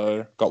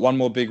 So got one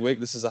more big week.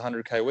 This is a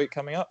 100K week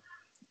coming up,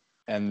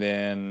 and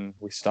then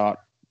we start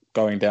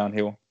going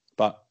downhill.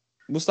 But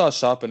we'll start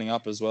sharpening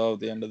up as well at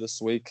the end of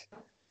this week.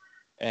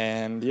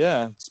 And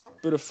yeah, it's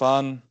a bit of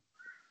fun.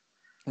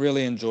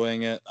 Really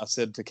enjoying it. I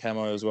said to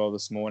Camo as well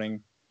this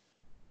morning,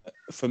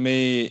 for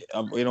me,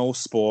 in all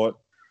sport,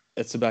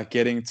 it's about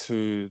getting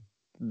to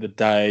the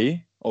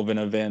day of an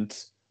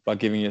event by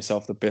giving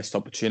yourself the best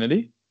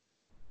opportunity.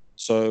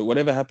 So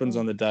whatever happens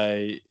on the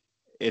day,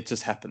 it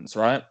just happens,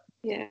 right?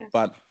 Yeah.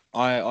 But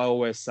I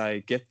always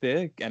say, get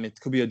there, and it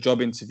could be a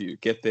job interview.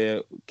 Get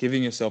there,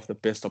 giving yourself the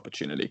best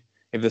opportunity.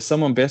 If there's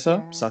someone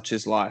better, such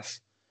is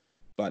life.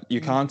 But you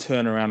can't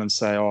turn around and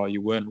say, oh,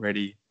 you weren't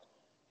ready.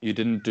 You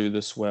didn't do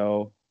this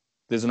well.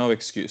 There's no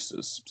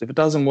excuses. So if it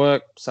doesn't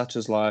work, such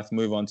is life.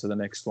 Move on to the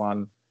next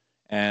one.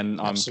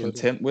 And I'm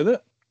content with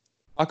it.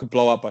 I could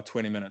blow up by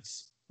 20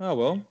 minutes. Oh,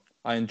 well,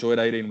 I enjoyed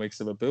 18 weeks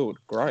of a build.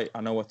 Great.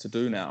 I know what to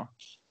do now.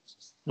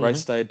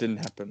 Race day didn't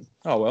happen.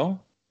 Oh,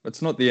 well,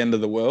 it's not the end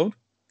of the world.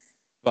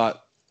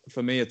 But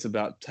for me, it's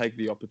about take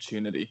the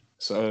opportunity.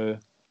 So,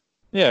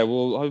 yeah,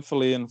 well,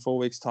 hopefully in 4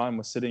 weeks' time,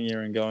 we're sitting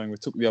here and going, we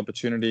took the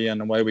opportunity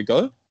and away we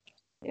go.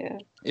 Yeah.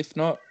 If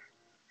not,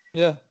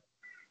 yeah,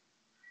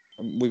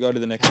 we go to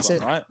the next one,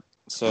 right?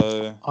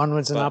 So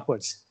onwards and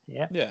upwards.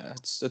 Yeah. Yeah,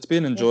 it's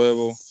been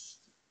enjoyable.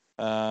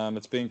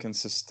 It's been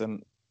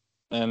consistent,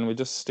 and we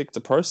just stick to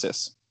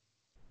process,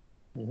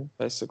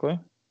 basically.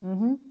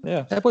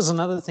 Yeah. That was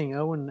another thing,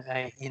 Owen,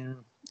 in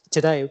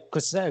today,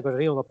 because today I got a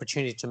real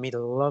opportunity to meet a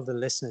lot of the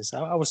listeners.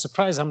 I was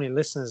surprised how many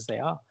listeners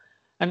there are,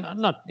 and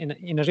not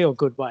in a real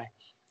good way.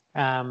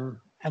 And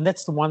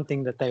that's the one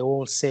thing that they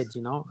all said,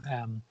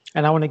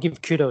 and I want to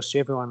give kudos to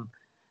everyone,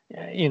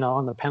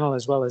 on the panel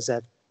as well, is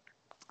that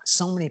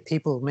so many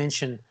people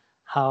mention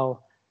how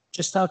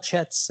just our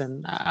chats,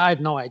 and I had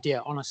no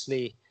idea,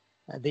 honestly,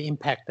 the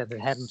impact that it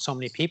had on so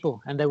many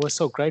people. And they were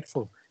so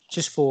grateful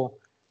just for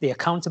the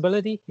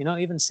accountability,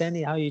 even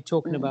Sandy, how you're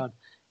talking about,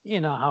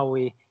 how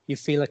you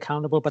feel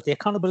accountable, but the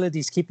accountability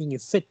is keeping you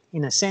fit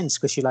in a sense,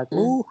 because you're like,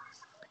 oh,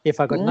 if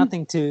I got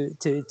nothing to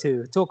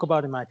talk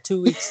about in my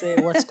 2 weeks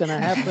there, what's going to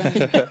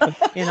happen?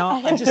 You know, I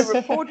have to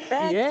report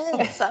back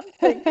yeah.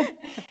 something.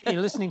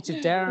 You're listening to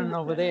Darren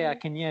over there. I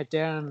can hear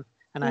Darren,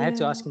 and I had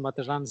to ask him about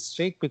the run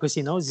streak because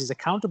he knows he's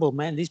accountable,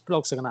 man. These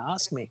blokes are going to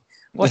ask me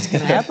what's going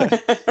to happen.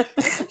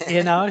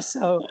 You know,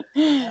 so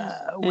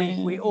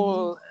we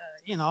all,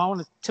 you know, I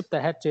want to tip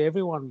the hat to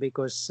everyone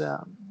because,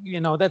 you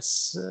know,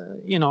 that's,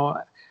 you know,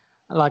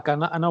 like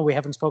I know we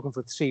haven't spoken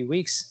for 3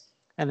 weeks.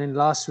 And then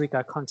last week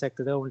I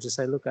contacted Owen to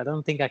say, look, I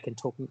don't think I can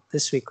talk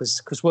this week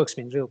because work's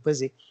been real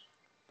busy.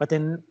 But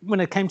then when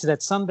it came to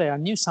that Sunday, I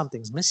knew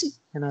something's missing.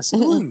 And I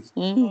said, I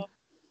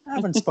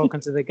haven't spoken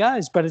to the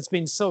guys, but it's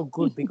been so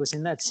good because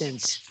in that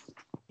sense,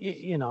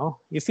 you know,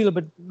 you feel a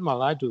bit,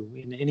 well, I do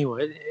in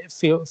anyway,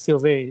 feel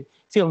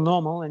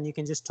normal, and you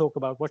can just talk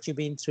about what you've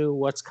been through,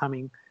 what's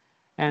coming.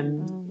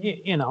 And,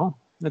 you know,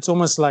 it's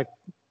almost like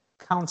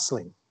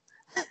counseling.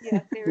 Yeah,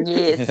 therapy.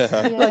 Yes.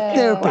 Like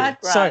therapy. Right.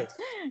 Sorry,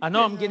 I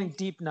know I'm getting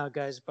deep now,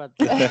 guys, but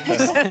No,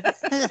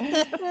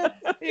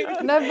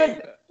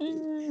 but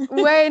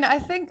Wayne, I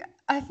think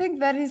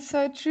that is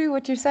so true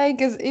what you're saying,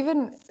 because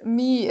even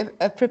me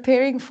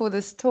preparing for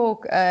this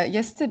talk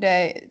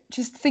yesterday,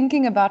 just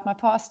thinking about my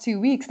past 2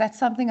 weeks, that's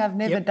something I've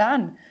never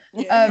done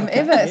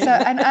ever. So,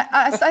 and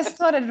I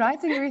started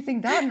writing everything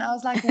down, and I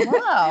was like,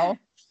 wow.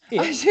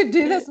 Yeah. I should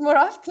do this more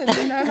often,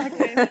 you know, like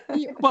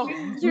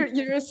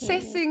you're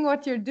assessing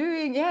what you're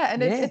doing. Yeah.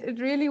 And it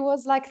really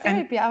was like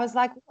therapy. I was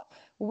like,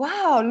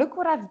 wow, look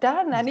what I've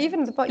done. And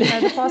even the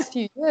past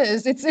few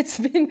years, it's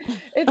been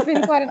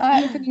quite an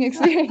eye-opening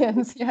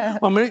experience. Yeah.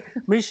 Well,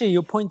 Marisha,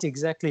 your point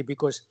exactly,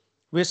 because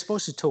we were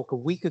supposed to talk a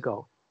week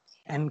ago,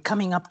 and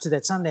coming up to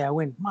that Sunday, I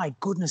went, my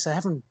goodness, I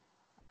haven't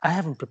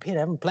prepared, I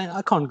haven't planned,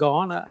 I can't go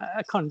on,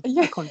 I can't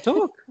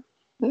talk.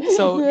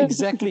 So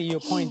exactly your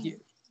point.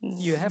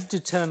 You have to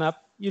turn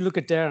up. You look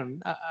at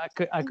Darren. I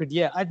could, I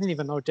didn't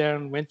even know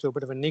Darren went through a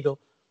bit of a niggle,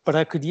 but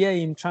I could hear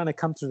him trying to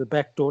come through the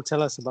back door,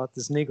 tell us about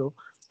this niggle,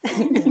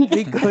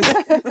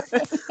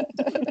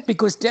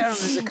 because Darren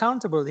is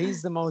accountable.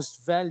 He's the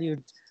most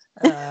valued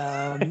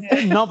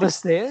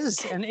novice there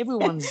is, and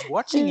everyone's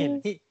watching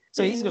him.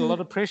 So he's got a lot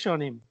of pressure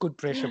on him. Good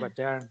pressure, but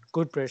Darren,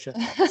 good pressure.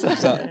 So,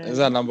 is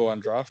that number one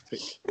draft pick?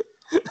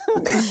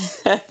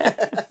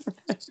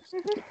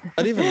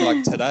 But even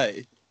like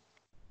today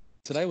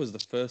was the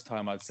first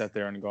time I'd sat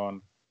there and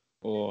gone,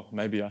 oh,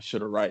 maybe I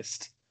should have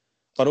raced.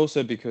 But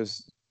also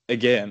because,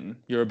 again,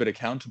 you're a bit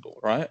accountable,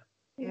 right?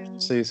 Yeah.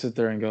 So you sit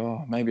there and go,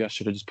 oh, maybe I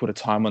should have just put a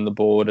time on the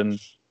board.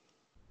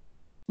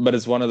 But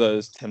it's one of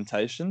those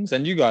temptations.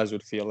 And you guys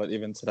would feel it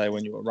even today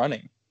when you were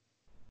running.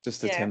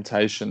 Just the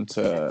temptation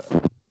to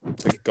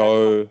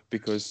go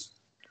because...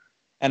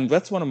 And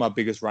that's one of my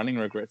biggest running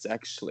regrets,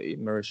 actually,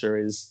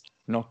 Marisha, is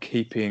not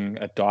keeping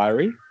a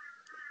diary.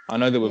 I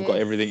know that we've got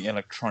everything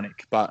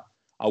electronic, but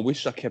I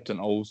wish I kept an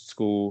old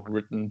school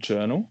written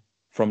journal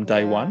from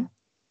day one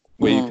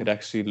where you could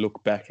actually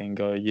look back and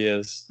go,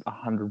 here's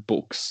 100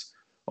 books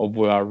of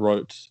where I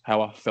wrote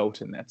how I felt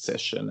in that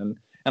session.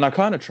 And I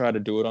kind of try to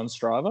do it on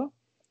Strava,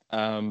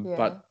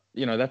 but,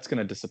 you know, that's going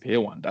to disappear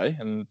one day.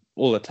 And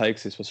all it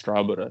takes is for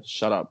Strava to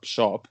shut up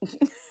shop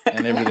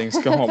and everything's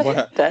gone.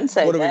 Don't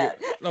say that.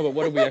 But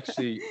what do we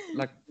actually,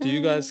 like, do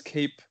you guys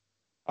keep...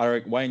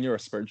 Wayne, you're a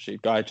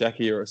spreadsheet guy.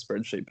 Jackie, you're a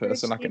spreadsheet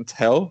person. I can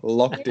tell.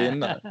 Locked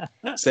in.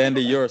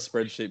 Sandy, you're a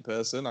spreadsheet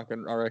person. I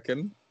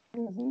reckon.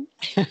 Mm-hmm.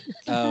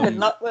 But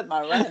not with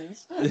my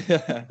runs.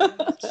 Yeah.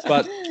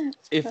 But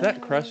if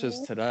that crashes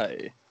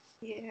today,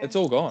 it's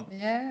all gone.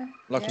 Yeah.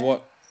 Like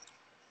what?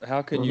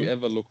 How can you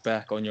ever look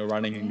back on your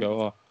running and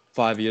go, oh,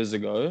 5 years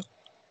ago,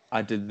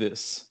 I did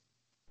this?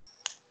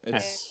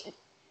 It's...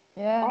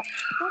 Yeah.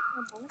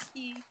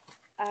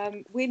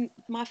 When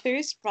my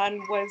first run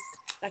was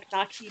like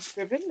Nike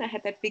driven, I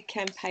had that big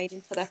campaign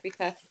in South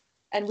Africa,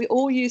 and we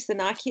all used the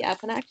Nike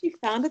app. And I actually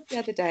found it the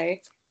other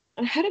day,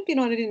 and I hadn't been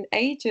on it in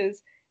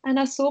ages. And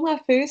I saw my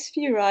first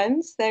few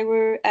runs; they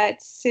were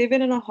at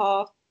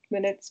 7.5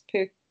 minutes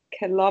per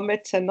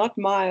kilometer, not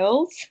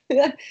miles,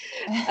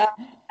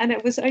 and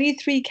it was only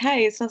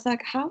 3Ks. So I was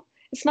like, "How?"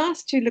 It's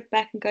nice to look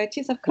back and go,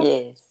 "Geez, I've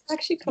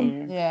actually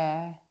come."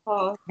 Yeah.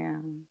 Oh,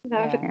 you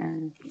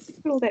know,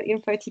 put all that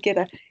info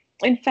together.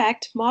 In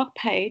fact, Mark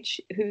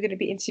Page, who we're going to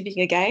be interviewing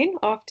again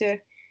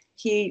after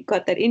he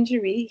got that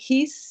injury,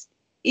 he's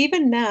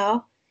even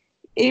now,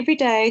 every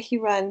day he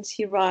runs,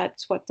 he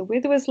writes what the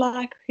weather was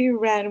like, who he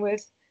ran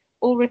with,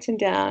 all written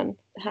down,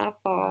 how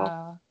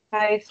far,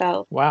 how he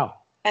felt. Wow.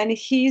 And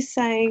he's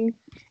saying,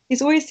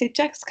 he's always said,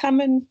 Jax, come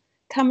and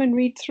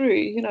read through,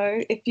 you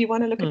know, if you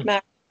want to look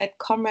at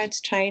comrades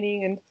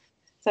training. And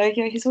so,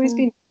 yeah, he's always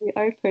been really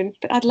open.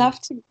 But I'd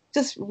love to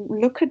just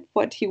look at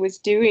what he was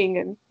doing,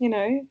 and you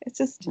know, it's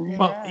just.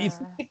 Well,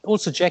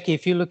 also Jackie,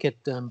 if you look at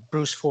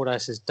Bruce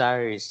Fordyce's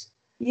diaries,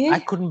 I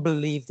couldn't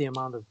believe the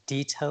amount of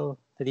detail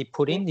that he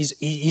put in.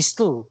 He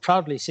still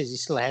proudly says he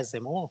still has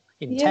them all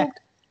intact,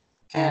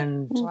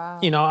 and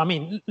you know, I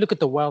mean, look at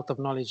the wealth of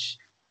knowledge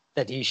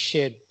that he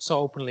shared so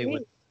openly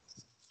with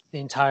the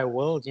entire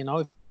world. You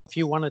know, if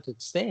you want it,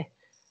 it's there,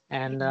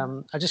 And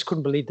I just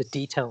couldn't believe the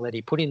detail that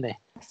he put in there.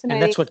 Fascinating.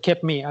 And that's what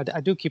kept me. I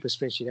do keep a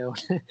spreadsheet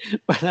out,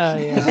 but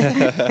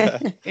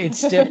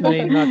it's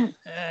definitely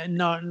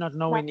not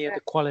nowhere near the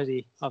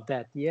quality of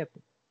that. Yep,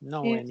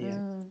 nowhere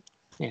near.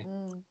 Yeah.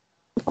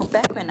 Well,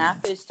 back when I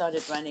first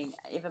started running,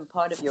 even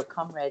part of your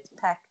comrades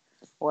pack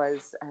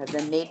was the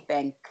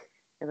Nedbank.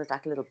 It was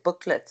like a little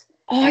booklet.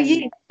 Oh,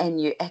 yeah. And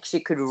you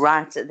actually could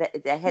write.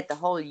 They had the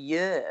whole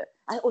year,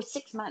 or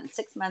 6 months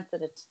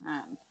at a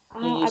time.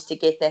 You used to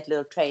get that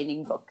little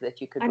training book that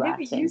you could write in. I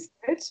never used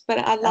it, but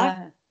I like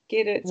to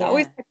get it. So I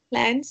always had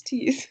plans to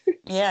use it.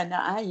 Yeah,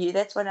 no,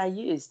 that's what I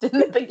used in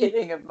the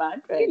beginning of my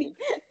training.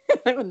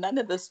 None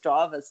of the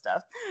Strava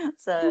stuff.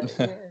 So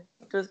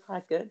it was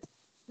quite good.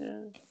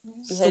 Yeah.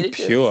 So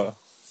pure.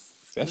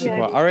 Especially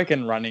I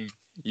reckon running,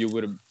 you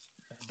would have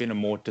been a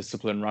more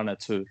disciplined runner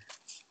too,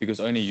 because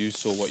only you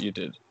saw what you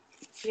did.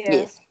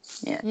 Yeah.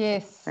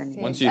 Yes.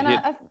 Once you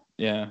hit,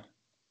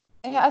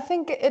 I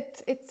think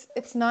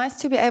it's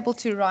nice to be able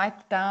to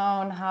write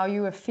down how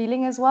you were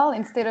feeling as well,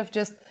 instead of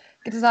just,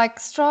 it's like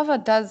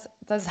Strava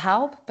does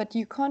help, but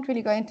you can't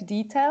really go into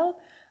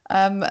detail.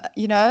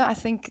 I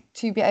think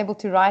to be able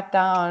to write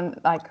down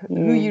like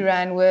who you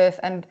ran with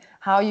and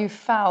how you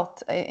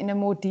felt in a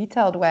more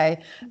detailed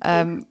way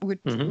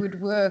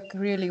would work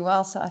really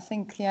well. So I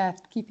think,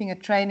 keeping a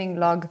training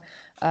log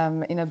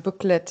in a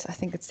booklet, I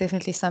think it's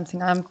definitely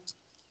something I'm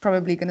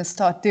probably going to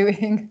start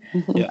doing.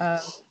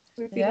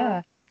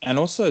 And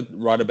also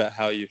write about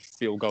how you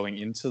feel going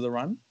into the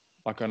run.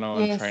 Like I know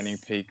on Training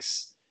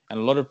Peaks and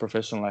a lot of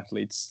professional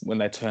athletes, when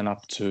they turn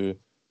up to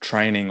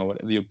training or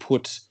whatever, you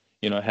put,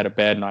 had a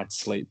bad night's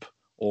sleep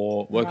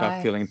or woke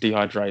up feeling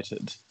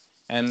dehydrated.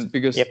 And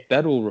because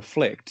that will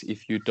reflect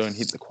if you don't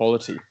hit the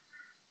quality.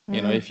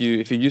 If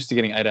you're used to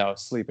getting 8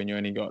 hours sleep and you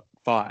only got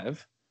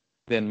 5,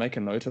 then make a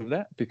note of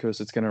that,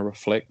 because it's going to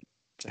reflect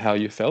how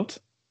you felt.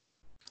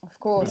 Of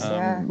course,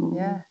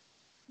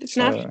 It's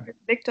nice to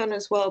reflect on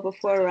as well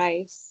before a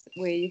race,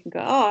 where you can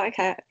go, oh,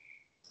 okay,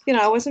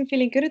 I wasn't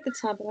feeling good at the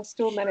time, but I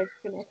still managed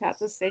to knock out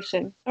this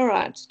session. All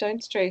right,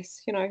 don't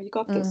stress. You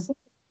got this.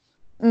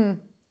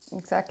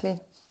 Exactly.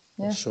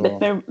 Yeah. Sure.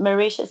 But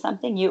Marisha,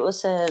 something you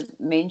also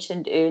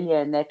mentioned earlier,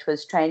 and that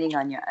was training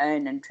on your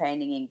own and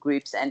training in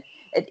groups. And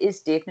it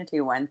is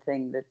definitely one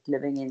thing that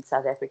living in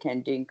South Africa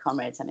and doing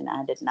comrades. I mean,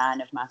 I did 9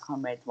 of my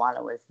comrades while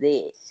I was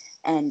there.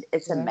 And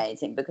it's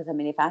amazing because,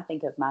 if I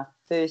think of my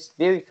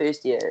very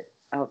first year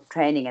of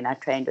training, and I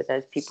trained with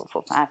those people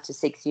for 5 to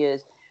 6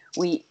 years,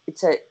 when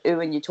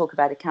you talk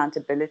about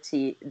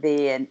accountability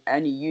there, and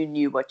only you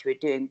knew what you were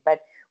doing,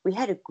 but we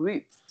had a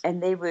group,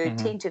 and there were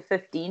 10 to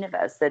 15 of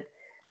us that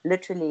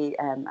literally,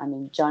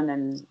 John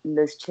and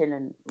Liz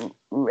Chillen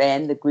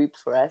ran the group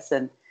for us,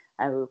 and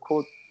we were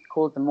called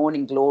the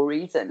Morning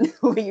Glories, and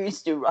we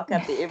used to rock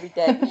up there every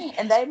day,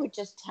 and they would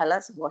just tell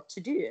us what to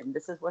do, and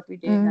this is what we're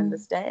doing on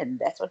this day, and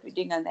that's what we're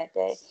doing on that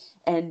day.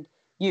 And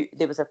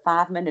there was a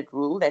 5-minute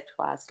rule. That's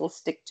why I still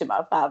stick to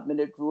my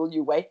 5-minute rule.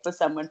 You wait for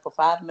someone for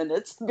 5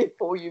 minutes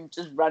before you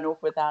just run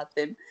off without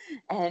them,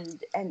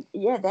 and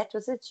that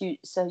was it.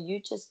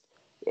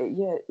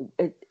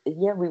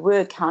 We were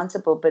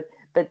accountable, but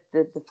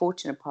the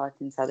fortunate part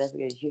in South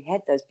Africa is you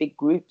had those big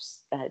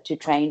groups to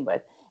train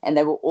with, and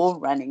they were all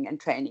running and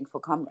training for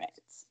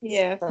comrades.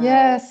 Yeah.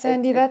 So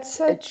Sandy, that's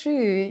so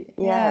true.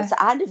 Yeah. So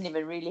I didn't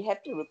even really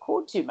have to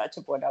record too much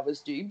of what I was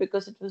doing,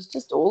 because it was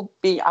just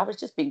I was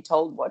just being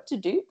told what to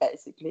do,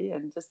 basically,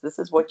 and just, this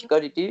is what you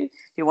got to do.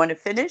 If you want to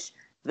finish,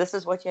 this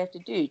is what you have to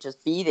do.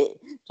 Just be there.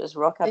 Just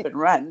rock up and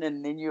run,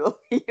 and then you'll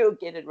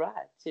get it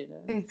right.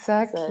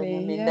 Exactly.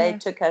 So, they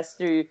took us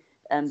through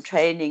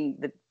training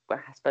that I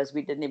suppose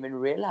we didn't even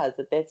realize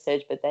at that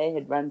stage, but they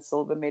had run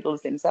silver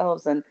medals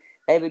themselves, and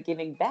they were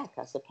giving back,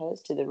 I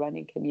suppose, to the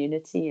running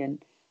community.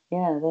 And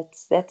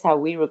that's how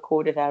we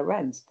recorded our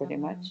runs, pretty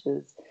much,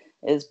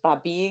 is by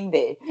being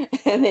there,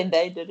 and then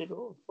they did it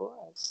all for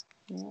us.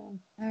 Yeah. Oh,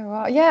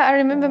 wow. Yeah, I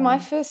remember my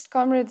first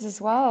comrades as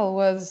well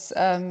was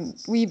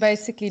we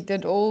basically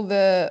did all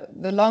the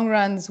long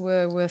runs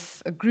were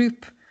with a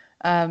group,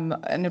 and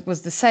it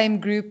was the same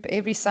group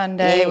every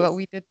Sunday. Yes. Well,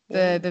 we did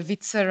the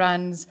Witzer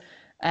runs,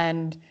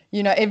 and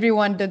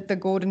everyone did the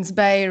Gordons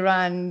Bay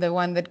run, the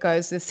one that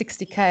goes the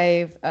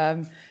 60K,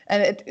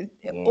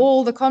 and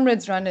all the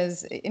comrades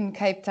runners in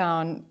Cape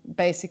Town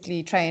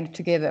basically trained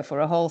together for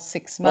a whole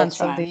 6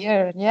 months of the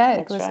year. Yeah,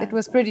 it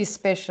was pretty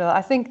special.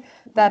 I think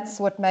that's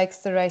what makes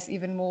the race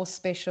even more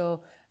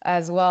special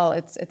as well.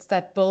 It's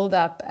that build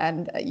up,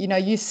 and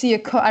you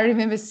see I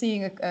remember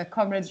seeing a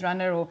comrades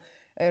runner or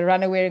a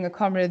runner wearing a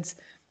comrades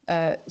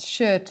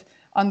shirt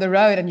on the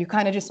road, and you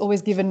kind of just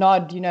always give a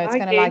nod, it's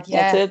kind of like,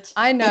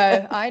 I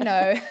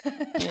know.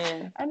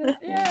 And it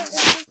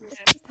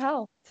just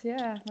helped.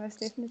 Yeah, most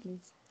definitely.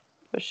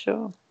 For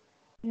sure.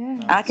 Yeah.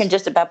 I can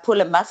just about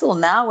pull a muscle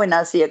now when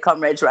I see a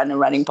comrades runner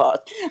running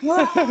past.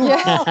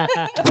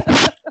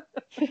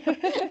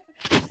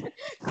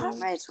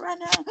 Comrades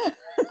runner.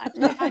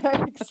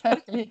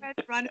 Exactly.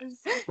 Runners,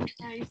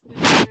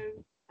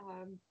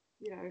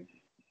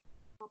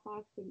 pop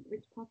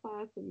Rich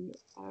Papas and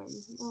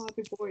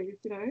the boys,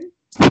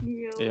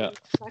 Neil. Yeah.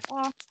 Like,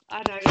 oh,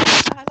 I know.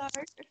 Hello.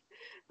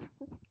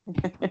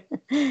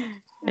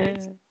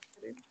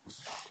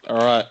 All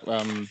right.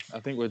 I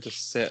think we're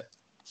just set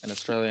an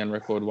Australian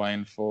record,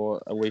 Wayne,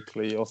 for a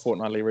weekly or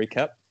fortnightly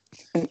recap.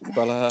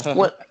 But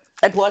Well,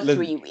 it was let-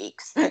 3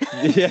 weeks.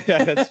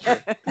 yeah, that's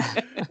true.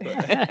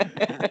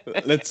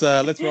 Let's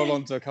roll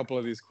on to a couple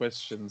of these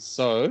questions.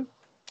 So,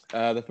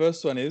 the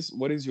first one is,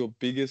 what is your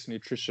biggest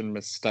nutrition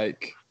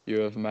mistake you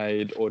have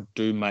made or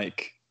do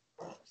make?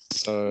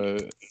 So,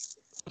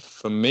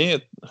 for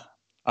me,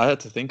 I had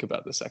to think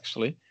about this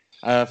actually.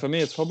 For me,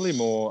 it's probably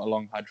more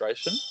along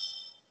hydration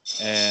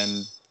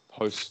and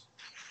post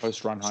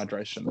run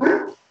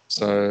hydration.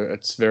 So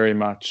it's very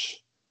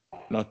much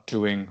not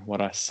doing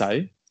what I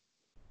say,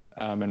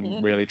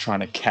 and really trying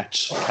to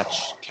catch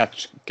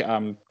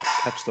the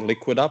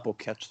liquid up or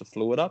catch the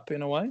fluid up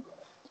in a way.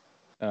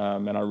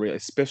 And I really,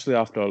 especially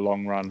after a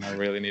long run, I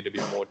really need to be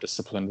more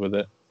disciplined with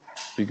it,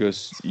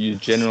 because you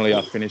generally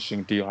are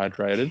finishing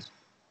dehydrated.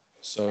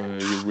 So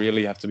you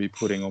really have to be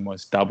putting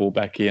almost double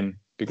back in,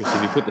 because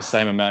if you put the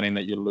same amount in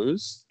that you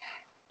lose,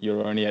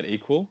 you're only at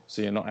equal.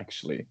 So you're not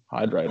actually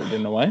hydrated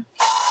in a way.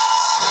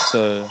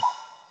 So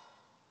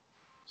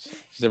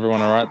is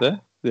everyone all right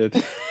there?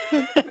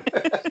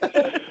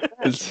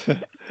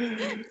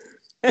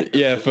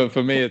 Yeah,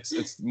 for me,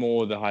 it's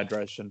more the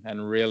hydration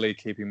and really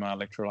keeping my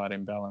electrolyte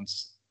in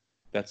balance.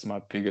 That's my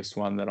biggest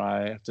one that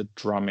I have to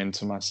drum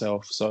into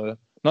myself. So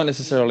not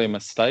necessarily a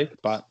mistake,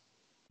 but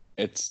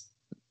it's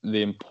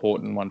the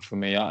important one for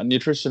me.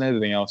 Nutrition,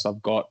 everything else,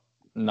 I've got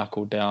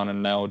knuckled down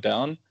and nailed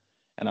down,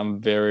 and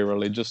I'm very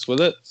religious with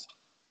it.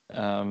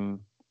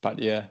 But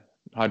yeah,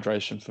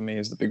 hydration for me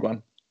is the big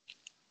one.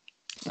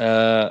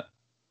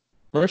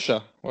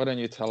 Marisha, why don't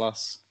you tell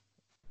us?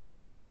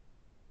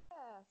 Yeah,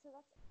 so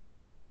that's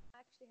I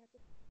actually had to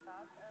think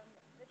about.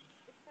 It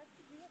has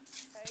to do with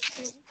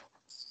baking.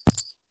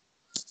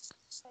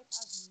 Mistake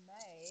I've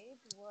made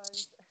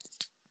was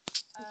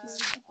on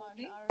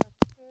our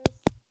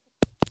first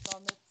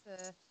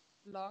kilometer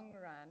long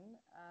run.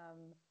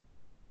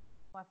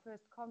 My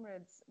first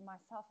comrades,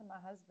 myself and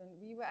my husband,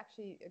 we were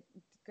actually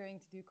going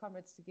to do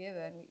comrades together,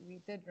 and we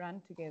did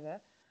run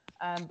together.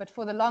 But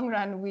for the long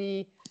run,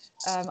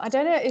 I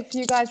don't know if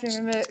you guys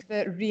remember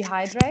the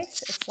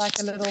Rehydrate. It's like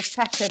a little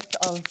packet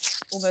of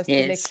almost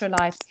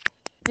electrolytes.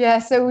 Yeah,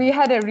 so we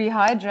had a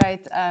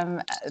Rehydrate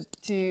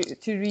to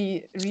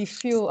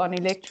refuel on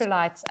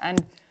electrolytes,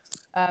 and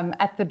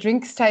at the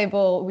drinks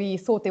table, we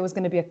thought there was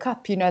going to be a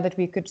cup, that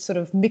we could sort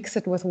of mix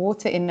it with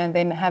water in and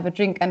then have a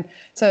drink. And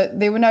so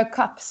there were no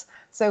cups.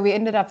 So we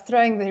ended up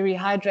throwing the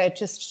Rehydrate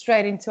just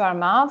straight into our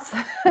mouths.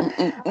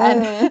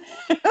 And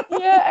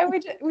yeah, and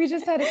we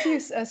just had a few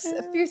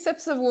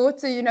sips of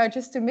water,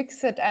 just to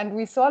mix it, and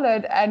we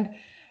swallowed. And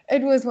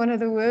it was one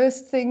of the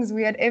worst things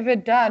we had ever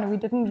done. We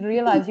didn't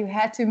realize you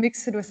had to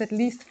mix it with at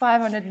least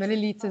 500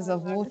 milliliters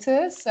of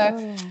water. So,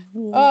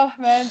 oh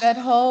man, that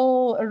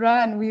whole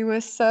run, we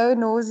were so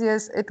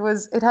nauseous. It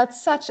had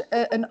such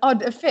an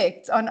odd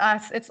effect on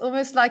us. It's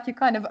almost like you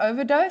kind of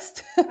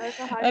overdosed.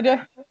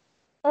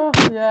 Oh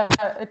yeah,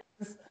 it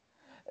was.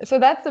 So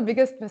that's the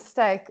biggest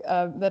mistake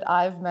that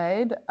I've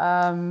made.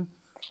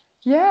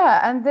 Yeah,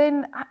 and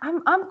then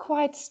I'm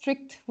quite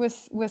strict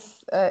with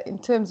in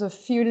terms of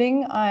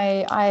fueling.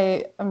 I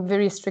am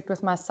very strict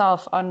with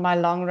myself on my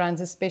long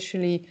runs,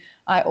 especially.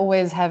 I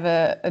always have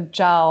a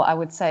gel. I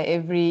would say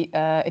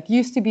it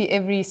used to be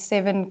every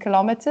 7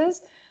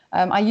 kilometers.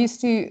 I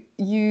used to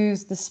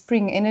use the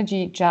Spring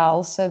Energy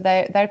gels, so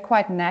they're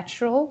quite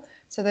natural,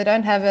 so they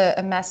don't have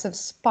a massive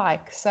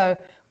spike. So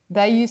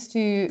they used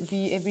to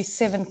be every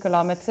 7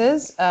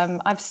 kilometers.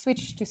 I've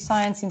switched to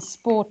Science in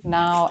Sport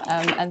now,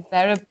 and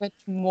they're a bit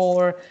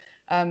more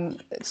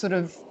sort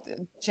of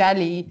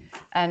jelly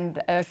and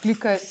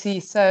glucose-y.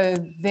 So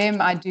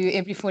them I do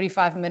every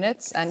 45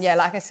 minutes. And yeah,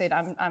 like I said,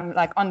 I'm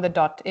like on the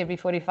dot every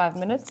 45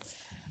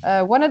 minutes.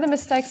 One of the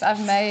mistakes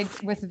I've made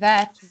with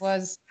that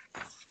was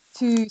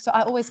so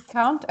I always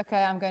count,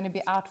 okay, I'm going to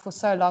be out for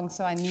so long,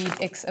 so I need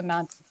X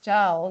amount of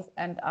gels.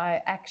 And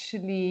I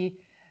actually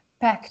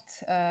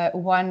packed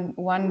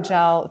one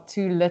gel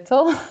too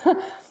little.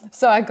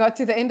 So I got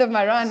to the end of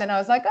my run and I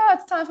was like, oh,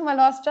 it's time for my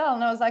last gel.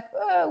 And I was like,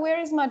 oh, where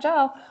is my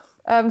gel?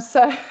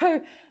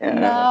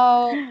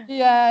 Now,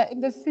 yeah,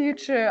 in the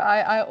future,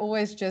 I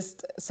always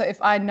so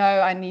if I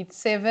know I need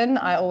 7,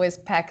 I always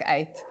pack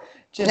 8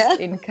 just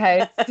in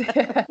case.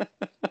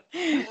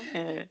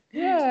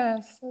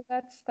 Yeah, so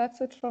that's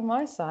it from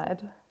my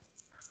side.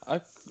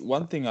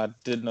 One thing I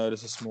did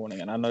notice this morning,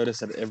 and I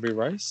noticed at every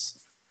race,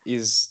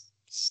 is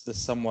the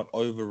somewhat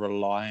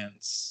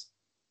over-reliance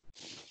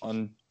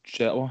on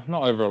gel. Well,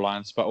 not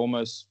over-reliance, but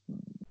almost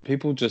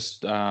people just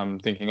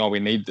thinking, oh,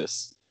 we need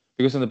this.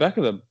 Because in the back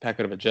of the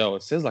packet of a gel,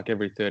 it says like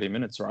every 30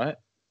 minutes, right?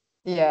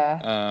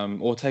 Yeah.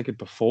 Or take it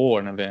before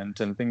an event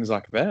and things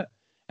like that.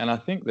 And I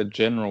think the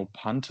general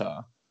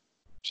punter,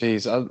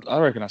 geez, I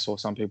reckon I saw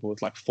some people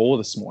with like 4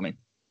 this morning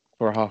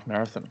for a half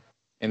marathon.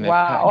 in their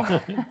Wow.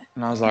 pack.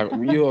 And I was like,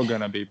 you're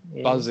going to be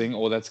Yeah. buzzing,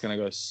 or that's going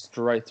to go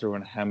straight through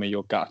and hammer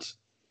your gut.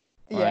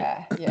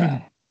 Right?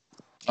 Yeah.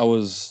 I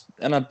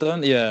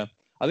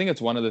think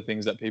it's one of the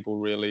things that people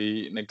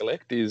really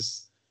neglect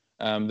is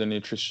the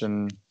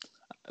nutrition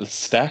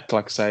stack,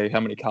 like say how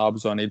many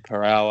carbs I need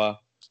per hour.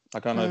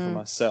 Like I know for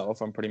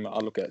myself, I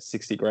look at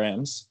 60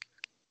 grams,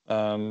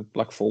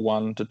 like for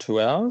 1 to 2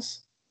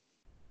 hours.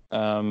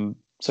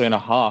 So in a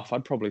half,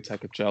 I'd probably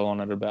take a gel on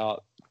at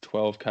about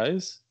 12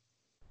 Ks.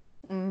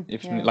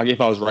 If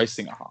I was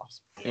racing a half.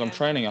 If I'm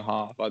training a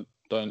half, I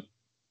don't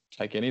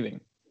take anything.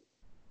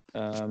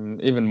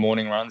 Even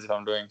morning runs, if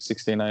I'm doing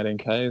 16, 18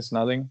 Ks,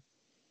 nothing.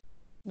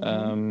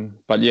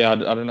 But yeah, I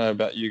don't know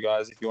about you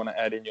guys. If you want to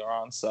add in your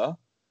answer,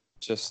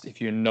 just if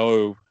you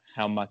know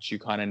how much you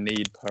kind of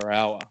need per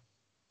hour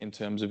in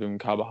terms of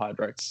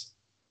carbohydrates.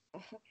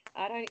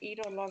 I don't eat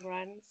on long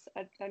runs.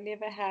 I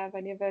never have.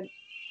 I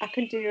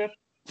can do a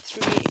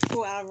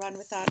 3-4 hour run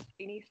without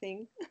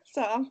anything.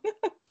 So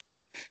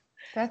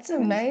That's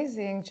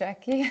amazing,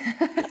 Jackie.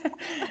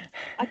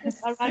 I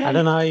run I on.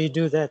 don't know how you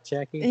do that,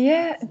 Jackie.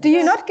 Yeah. Do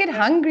you not get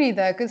hungry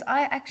though? Because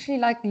I actually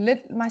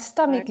my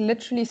stomach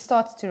literally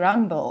starts to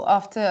rumble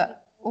after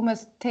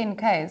almost 10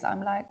 Ks.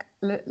 I'm like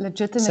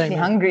legitimately Same.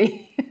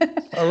 hungry.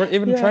 Or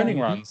even training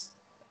runs.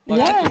 Like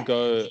Yeah.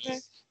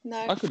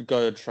 I could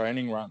go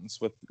training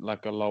runs with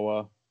like a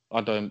lower.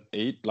 I don't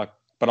eat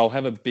but I'll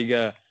have a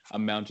bigger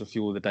amount of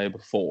fuel the day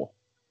before.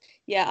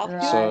 Yeah, I'll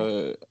Right.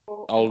 So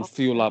I'll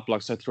fuel up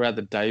so throughout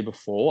the day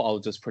before, I'll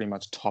just pretty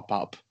much top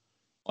up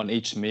on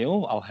each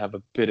meal. I'll have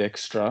a bit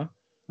extra,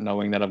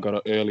 knowing that I've got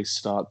an early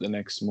start the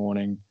next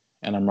morning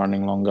and I'm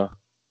running longer.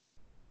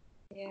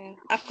 Yeah,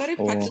 I've got to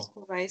practice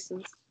for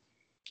races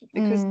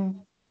because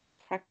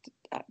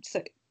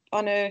so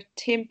on a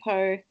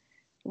tempo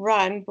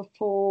run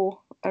before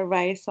a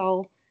race,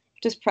 I'll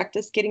just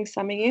practice getting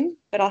something in,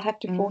 but I'll have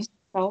to force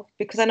myself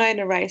because I know in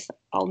a race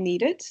I'll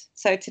need it.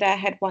 So today I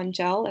had 1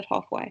 gel at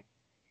halfway.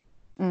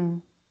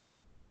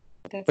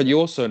 But you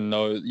also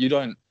know you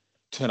don't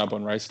turn up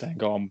on race day and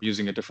go, I'm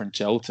using a different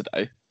gel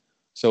today.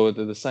 So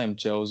they're the same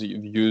gels that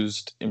you've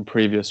used in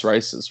previous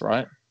races,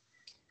 right?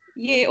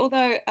 Yeah,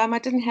 although I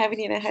didn't have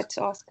any and I had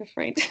to ask a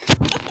friend.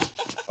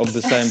 Of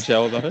the same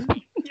gel though?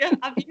 Yeah,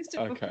 I've used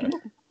it before.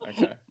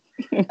 Okay.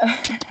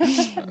 I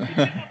wasn't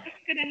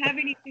going to have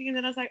anything and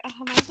then I was like, I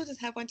might as well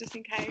just have one just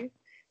in case.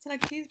 So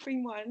like, please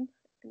bring one.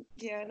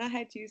 And I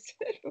had used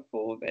it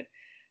before, but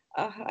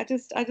I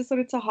just thought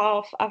it's a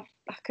half. I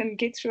can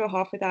get through a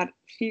half without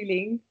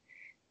fueling.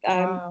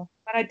 Wow.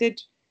 But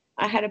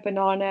I had a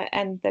banana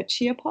and the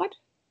chia pod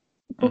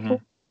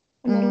before.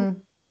 And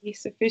that'll be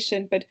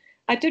sufficient, but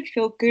I did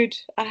feel good.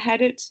 I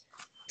had it.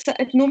 So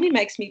it normally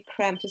makes me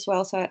cramp as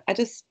well. So I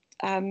just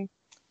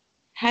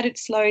had it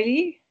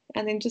slowly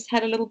and then just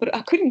had a little bit.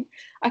 I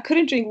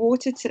couldn't drink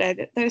water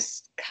today.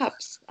 Those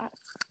cups.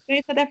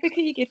 In South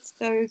Africa, you get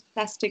those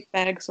plastic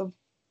bags of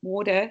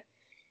water.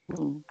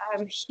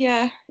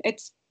 Here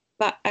it's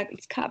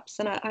cups,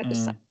 and I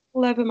just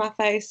all over my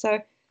face. So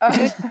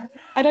I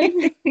don't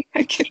even think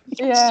I can.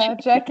 Yeah,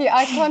 Jackie,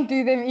 I can't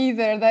do them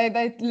either.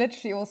 They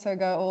literally also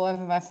go all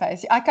over my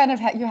face. I kind of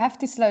you have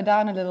to slow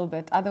down a little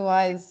bit,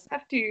 otherwise. You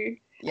have to.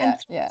 Yeah,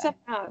 and throw some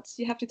out.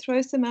 You have to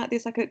throw some out.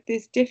 There's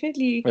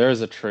definitely. There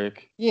is a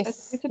trick.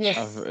 Yes.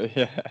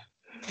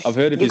 I've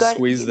heard if you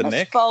squeeze the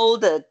neck.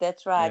 Fold it.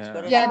 That's right.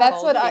 Yeah,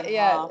 that's what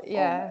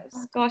yeah.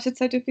 Oh, gosh, it's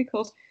so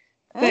difficult.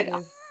 But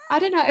I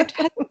don't know. It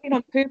hasn't been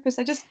on purpose.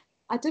 I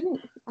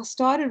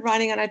started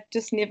running and I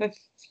just never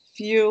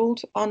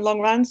fueled on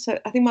long runs. So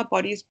I think my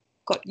body's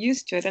got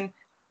used to it, and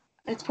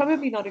it's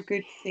probably not a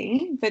good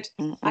thing. But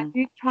I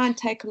do try and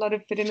take a lot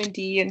of vitamin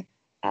D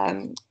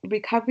and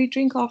recovery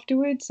drink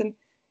afterwards.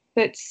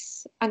 But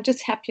I'm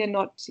just happier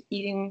not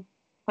eating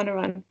on a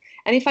run.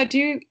 And if I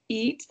do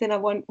eat, then I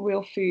want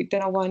real food.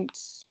 Then I want,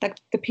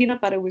 like, the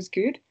peanut butter was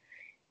good.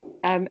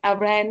 I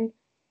ran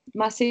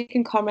my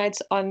second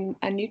comrades on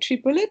a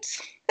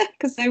NutriBullet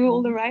because they were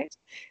all the rage.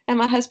 And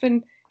my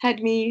husband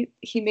he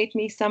met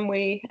me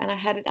somewhere and I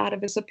had it out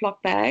of a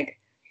Ziploc bag.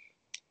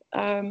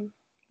 But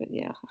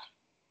yeah,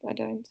 I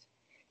don't.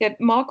 Yeah,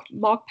 Mark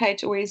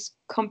Page always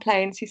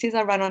complains. He says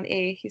I run on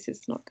air. He says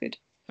it's not good.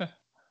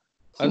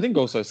 I think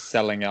also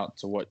selling out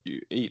to what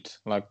you eat.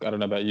 Like, I don't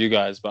know about you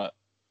guys, but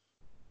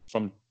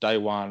from day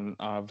one,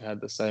 I've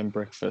had the same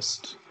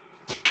breakfast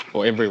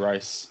for every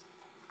race,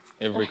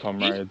 every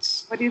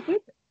comrades. What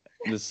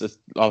is it?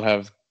 I'll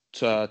have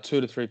 2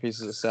 to 3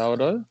 pieces of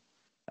sourdough,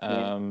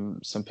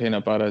 some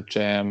peanut butter,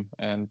 jam,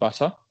 and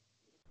butter.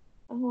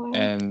 Oh, wow.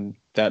 And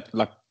that,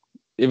 like,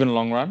 even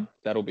long run,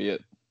 that'll be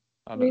it.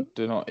 It's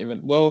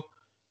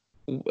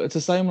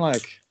the same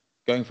like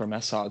going for a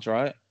massage,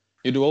 right?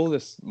 You do all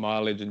this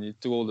mileage and you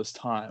do all this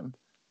time,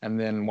 and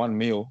then one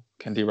meal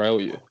can derail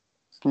you.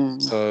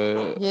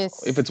 So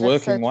if it's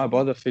working, why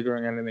bother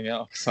figuring anything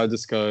else? I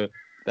just go,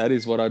 that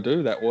is what I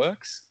do. That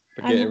works.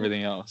 Forget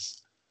everything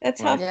else. That's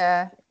how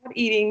I'm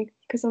eating,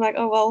 because I'm like,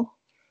 oh, well,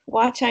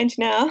 why change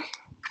now?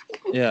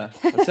 Yeah,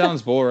 it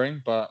sounds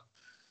boring, but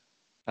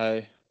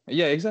hey,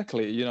 yeah,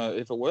 exactly. You know,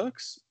 if it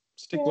works,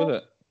 stick with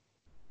it.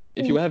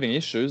 if you were having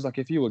issues, like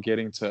if you were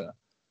getting to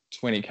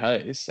 20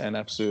 Ks and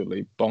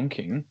absolutely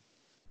bonking,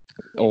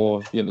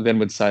 or then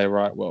would say,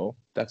 right, well,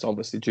 that's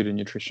obviously due to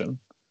nutrition.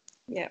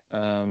 Yeah.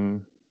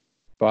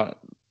 But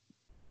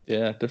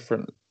yeah,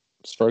 different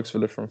strokes for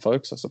different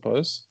folks, I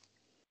suppose.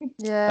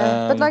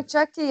 Yeah, but like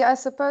Jackie, I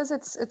suppose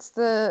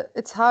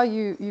it's how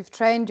you've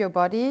trained your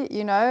body,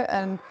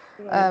 and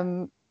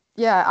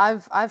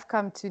I've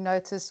come to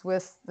notice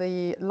with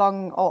the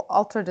long or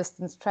ultra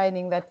distance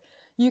training that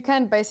you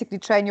can basically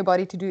train your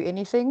body to do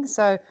anything.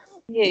 So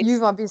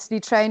you've obviously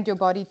trained your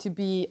body to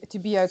be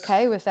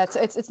okay with that.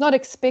 So it's not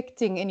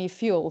expecting any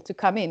fuel to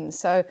come in.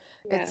 So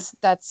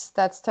that's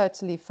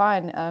totally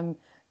fine.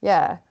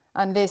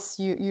 Unless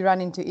you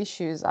run into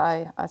issues,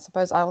 I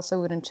suppose I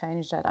also wouldn't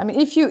change that. I mean,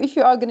 if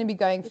you are going to be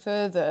going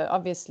further,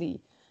 obviously,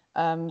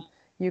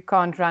 you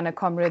can't run a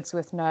Comrades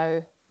with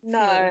no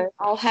fuel.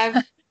 I'll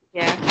have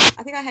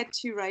I think I had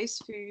 2 race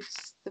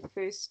foods the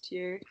first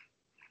year.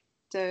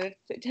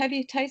 Have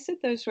you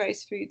tasted those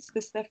race foods?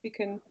 The stuff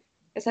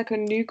it's like a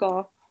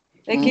nougat.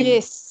 They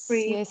give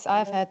free. Yes,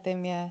 I've had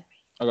them. Yeah.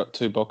 I got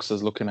 2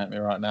 boxes looking at me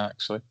right now,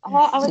 actually.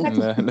 Oh, I was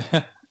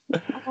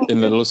in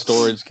the little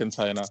storage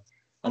container.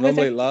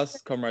 Normally,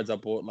 last Comrades, I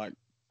bought like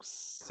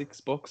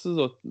 6 boxes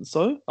or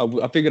so.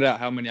 I figured out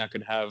how many I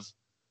could have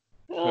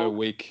per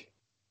week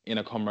in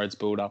a Comrades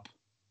build-up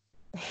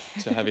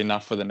to have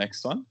enough for the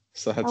next one.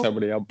 So that's how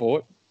many I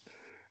bought.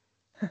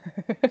 I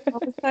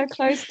was so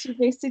close to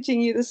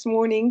messaging you this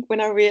morning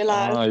when I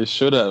realised. Oh, you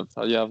should have.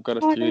 Yeah, I've got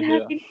a few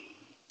here.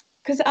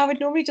 Because I would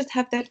normally just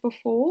have that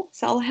before.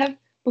 So I'll have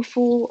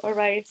before a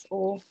race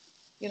or,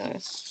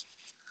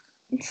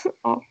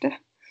 after.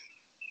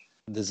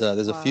 There's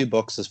a few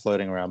boxes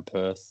floating around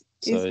Perth,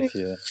 so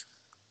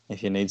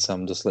if you need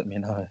some, just let me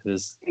know.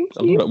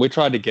 We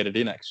tried to get it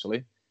in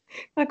actually.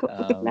 I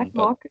got the black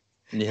market.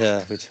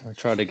 Yeah, we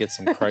tried to get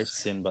some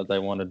crates in, but they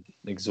wanted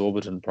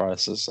exorbitant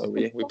prices, so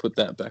we put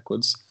that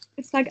backwards.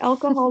 It's like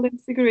alcohol and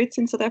cigarettes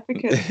in South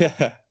Africa.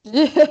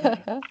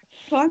 Yeah.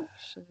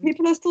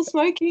 People are still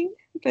smoking,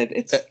 but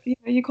it's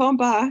you can't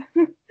buy.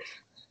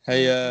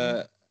 Hey,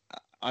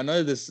 I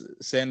know this,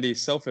 Sandy.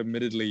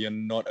 Self-admittedly, you're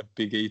not a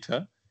big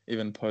eater,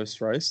 even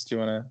post-race. Do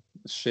you want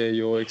to share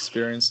your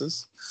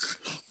experiences?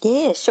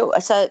 Yeah, sure.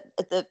 So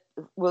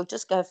we'll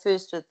just go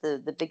first with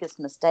the biggest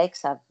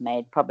mistakes I've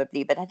made,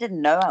 probably. But I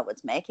didn't know I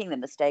was making the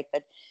mistake.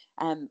 But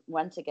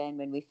once again,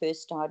 when we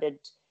first started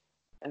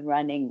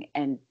running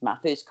and my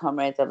first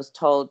Comrades, I was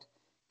told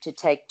to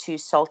take 2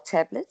 salt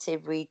tablets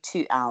every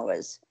 2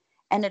 hours.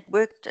 And it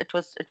worked. It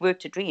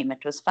worked a dream.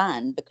 It was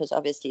fine because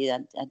obviously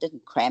I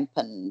didn't cramp,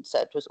 and so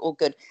it was all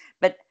good.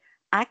 But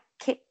I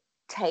kept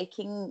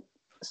taking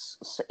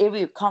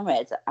every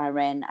Comrades I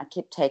ran. I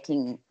kept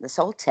taking the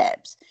salt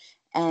tabs,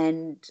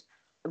 and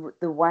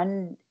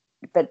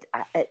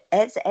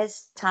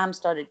as time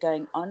started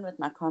going on with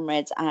my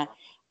Comrades, I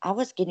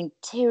was getting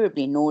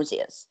terribly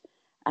nauseous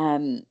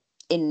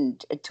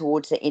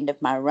towards the end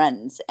of my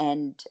runs,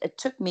 and it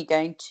took me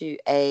going to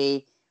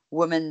a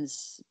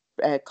women's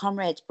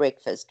Comrades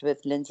breakfast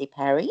with Lindsay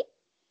Parry,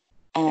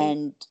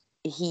 and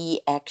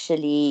he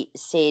actually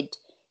said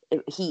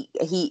he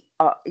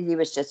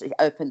was just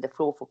opened the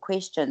floor for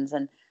questions,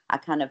 and I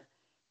kind of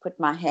put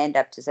my hand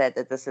up to say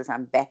that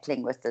I'm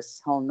battling with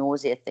this whole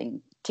nausea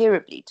thing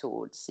terribly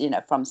towards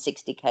from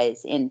 60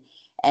 Ks in,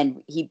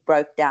 and he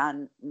broke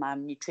down my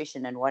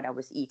nutrition and what I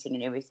was eating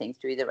and everything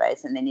through the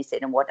race, and then he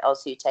said, and what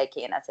else are you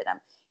taking? And I said,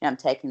 I'm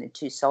taking the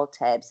 2 salt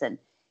tabs, and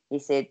he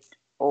said,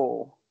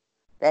 oh,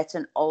 that's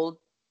an old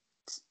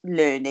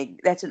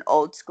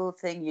school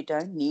thing. You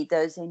don't need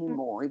those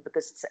anymore,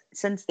 because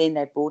since then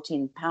they brought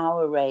in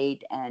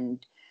Powerade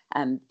and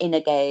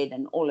Energade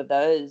and all of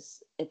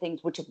those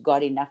things which have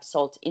got enough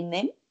salt in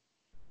them,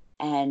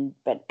 and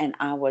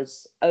I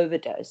was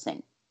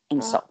overdosing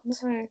in salt.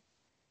 No.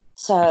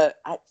 So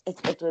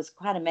it was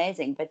quite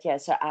amazing. But yeah,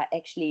 so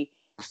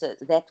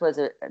that was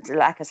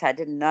like I said, I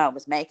didn't know I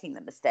was making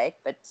the mistake,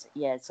 but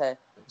yeah, so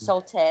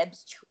salt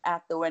tabs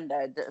out the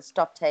window,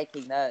 stop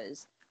taking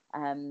those.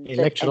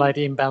 Electrolyte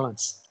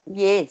imbalance.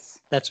 Yes.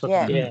 That's what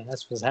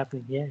that's what's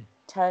happening. Yeah.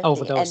 Totally.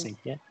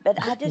 Overdosing.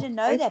 But I didn't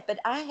know that, but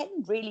I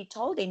hadn't really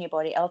told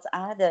anybody else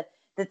either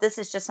that this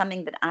is just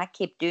something that I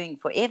kept doing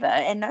forever,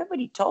 and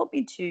nobody told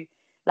me to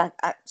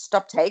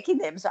stop taking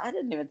them, so I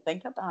didn't even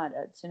think about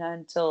it,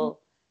 until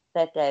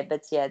that day.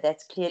 But yeah,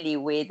 that's clearly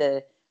where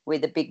the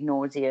big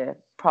nausea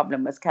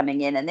problem was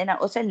coming in. And then I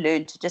also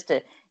learned just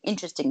an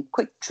interesting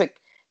quick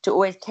trick to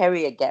always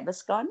carry a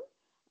Gaviscon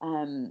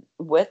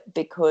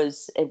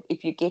because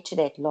if you get to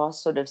that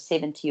last sort of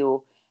 70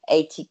 or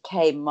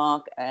 80K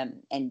mark,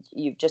 and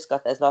you've just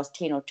got those last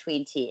 10 or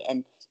 20,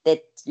 and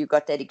that you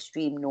got that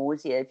extreme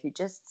nausea, if you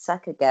just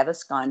suck a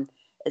Gaviscon,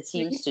 it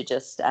seems to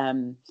just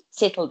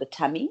settle the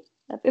tummy.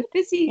 The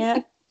fizzy,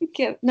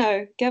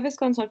 no,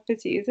 Gaviscon's not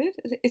fizzy, is it?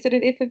 Is it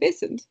an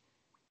effervescent?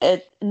 No.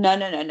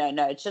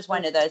 It's just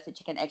one of those that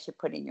you can actually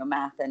put in your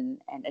mouth, and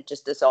it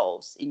just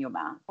dissolves in your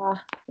mouth.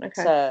 Ah,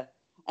 okay. So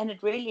And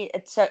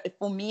it's so,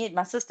 for me,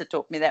 my sister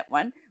taught me that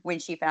one when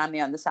she found me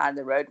on the side of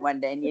the road one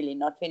day, nearly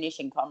not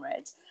finishing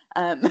Comrades.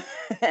 And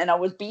I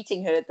was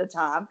beating her at the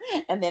time.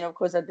 And then, of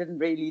course, I didn't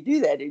really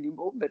do that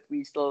anymore, but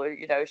we still,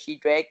 she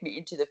dragged me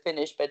into the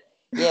finish. But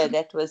yeah,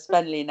 that was,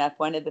 funnily enough,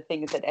 one of the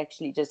things that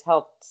actually just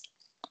helped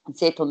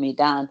settle me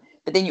down.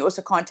 But then you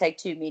also can't take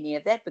too many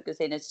of that because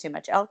then it's too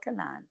much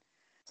alkaline.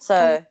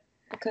 So,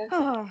 Okay.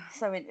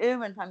 So in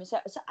Irwin, so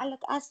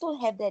I still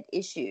have that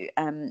issue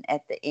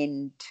at the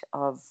end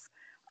of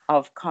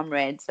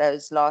Comrades,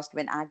 those last,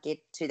 when I get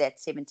to that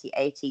 70,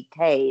 80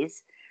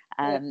 Ks,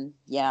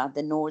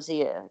 the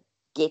nausea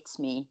gets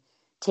me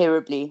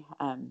terribly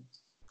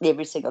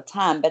every single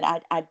time. But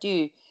I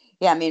do,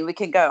 I mean, we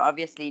can go,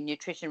 obviously,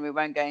 nutrition, we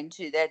won't go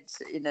into that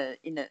in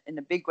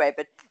a big way,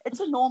 but it's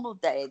a normal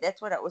day.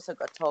 That's what I also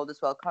got told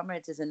as well.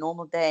 Comrades is a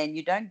normal day, and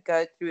you don't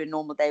go through a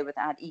normal day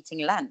without eating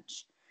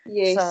lunch.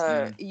 Yes.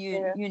 So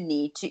you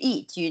need to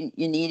eat. You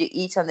need to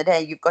eat on the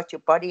day. You've got your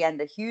body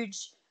under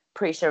huge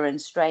pressure and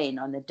strain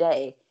on the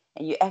day,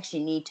 and you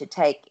actually need to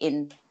take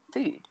in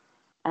food.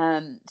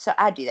 So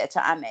I do that. So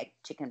I make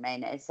chicken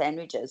mayonnaise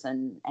sandwiches,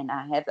 and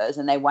I have those,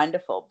 and they're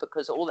wonderful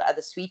because all the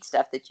other sweet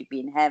stuff that you've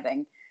been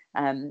having,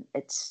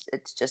 it's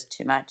just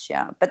too much.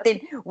 Yeah. But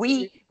then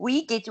we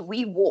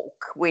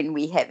walk when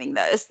we're having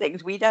those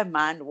things. We don't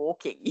mind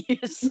walking. You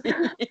see.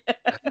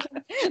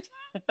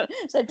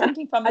 So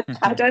drinking from a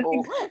cup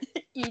or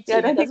eating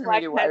doesn't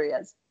really worry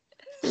us.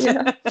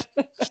 Yeah.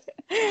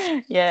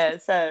 Yeah.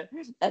 So,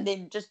 and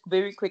then just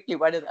very quickly,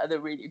 one of the other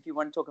if you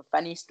want to talk a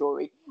funny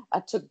story,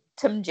 I took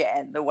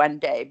Timjan the one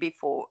day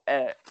before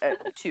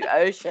to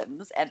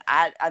Oceans, and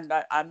I'm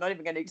not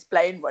even going to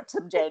explain what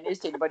Timjan is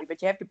to anybody,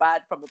 but you have to buy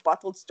it from a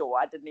bottle store.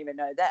 I didn't even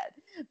know that.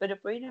 But a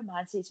friend of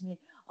mine said to me,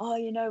 "Oh,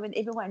 when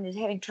everyone is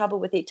having trouble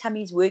with their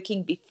tummies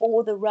working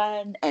before the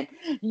run and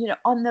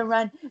on the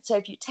run, so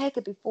if you take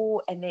it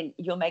before, and then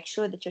you'll make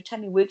sure that your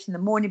tummy works in the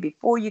morning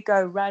before you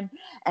go run."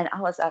 And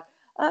I was like,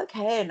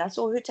 okay, and I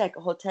saw her take a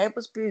whole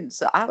tablespoon.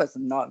 So I was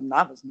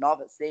novice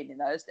then in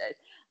those days.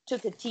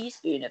 Took a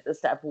teaspoon of the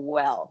stuff.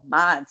 Well,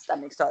 my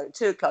stomach started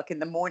at 2:00 in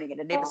the morning, and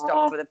it never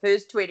stopped for the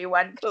first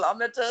 21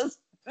 kilometers.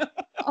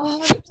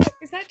 Oh,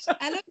 is that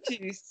aloe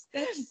juice?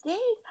 That's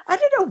yes. I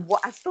don't know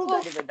what. I still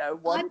don't even know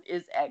what it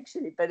is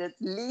actually, but it's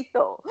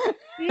lethal.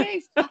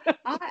 Yes,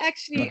 I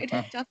actually, it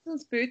was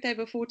Justin's birthday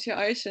before Two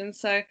Oceans,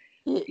 so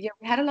we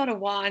had a lot of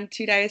wine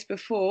 2 days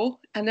before,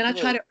 and then I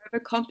tried to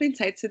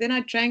overcompensate. So then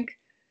I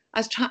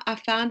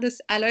found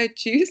this aloe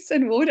juice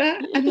and water,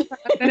 and I was like,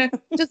 I'm gonna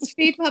just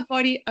feed my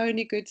body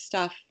only good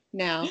stuff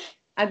now,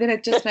 and then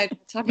it just made my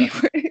tummy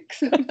work.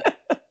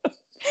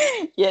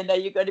 Yeah, no,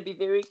 you've got to be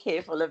very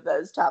careful of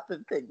those type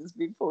of things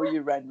before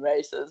you run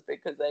races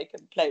because they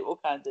can play all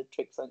kinds of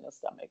tricks on your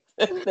stomach.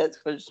 That's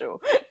for sure.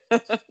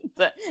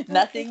 So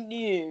nothing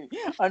new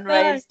on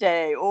race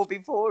day or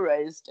before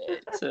race day.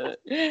 So,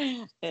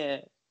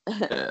 yeah.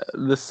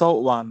 The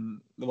salt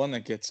one, the one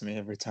that gets me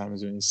every time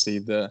is when you see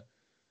the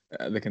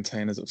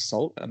containers of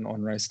salt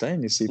on race day,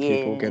 and you see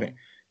people getting.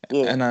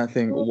 Yeah. And I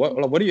think,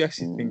 what do you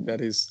actually think that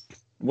is?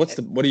 What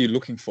are you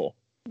looking for?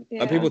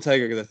 Yeah. People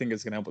take it because they think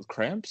it's going to help with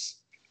cramps,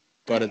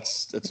 but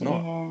it's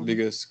not,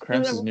 because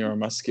cramps is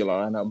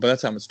neuromuscular, and by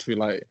that time it's too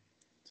late.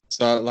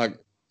 So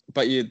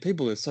but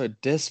people are so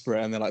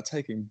desperate, and they're like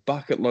taking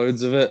bucket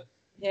loads of it.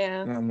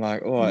 Yeah. And I'm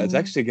like, it's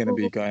actually going to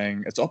be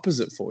it's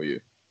opposite for you.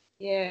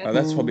 Yeah.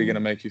 That's probably going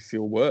to make you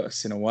feel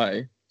worse in a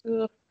way.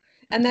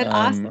 And that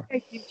ice that they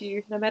give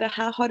you, no matter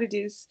how hot it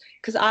is,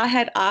 because I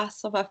had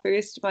ice on my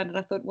first one, and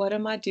I thought, what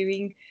am I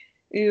doing?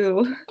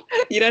 Ew.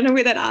 You don't know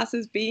where that ice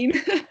has been.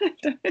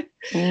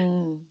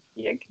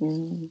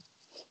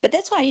 But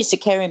that's why I used to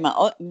carry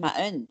my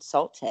own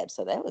salt tab.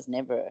 So that was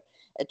never.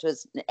 It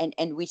was,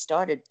 and we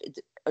started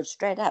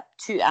straight up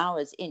 2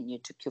 hours in. You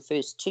took your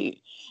first 2,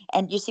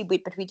 and you see,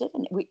 but we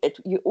didn't.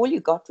 All you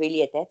got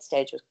really at that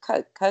stage was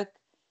Coke,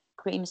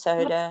 cream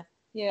soda,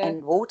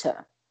 and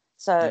water.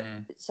 So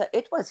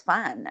it was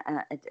fine.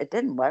 It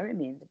didn't worry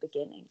me in the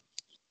beginning.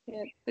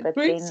 Yeah, but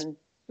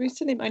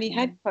Bruce and them only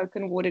had Coke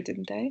and water,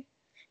 didn't they?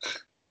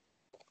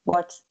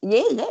 What?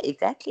 Yeah,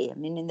 exactly. I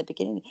mean, in the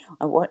beginning,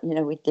 there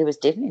was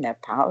definitely no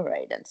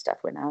Powerade and stuff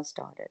when I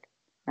started.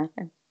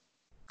 Nothing.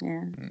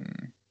 Yeah.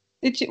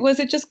 Was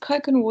it just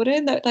Coke and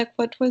water?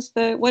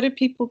 What did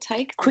people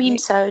take? Cream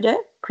soda.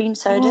 They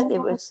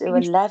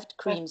loved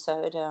cream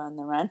soda on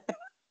the run.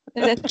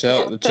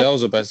 The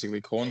gels are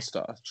basically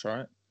cornstarch,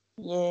 right?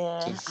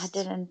 Yeah, I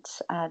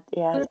didn't. I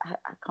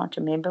can't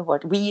remember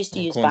what we used to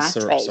use.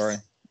 Vitrace. Sorry.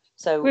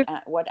 So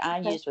what I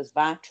used was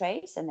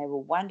Vitrace, and they were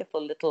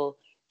wonderful little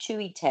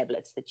chewy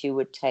tablets that you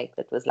would take.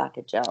 That was like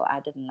a gel. I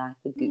didn't like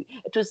the goo.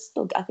 It was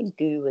still. I think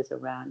goo was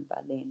around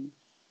by then.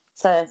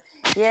 So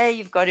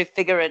you've got to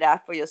figure it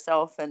out for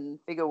yourself and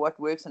figure what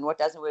works and what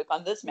doesn't work.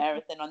 On this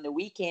marathon on the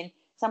weekend,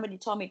 somebody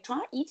told me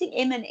try eating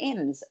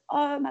M&Ms.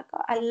 Oh my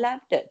God, I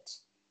loved it.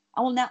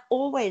 I will now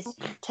always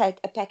take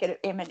a packet of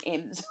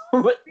M&Ms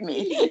with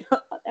me.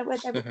 They were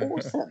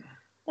awesome.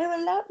 They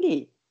were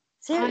lovely.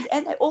 Seriously,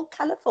 and they're all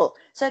colourful.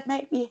 So it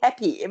made me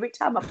happy every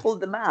time I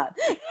pulled them out.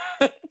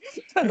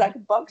 It was like a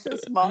box of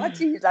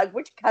Smarties. Like,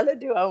 which colour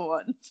do I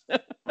want?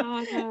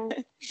 Oh, no.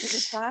 You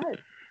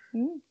decide.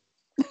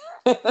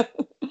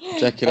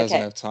 Jackie doesn't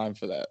Okay. have time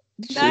for that.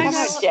 No, Come no,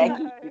 on,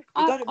 Jackie. no.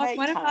 You got to On make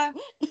one of time.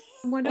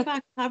 one of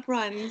our club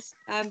runs,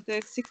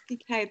 the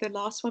 60K, the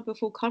last one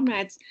before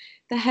Comrades,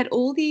 they had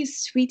all these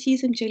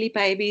sweeties and jelly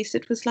babies.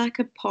 It was like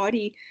a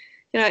party,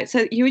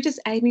 so you were just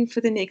aiming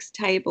for the next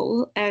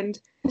table. And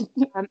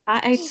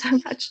I ate so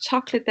much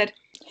chocolate that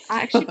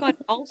I actually got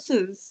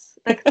ulcers.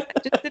 Like,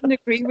 it just didn't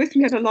agree with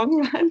me in the long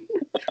run.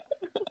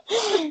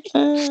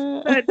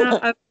 So now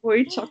I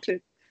avoid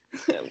chocolate.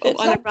 It's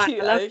On a like run. two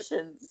I love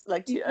oceans.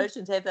 Like two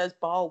oceans have those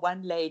bar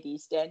one lady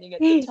standing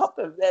at Yes. the top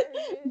of that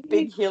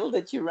big hill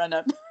that you run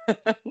up.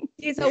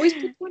 Yes, I always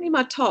put one in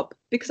my top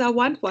because I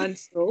want one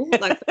still.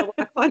 Like,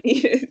 I can't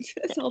eat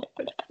it. So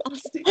I'll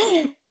stick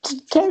it.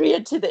 Carry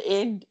it to the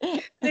end.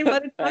 Then by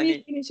the time you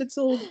Funny. finish, it's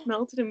all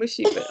melted and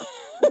mushy. But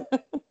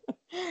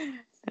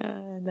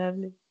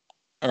Lovely.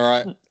 All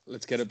right,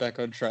 let's get it back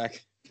on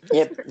track.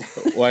 Yep.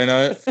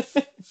 Wayno.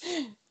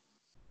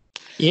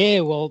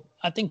 Yeah, well,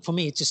 I think for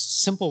me, it's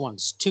just simple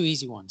ones, two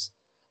easy ones.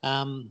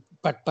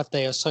 But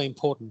they are so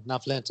important, and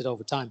I've learned it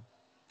over time.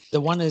 The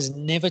one is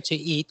never to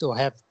eat or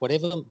have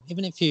whatever,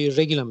 even if you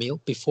regular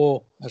meal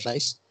before a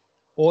race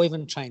or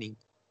even training,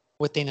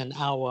 within an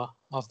hour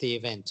of the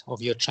event,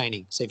 of your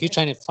training. So if you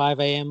train at 5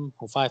 a.m.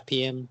 or 5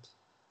 p.m.,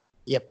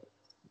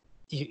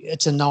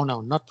 it's a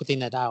no-no, not within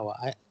that hour.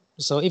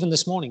 So even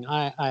this morning,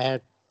 I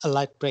had a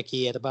light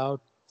brekkie at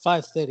about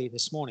 5:30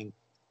 this morning.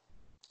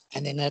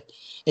 And then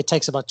it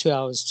takes about 2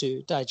 hours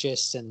to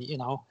digest and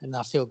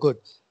I feel good.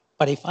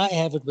 But if I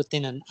have it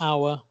within an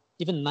hour,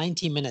 even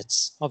 90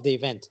 minutes of the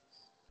event,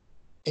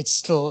 it's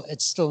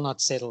still not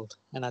settled.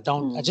 And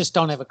I just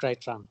don't have a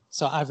great run.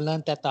 So I've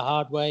learned that the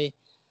hard way.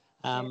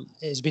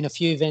 There's been a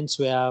few events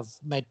where I've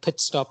made pit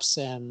stops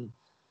and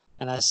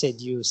I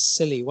said, you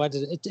silly, why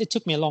did it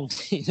took me a long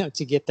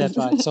to get that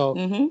right. So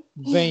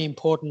very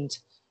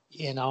important,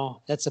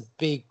 that's a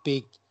big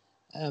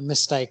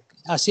mistake.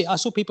 I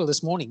saw people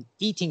this morning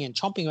eating and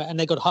chomping, and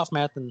they got half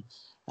marathon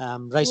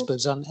race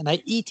bibs on, and they're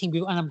eating,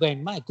 and I'm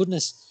going, my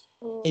goodness,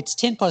 it's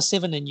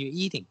 7:10 and you're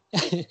eating.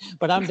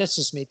 But that's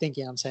just me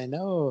thinking. I'm saying,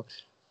 no.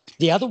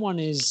 The other one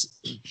is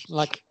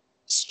like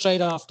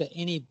straight after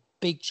any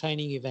big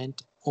training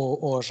event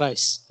or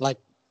race. Like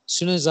as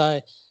soon as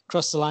I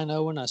crossed the line,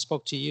 Owen, I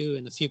spoke to you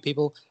and a few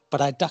people,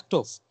 but I ducked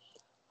off.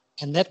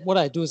 And what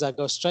I do is I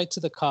go straight to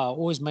the car,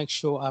 always make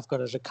sure I've got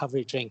a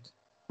recovery drink.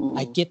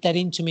 I get that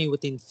into me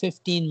within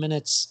 15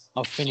 minutes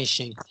of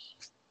finishing.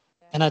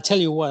 And I tell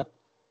you what,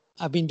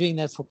 I've been doing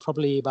that for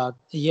probably about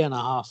a year and a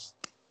half.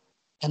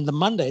 And the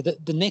Monday,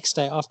 the next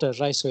day after a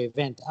race or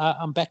event,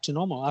 I'm back to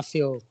normal. I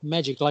feel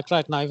magic. Like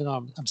right now, even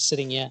though I'm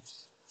sitting here,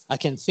 I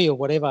can feel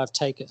whatever I've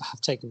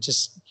taken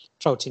just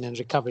protein and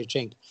recovery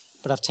drink,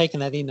 but I've taken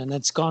that in and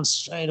it's gone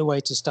straight away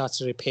to start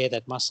to repair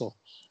that muscle.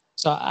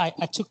 So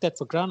I took that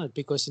for granted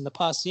because in the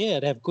past year,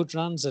 I'd have good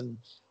runs and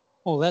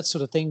all that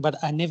sort of thing, but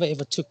I never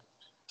ever took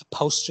a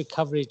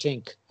post-recovery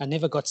drink. I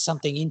never got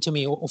something into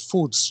me or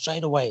food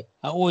straight away.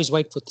 I always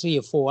wait for 3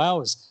 or 4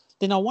 hours.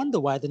 Then I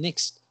wonder why the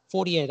next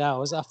 48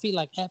 hours, I feel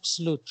like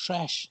absolute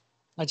trash.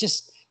 I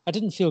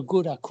didn't feel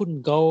good. I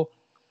couldn't go.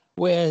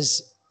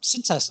 Whereas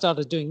since I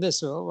started doing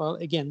this, well,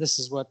 again, this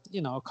is what,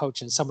 a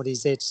coach and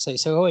somebody's there to say,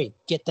 so, wait,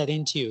 get that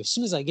into you. As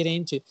soon as I get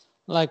into,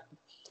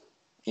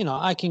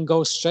 I can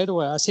go straight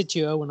away. I said to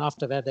you, Owen,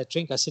 after that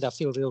drink, I said, I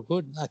feel real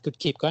good. I could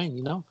keep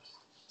going,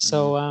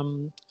 So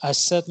I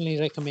certainly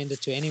recommend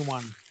it to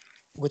anyone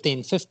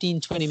within 15,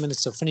 20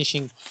 minutes of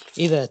finishing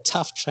either a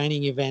tough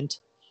training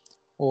event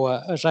or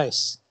a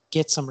race.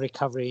 Get some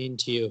recovery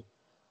into you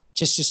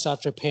just to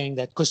start repairing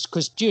that.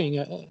 Because during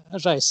a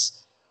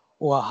race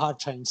or a hard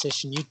training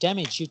session, you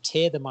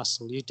tear the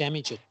muscle, you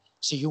damage it.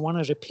 So you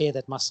want to repair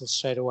that muscle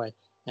straight away.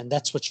 And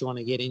that's what you want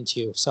to get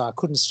into. So I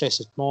couldn't stress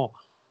it more.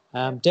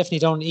 Definitely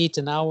don't eat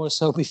an hour or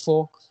so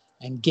before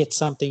and get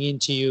something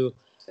into you,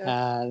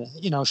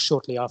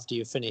 shortly after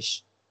you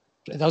finish.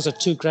 Those are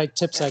two great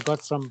tips I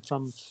got from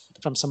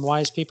some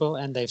wise people,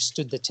 and they've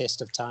stood the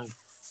test of time.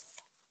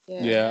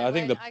 Yeah, I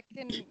think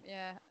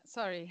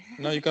sorry.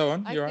 No, you go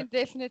on. I You're can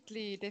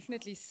right.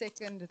 definitely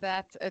second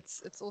that.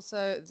 It's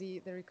also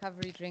the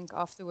recovery drink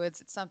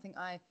afterwards. It's something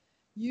I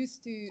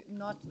used to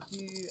not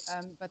do,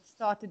 but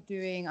started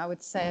doing, I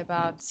would say,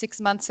 about 6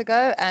 months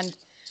ago, and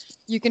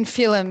you can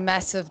feel a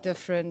massive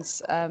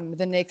difference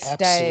the next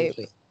day.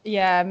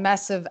 Yeah,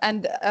 massive.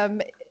 And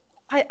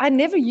I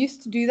never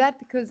used to do that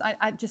because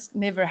I just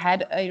never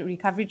had a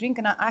recovery drink,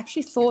 and I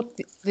actually thought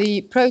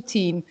the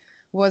protein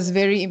was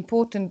very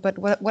important. But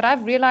what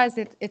I've realized,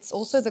 it's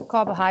also the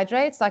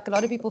carbohydrates. Like a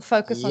lot of people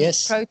focus on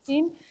the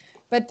protein.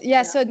 But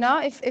so now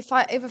if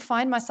I ever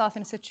find myself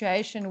in a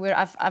situation where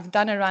I've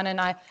done a run and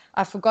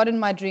I've forgotten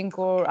my drink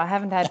or I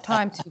haven't had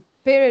time to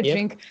prepare a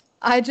drink,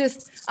 I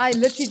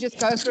literally just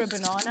go for a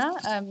banana.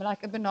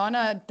 Like a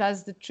banana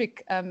does the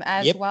trick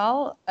as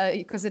well,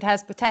 because it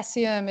has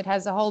potassium, it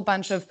has a whole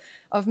bunch of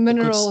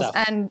minerals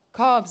and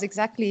carbs.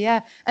 Exactly,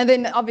 yeah. And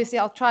then obviously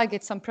I'll try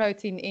get some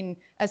protein in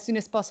as soon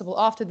as possible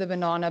after the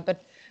banana.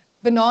 But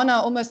banana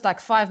almost like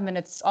 5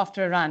 minutes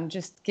after a run,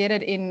 just get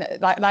it in,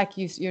 like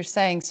you're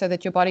saying, so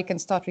that your body can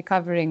start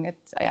recovering. I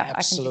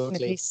can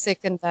definitely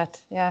second that.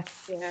 Yeah.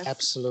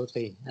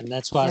 Absolutely. And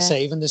that's why I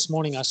say, even this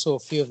morning I saw a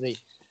few of the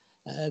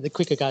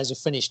quicker guys who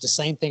finished the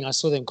same thing. I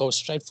saw them go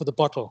straight for the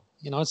bottle.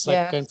 It's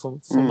like going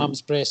from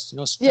mum's breast,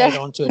 straight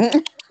onto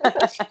it.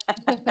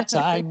 So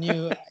I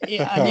knew.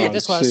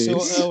 That's why I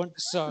saw Erwin.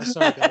 Sorry,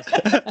 guys.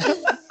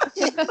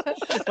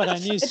 But I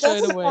knew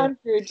straight away. Sound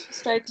good.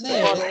 Straight to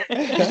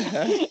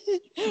the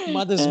bottle.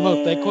 Mother's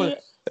milk, they call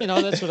it.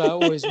 That's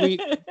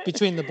what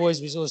between the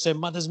boys, we always say,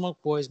 mother's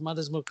milk, boys,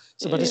 mother's milk.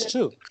 So, but it's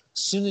true.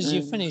 As soon as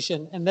you finish,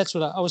 and that's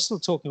what I was still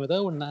talking with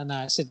Erwin, and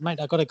I said, mate,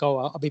 I got to go.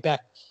 I'll be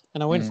back.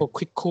 And I went for a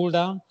quick cool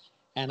down.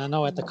 And I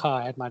know at the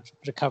car I had my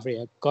recovery.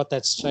 I got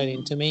that straight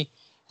into me.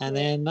 And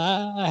then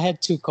I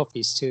had 2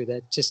 coffees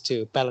too, just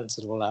to balance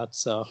it all out.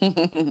 So,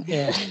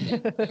 yeah.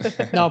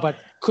 No, but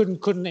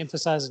couldn't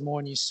emphasize it more.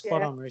 And you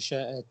spot on,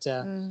 Marisha.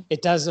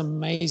 It does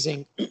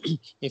amazing.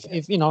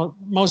 if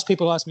most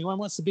people ask me, well,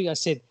 what's the big? I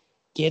said,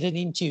 get it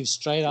into you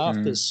straight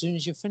after, as soon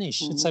as you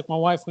finish. It's like my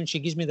wife, when she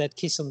gives me that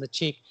kiss on the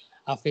cheek,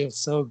 I feel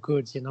so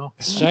good,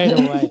 straight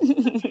away.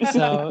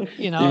 So,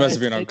 you must have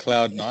been on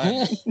cloud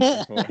 9.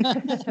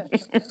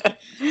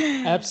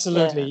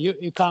 Absolutely.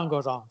 You can't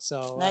go wrong.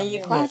 So no,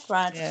 you're quite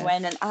right,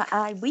 Wayne. And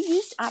I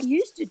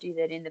used to do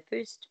that in the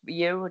first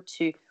year or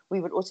two.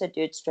 We would also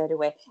do it straight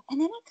away. And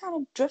then I kind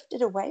of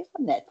drifted away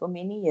from that for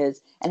many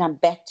years. And I'm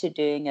back to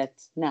doing it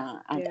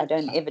now. I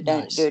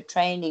don't do a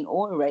training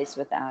or a race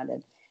without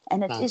it.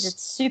 And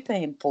it's super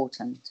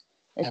important.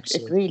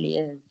 It really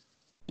is.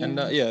 And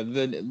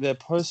the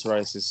post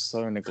race is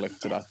so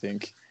neglected, I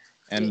think.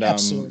 And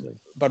absolutely.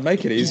 But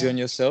make it easy on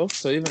yourself.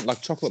 So even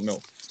like chocolate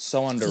milk,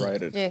 so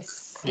underrated.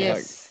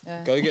 Yes.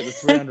 Go get the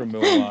 300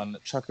 ml one,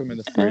 chuck them in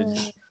the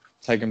fridge,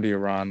 take them to your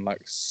run.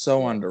 Like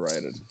so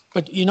underrated.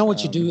 But you know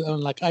what you do?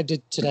 Like I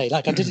did today.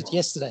 Like I did it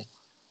yesterday.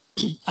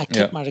 I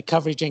kept my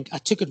recovery drink. I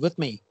took it with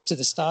me to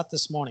the start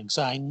this morning,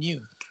 so I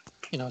knew,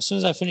 as soon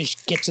as I finish,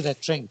 get to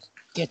that drink,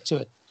 get to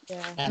it.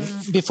 Yeah. And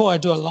before I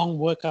do a long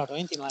workout or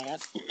anything like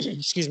that,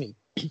 excuse me,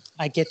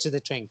 I get to the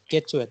drink,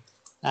 get to it,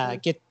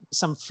 get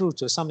some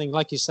fruit or something,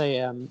 like you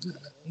say,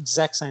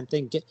 exact same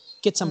thing.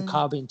 Get some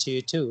carb into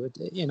you too.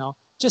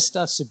 Just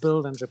starts to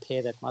build and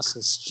repair that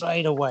muscle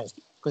straight away,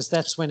 because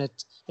that's when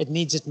it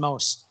needs it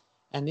most.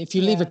 And if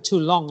you leave it too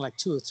long, like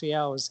 2 or 3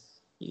 hours,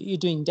 you're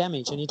doing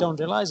damage and you don't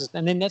realize it.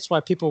 And then that's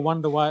why people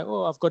wonder why,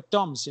 I've got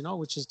DOMS,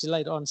 which is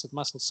delayed onset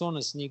muscle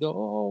soreness. And you go,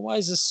 why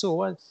is this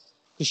sore?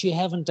 Because you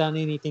haven't done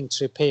anything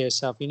to repair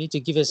yourself. You need to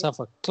give yourself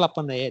a clap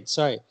on the head.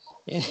 Sorry.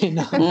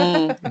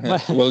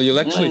 Well, you'll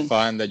actually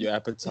find that your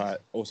appetite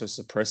also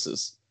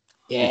suppresses.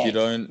 If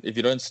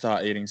you don't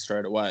start eating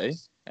straight away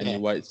and you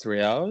wait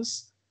 3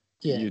 hours,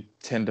 you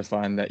tend to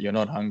find that you're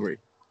not hungry.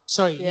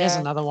 Sorry, here's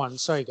another one.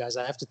 Sorry, guys,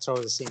 I have to throw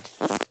this in.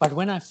 But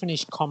when I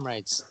finish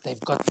Comrades, they've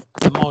got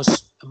the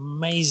most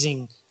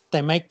amazing.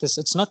 They make this.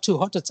 It's not too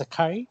hot. It's a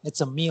curry.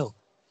 It's a meal.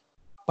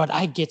 But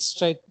I get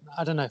straight.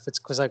 I don't know if it's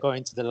because I go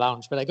into the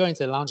lounge, but I go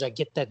into the lounge. I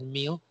get that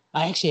meal.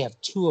 I actually have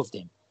 2 of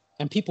them,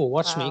 and people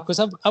watch me because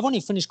I've only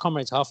finished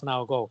Comrades half an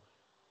hour ago,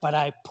 but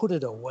I put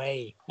it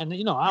away. And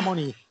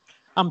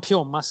I'm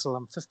pure muscle.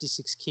 I'm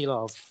 56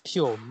 kilo of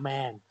pure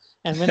man.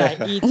 And when I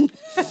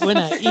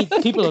eat,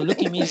 people are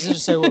looking at me and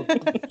say,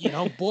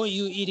 "Well, boy,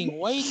 you eating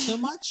way too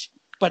much."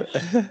 But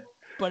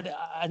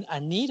I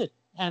need it,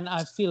 and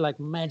I feel like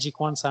magic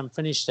once I'm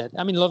finished that.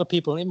 I mean, a lot of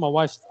people, even my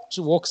wife, she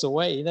walks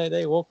away.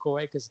 They walk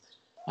away because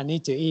I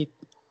need to eat.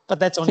 But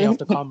that's only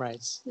after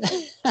Comrades.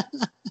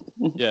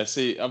 Yeah,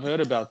 see, I've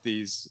heard about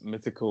these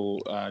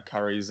mythical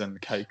curries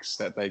and cakes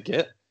that they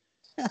get,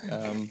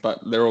 but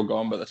they're all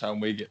gone by the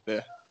time we get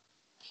there.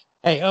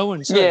 Hey,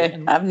 Owen. Sorry,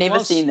 I've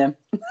never seen them.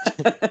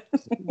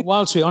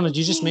 Whilst we're on it,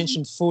 you just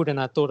mentioned food, and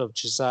I thought of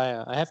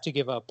Josiah. I have to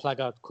give her a plug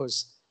out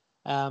because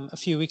a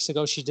few weeks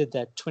ago she did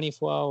that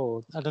 24-hour,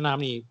 or I don't know how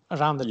many,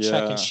 around the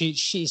track, and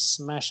she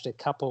smashed a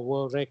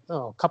couple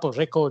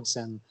records,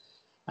 and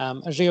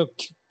a real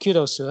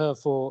kudos to her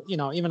for,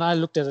 even I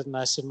looked at it and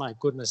I said, my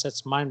goodness,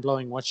 that's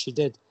mind-blowing what she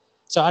did.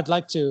 So I'd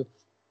like to,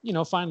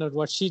 find out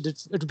what she did.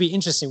 It would be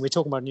interesting. We're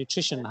talking about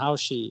nutrition, how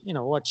she,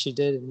 what she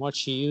did and what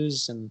she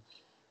used and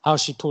how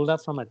she pulled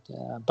up from it.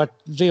 But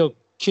real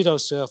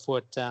kudos to her for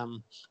it,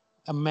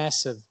 a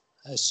massive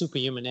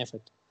superhuman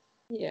effort.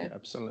 Yeah,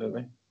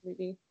 absolutely.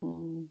 Really.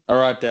 All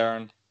right,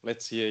 Darren,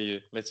 let's hear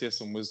you. Let's hear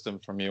some wisdom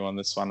from you on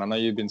this one. I know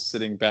you've been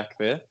sitting back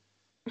there,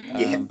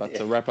 but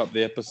to wrap up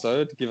the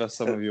episode, give us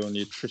some of your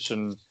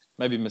nutrition,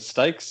 maybe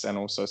mistakes, and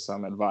also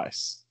some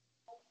advice.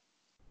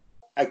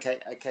 Okay.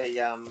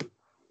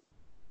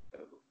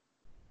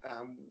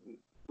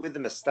 With the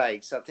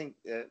mistakes, I think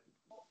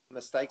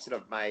mistakes that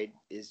I've made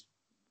is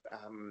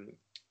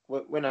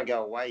when I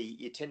go away,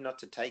 you tend not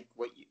to take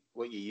what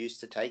you're used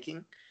to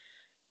taking,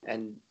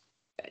 and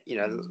you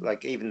know,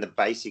 like even the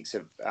basics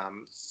of,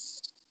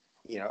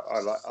 you know,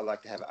 I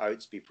like to have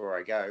oats before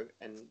I go.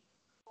 And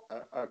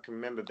I can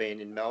remember being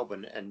in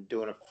Melbourne and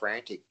doing a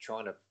frantic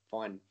trying to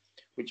find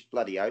which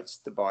bloody oats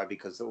to buy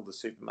because all the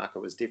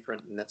supermarket was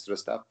different and that sort of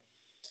stuff.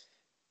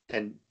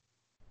 And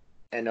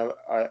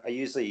I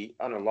usually,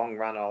 on a long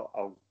run,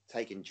 I'll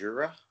take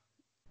Endura.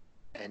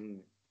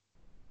 And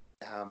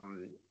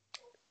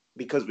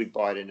because we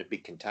buy it in a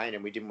big container,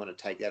 we didn't want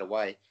to take that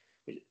away.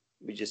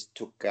 We just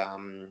took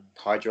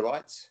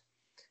hydrolytes.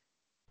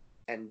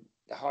 And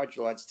the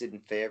hydrolytes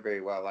didn't fare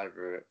very well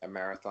over a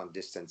marathon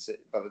distance.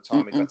 By the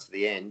time we got to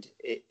the end,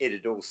 it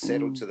had all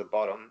settled to the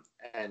bottom,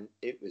 and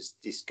it was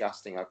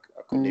disgusting. I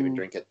couldn't even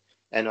drink it.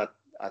 And I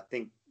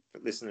think,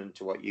 listening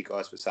to what you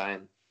guys were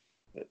saying,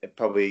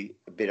 probably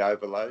a bit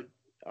overload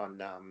on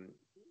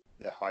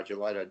the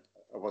hydrolyte.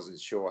 I wasn't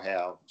sure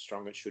how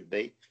strong it should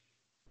be,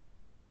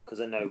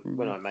 because I know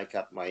when I make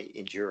up my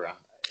Endura,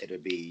 it'll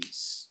be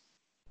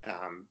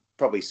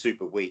probably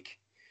super weak.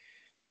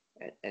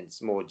 And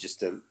it's more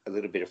just a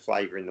little bit of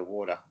flavour in the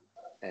water,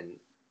 and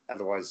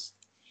otherwise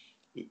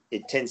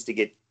it tends to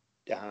get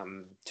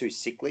too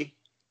sickly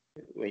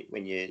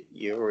when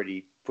you're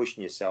already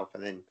pushing yourself,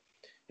 and then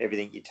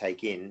everything you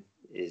take in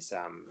is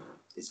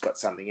it's got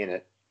something in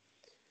it.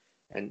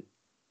 And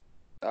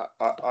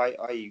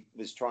I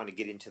was trying to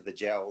get into the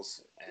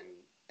gels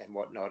and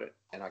whatnot,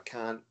 and I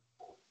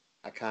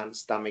can't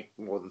stomach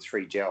more than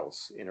 3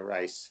 gels in a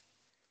race.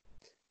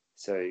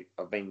 So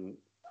I've been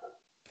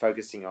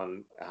focusing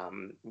on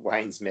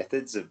Wayne's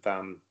methods of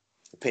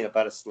peanut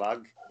butter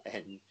slug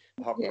and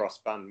hot cross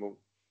bun.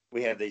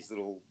 We have these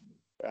little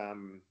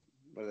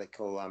what do they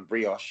call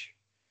brioche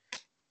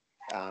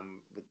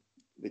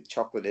with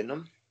chocolate in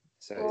them.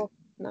 So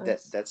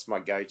nice. That's my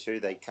go-to.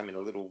 They come in a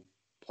little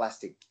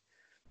plastic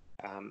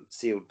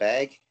sealed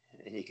bag,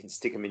 and you can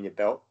stick them in your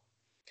belt.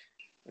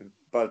 And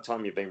by the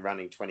time you've been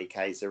running 20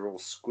 Ks, they're all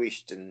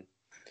squished and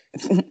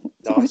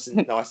nice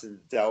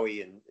and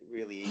doughy and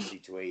really easy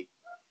to eat.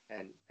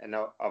 And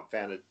I've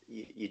found it.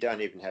 You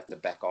don't even have to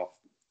back off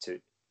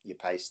to your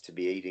pace to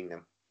be eating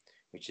them,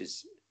 which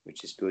is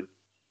good.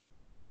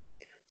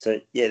 So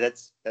yeah,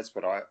 that's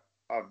what I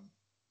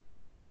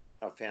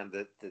found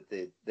that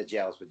the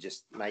gels were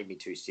just made me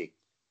too sick.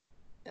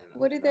 And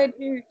what did they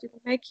do? Did they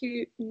make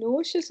you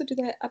nauseous, or did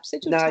they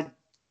upset you? No,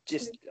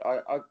 just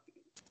I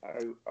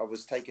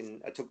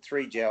took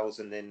 3 gels,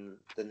 and then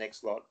the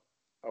next lot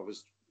I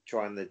was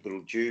trying the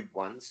little tube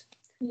ones,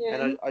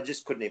 and I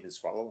just couldn't even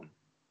swallow them.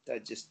 They're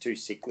just too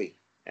sickly,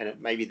 and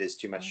maybe there's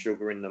too much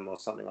sugar in them or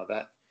something like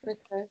that.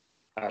 Okay.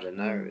 I don't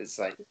know. It's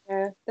like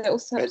that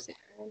also upset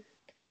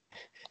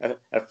me.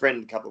 A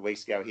friend a couple of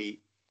weeks ago,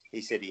 he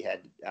said he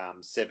had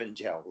 7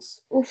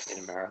 gels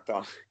in a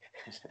marathon.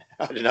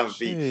 I don't know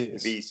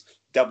if he's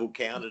double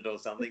counted or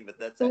something, but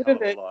that's a hell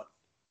of a lot.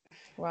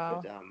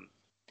 Wow.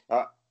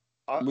 But,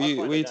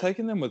 were you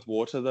taking them with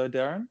water though,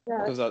 Darren?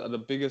 Because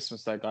the biggest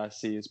mistake I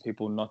see is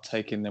people not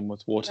taking them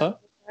with water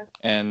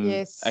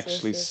and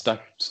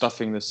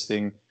stuffing this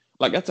thing.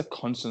 Like, that's a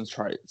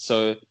concentrate.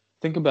 So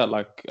think about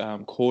like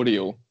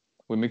cordial.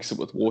 We mix it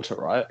with water,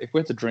 right? If we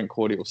had to drink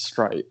cordial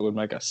straight, it would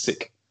make us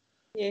sick.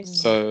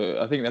 Yes.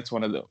 So I think that's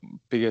one of the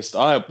biggest.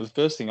 The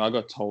first thing I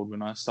got told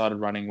when I started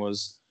running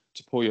was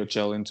to pour your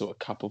gel into a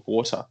cup of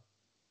water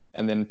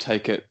and then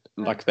take it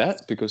like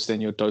that, because then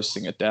you're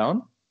dosing it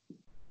down.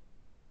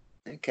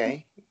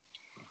 Okay.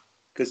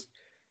 Because,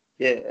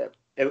 it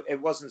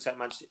wasn't so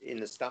much in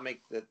the stomach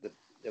that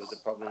there was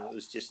a problem. It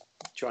was just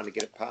trying to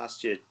get it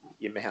past your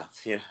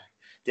mouth,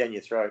 down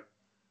your throat.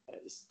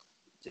 It was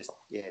just,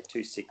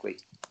 too sickly.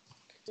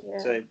 Yeah.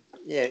 So,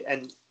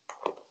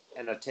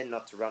 and I tend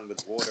not to run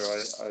with water.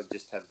 I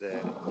just have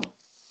the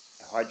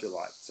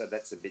hydrolyte, so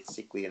that's a bit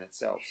sickly in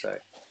itself. So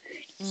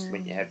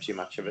when you have too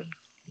much of it,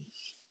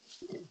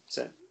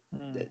 so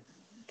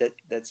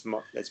that's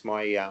my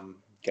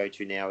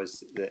go-to now.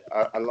 Is that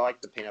I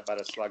like the peanut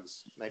butter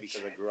slugs, maybe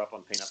because I grew up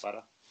on peanut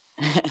butter,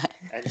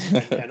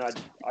 and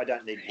I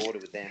don't need water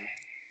with them,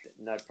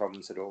 no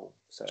problems at all.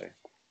 So.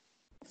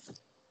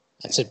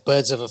 That's it.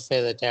 Birds of a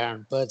feather,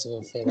 Darren. Birds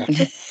of a feather.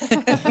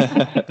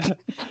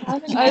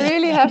 I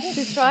really have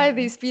to try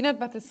these peanut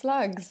butter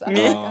slugs. I'm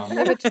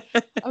going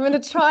to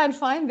try and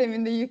find them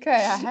in the UK.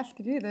 I have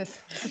to do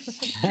this.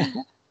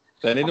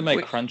 They need to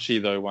make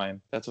crunchy though, Wayne.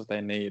 That's what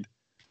they need.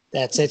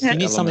 That's it. You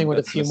need something with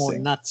a few more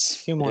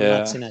nuts.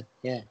 Nuts in it.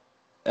 Yeah.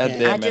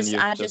 I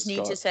just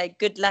need to say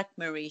good luck,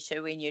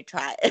 Marisha, when you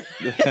try it.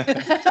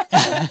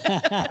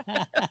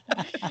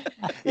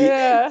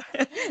 Yeah.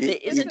 There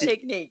is a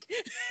technique.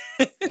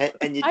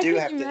 And you do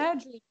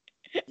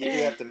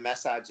have to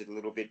massage it a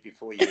little bit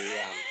before you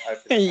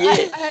open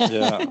it.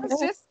 I was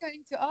just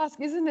going to ask,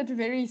 isn't it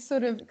very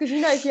sort of, because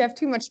if you have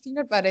too much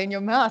peanut butter in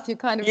your mouth, you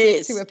kind of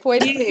get to a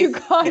point where you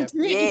can't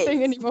do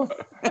anything anymore.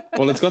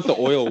 Well, it's got the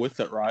oil with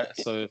it, right?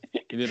 So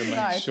you need to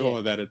make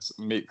sure that it's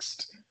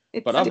mixed.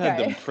 But I've had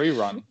them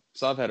pre-run.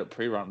 So I've had it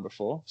pre-run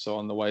before. So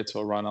on the way to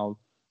a run, I'll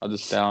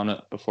just down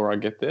it before I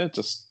get there,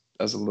 just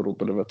as a little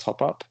bit of a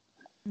top-up.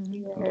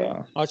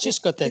 It's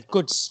just got that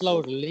good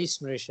slow release,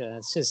 Marisha.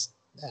 It's just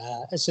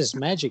It's just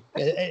magic.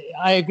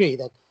 I agree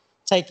that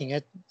taking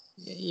it,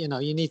 you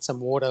need some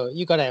water.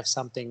 You got to have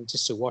something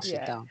just to wash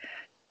it down.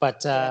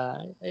 But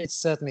it's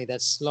certainly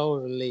that slow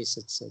release.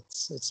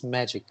 It's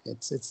magic.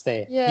 It's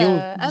there.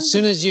 Yeah, As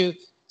soon as you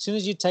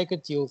take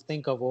it, you'll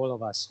think of all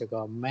of us. You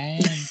go,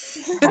 man.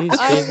 These people.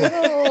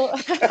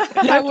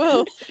 I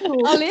will.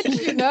 I'll let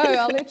you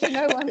know once I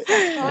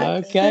try.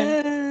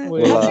 Okay.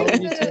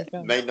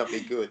 May not be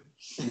good.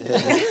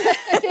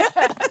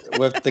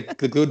 Well, the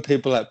good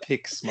people at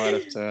Pix might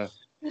have to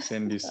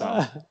send you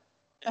some.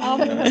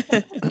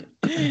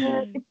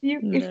 If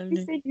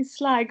you say you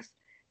slugs,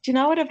 do you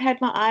know what I've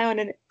had my eye on,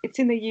 and it's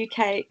in the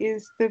UK,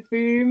 is the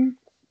Voom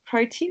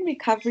protein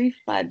recovery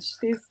fudge.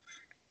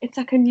 It's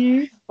like a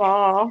new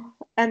bar,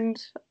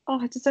 and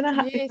I just don't know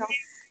how. Yes.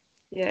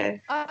 Yeah.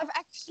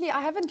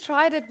 I haven't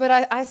tried it, but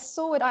I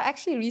saw it. I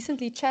actually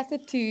recently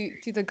chatted to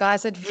the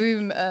guys at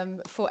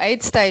Voom for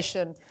Aid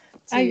Station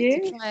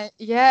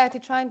to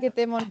try and get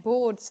them on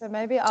board. So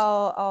maybe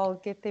I'll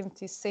get them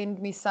to send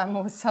me some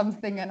or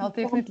something, and I'll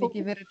definitely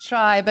give it a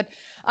try. But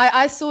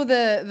I saw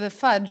the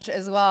fudge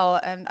as well,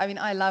 and I mean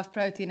I love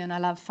protein and I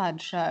love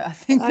fudge, so I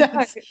think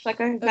that's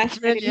like a that's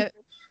brilliant.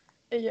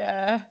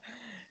 Yeah.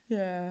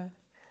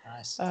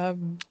 Nice.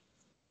 Fudge.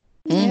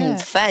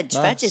 Nice.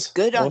 Fudge is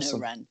good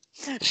Awesome. on a run.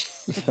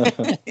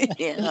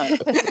 Yeah.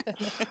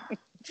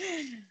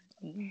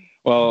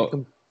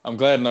 Well, I'm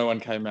glad no one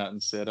came out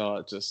and said,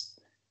 just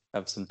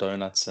have some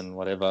donuts and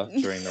whatever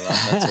during the run.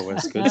 That's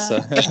always good. So,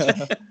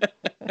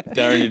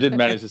 Darren, you did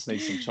manage to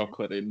sneak some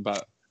chocolate in,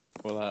 but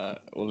we'll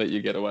let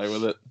you get away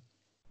with it.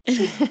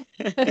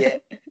 Yeah.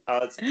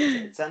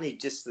 It's only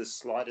just the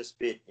slightest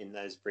bit in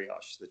those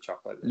brioche, the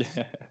chocolate.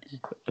 Yeah.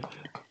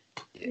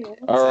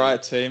 All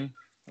right, team.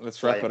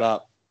 Let's wrap it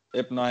up.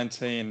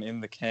 EP19 in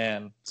the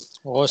can.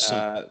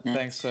 Awesome.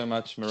 Thanks so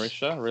much,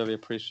 Marisha. Really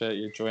appreciate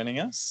you joining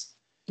us.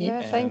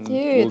 Yeah, thank you.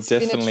 We'll It's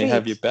been a definitely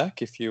have treat. you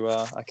back if you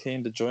are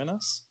keen to join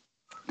us.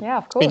 Yeah,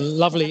 of It's course. been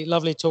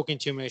lovely talking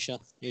to you, Marisha.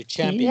 You're a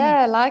champion.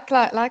 Yeah,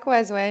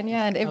 likewise, Wayne.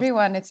 Yeah, and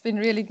everyone. It's been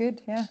really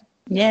good. Yeah.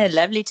 Yeah,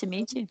 lovely to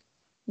meet you.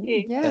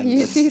 Yeah, And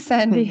you too,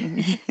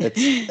 Sandy.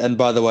 And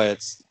by the way,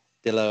 it's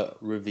De La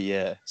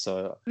Riviere.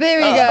 So There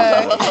we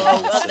go.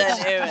 Well done,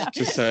 Aaron.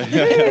 just so.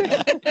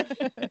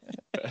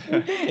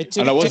 It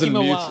And I wasn't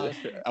took him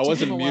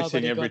a while.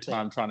 muting every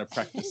time trying to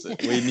practice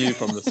it. We knew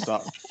from the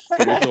start. So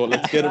we thought,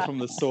 let's get it from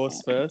the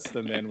source first,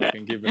 and then we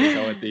can give it a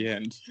go at the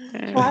end.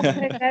 I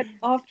take that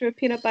after a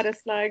peanut butter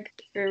slug.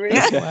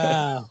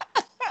 Wow.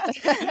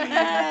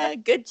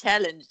 Good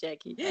challenge,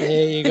 Jackie.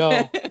 There you go.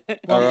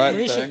 All right,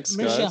 Marisha, thanks,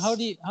 Marisha,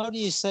 guys. how do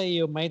you say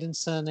your maiden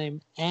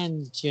surname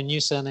and your new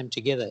surname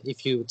together?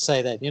 If you would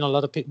say that, a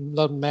lot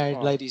of married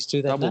ladies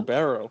do that. Double now.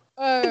 barrel.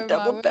 Oh,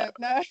 Double my word.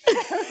 No.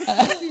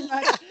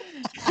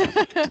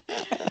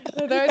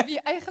 That would be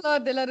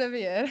Eigenaar de la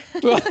Rivière.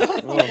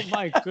 Oh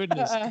my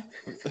goodness. No,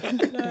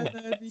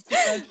 that'd be too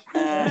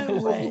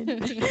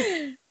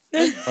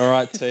much. All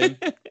right, team.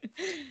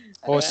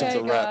 Awesome. Okay, It's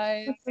a wrap.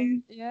 guys.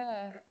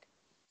 Yeah.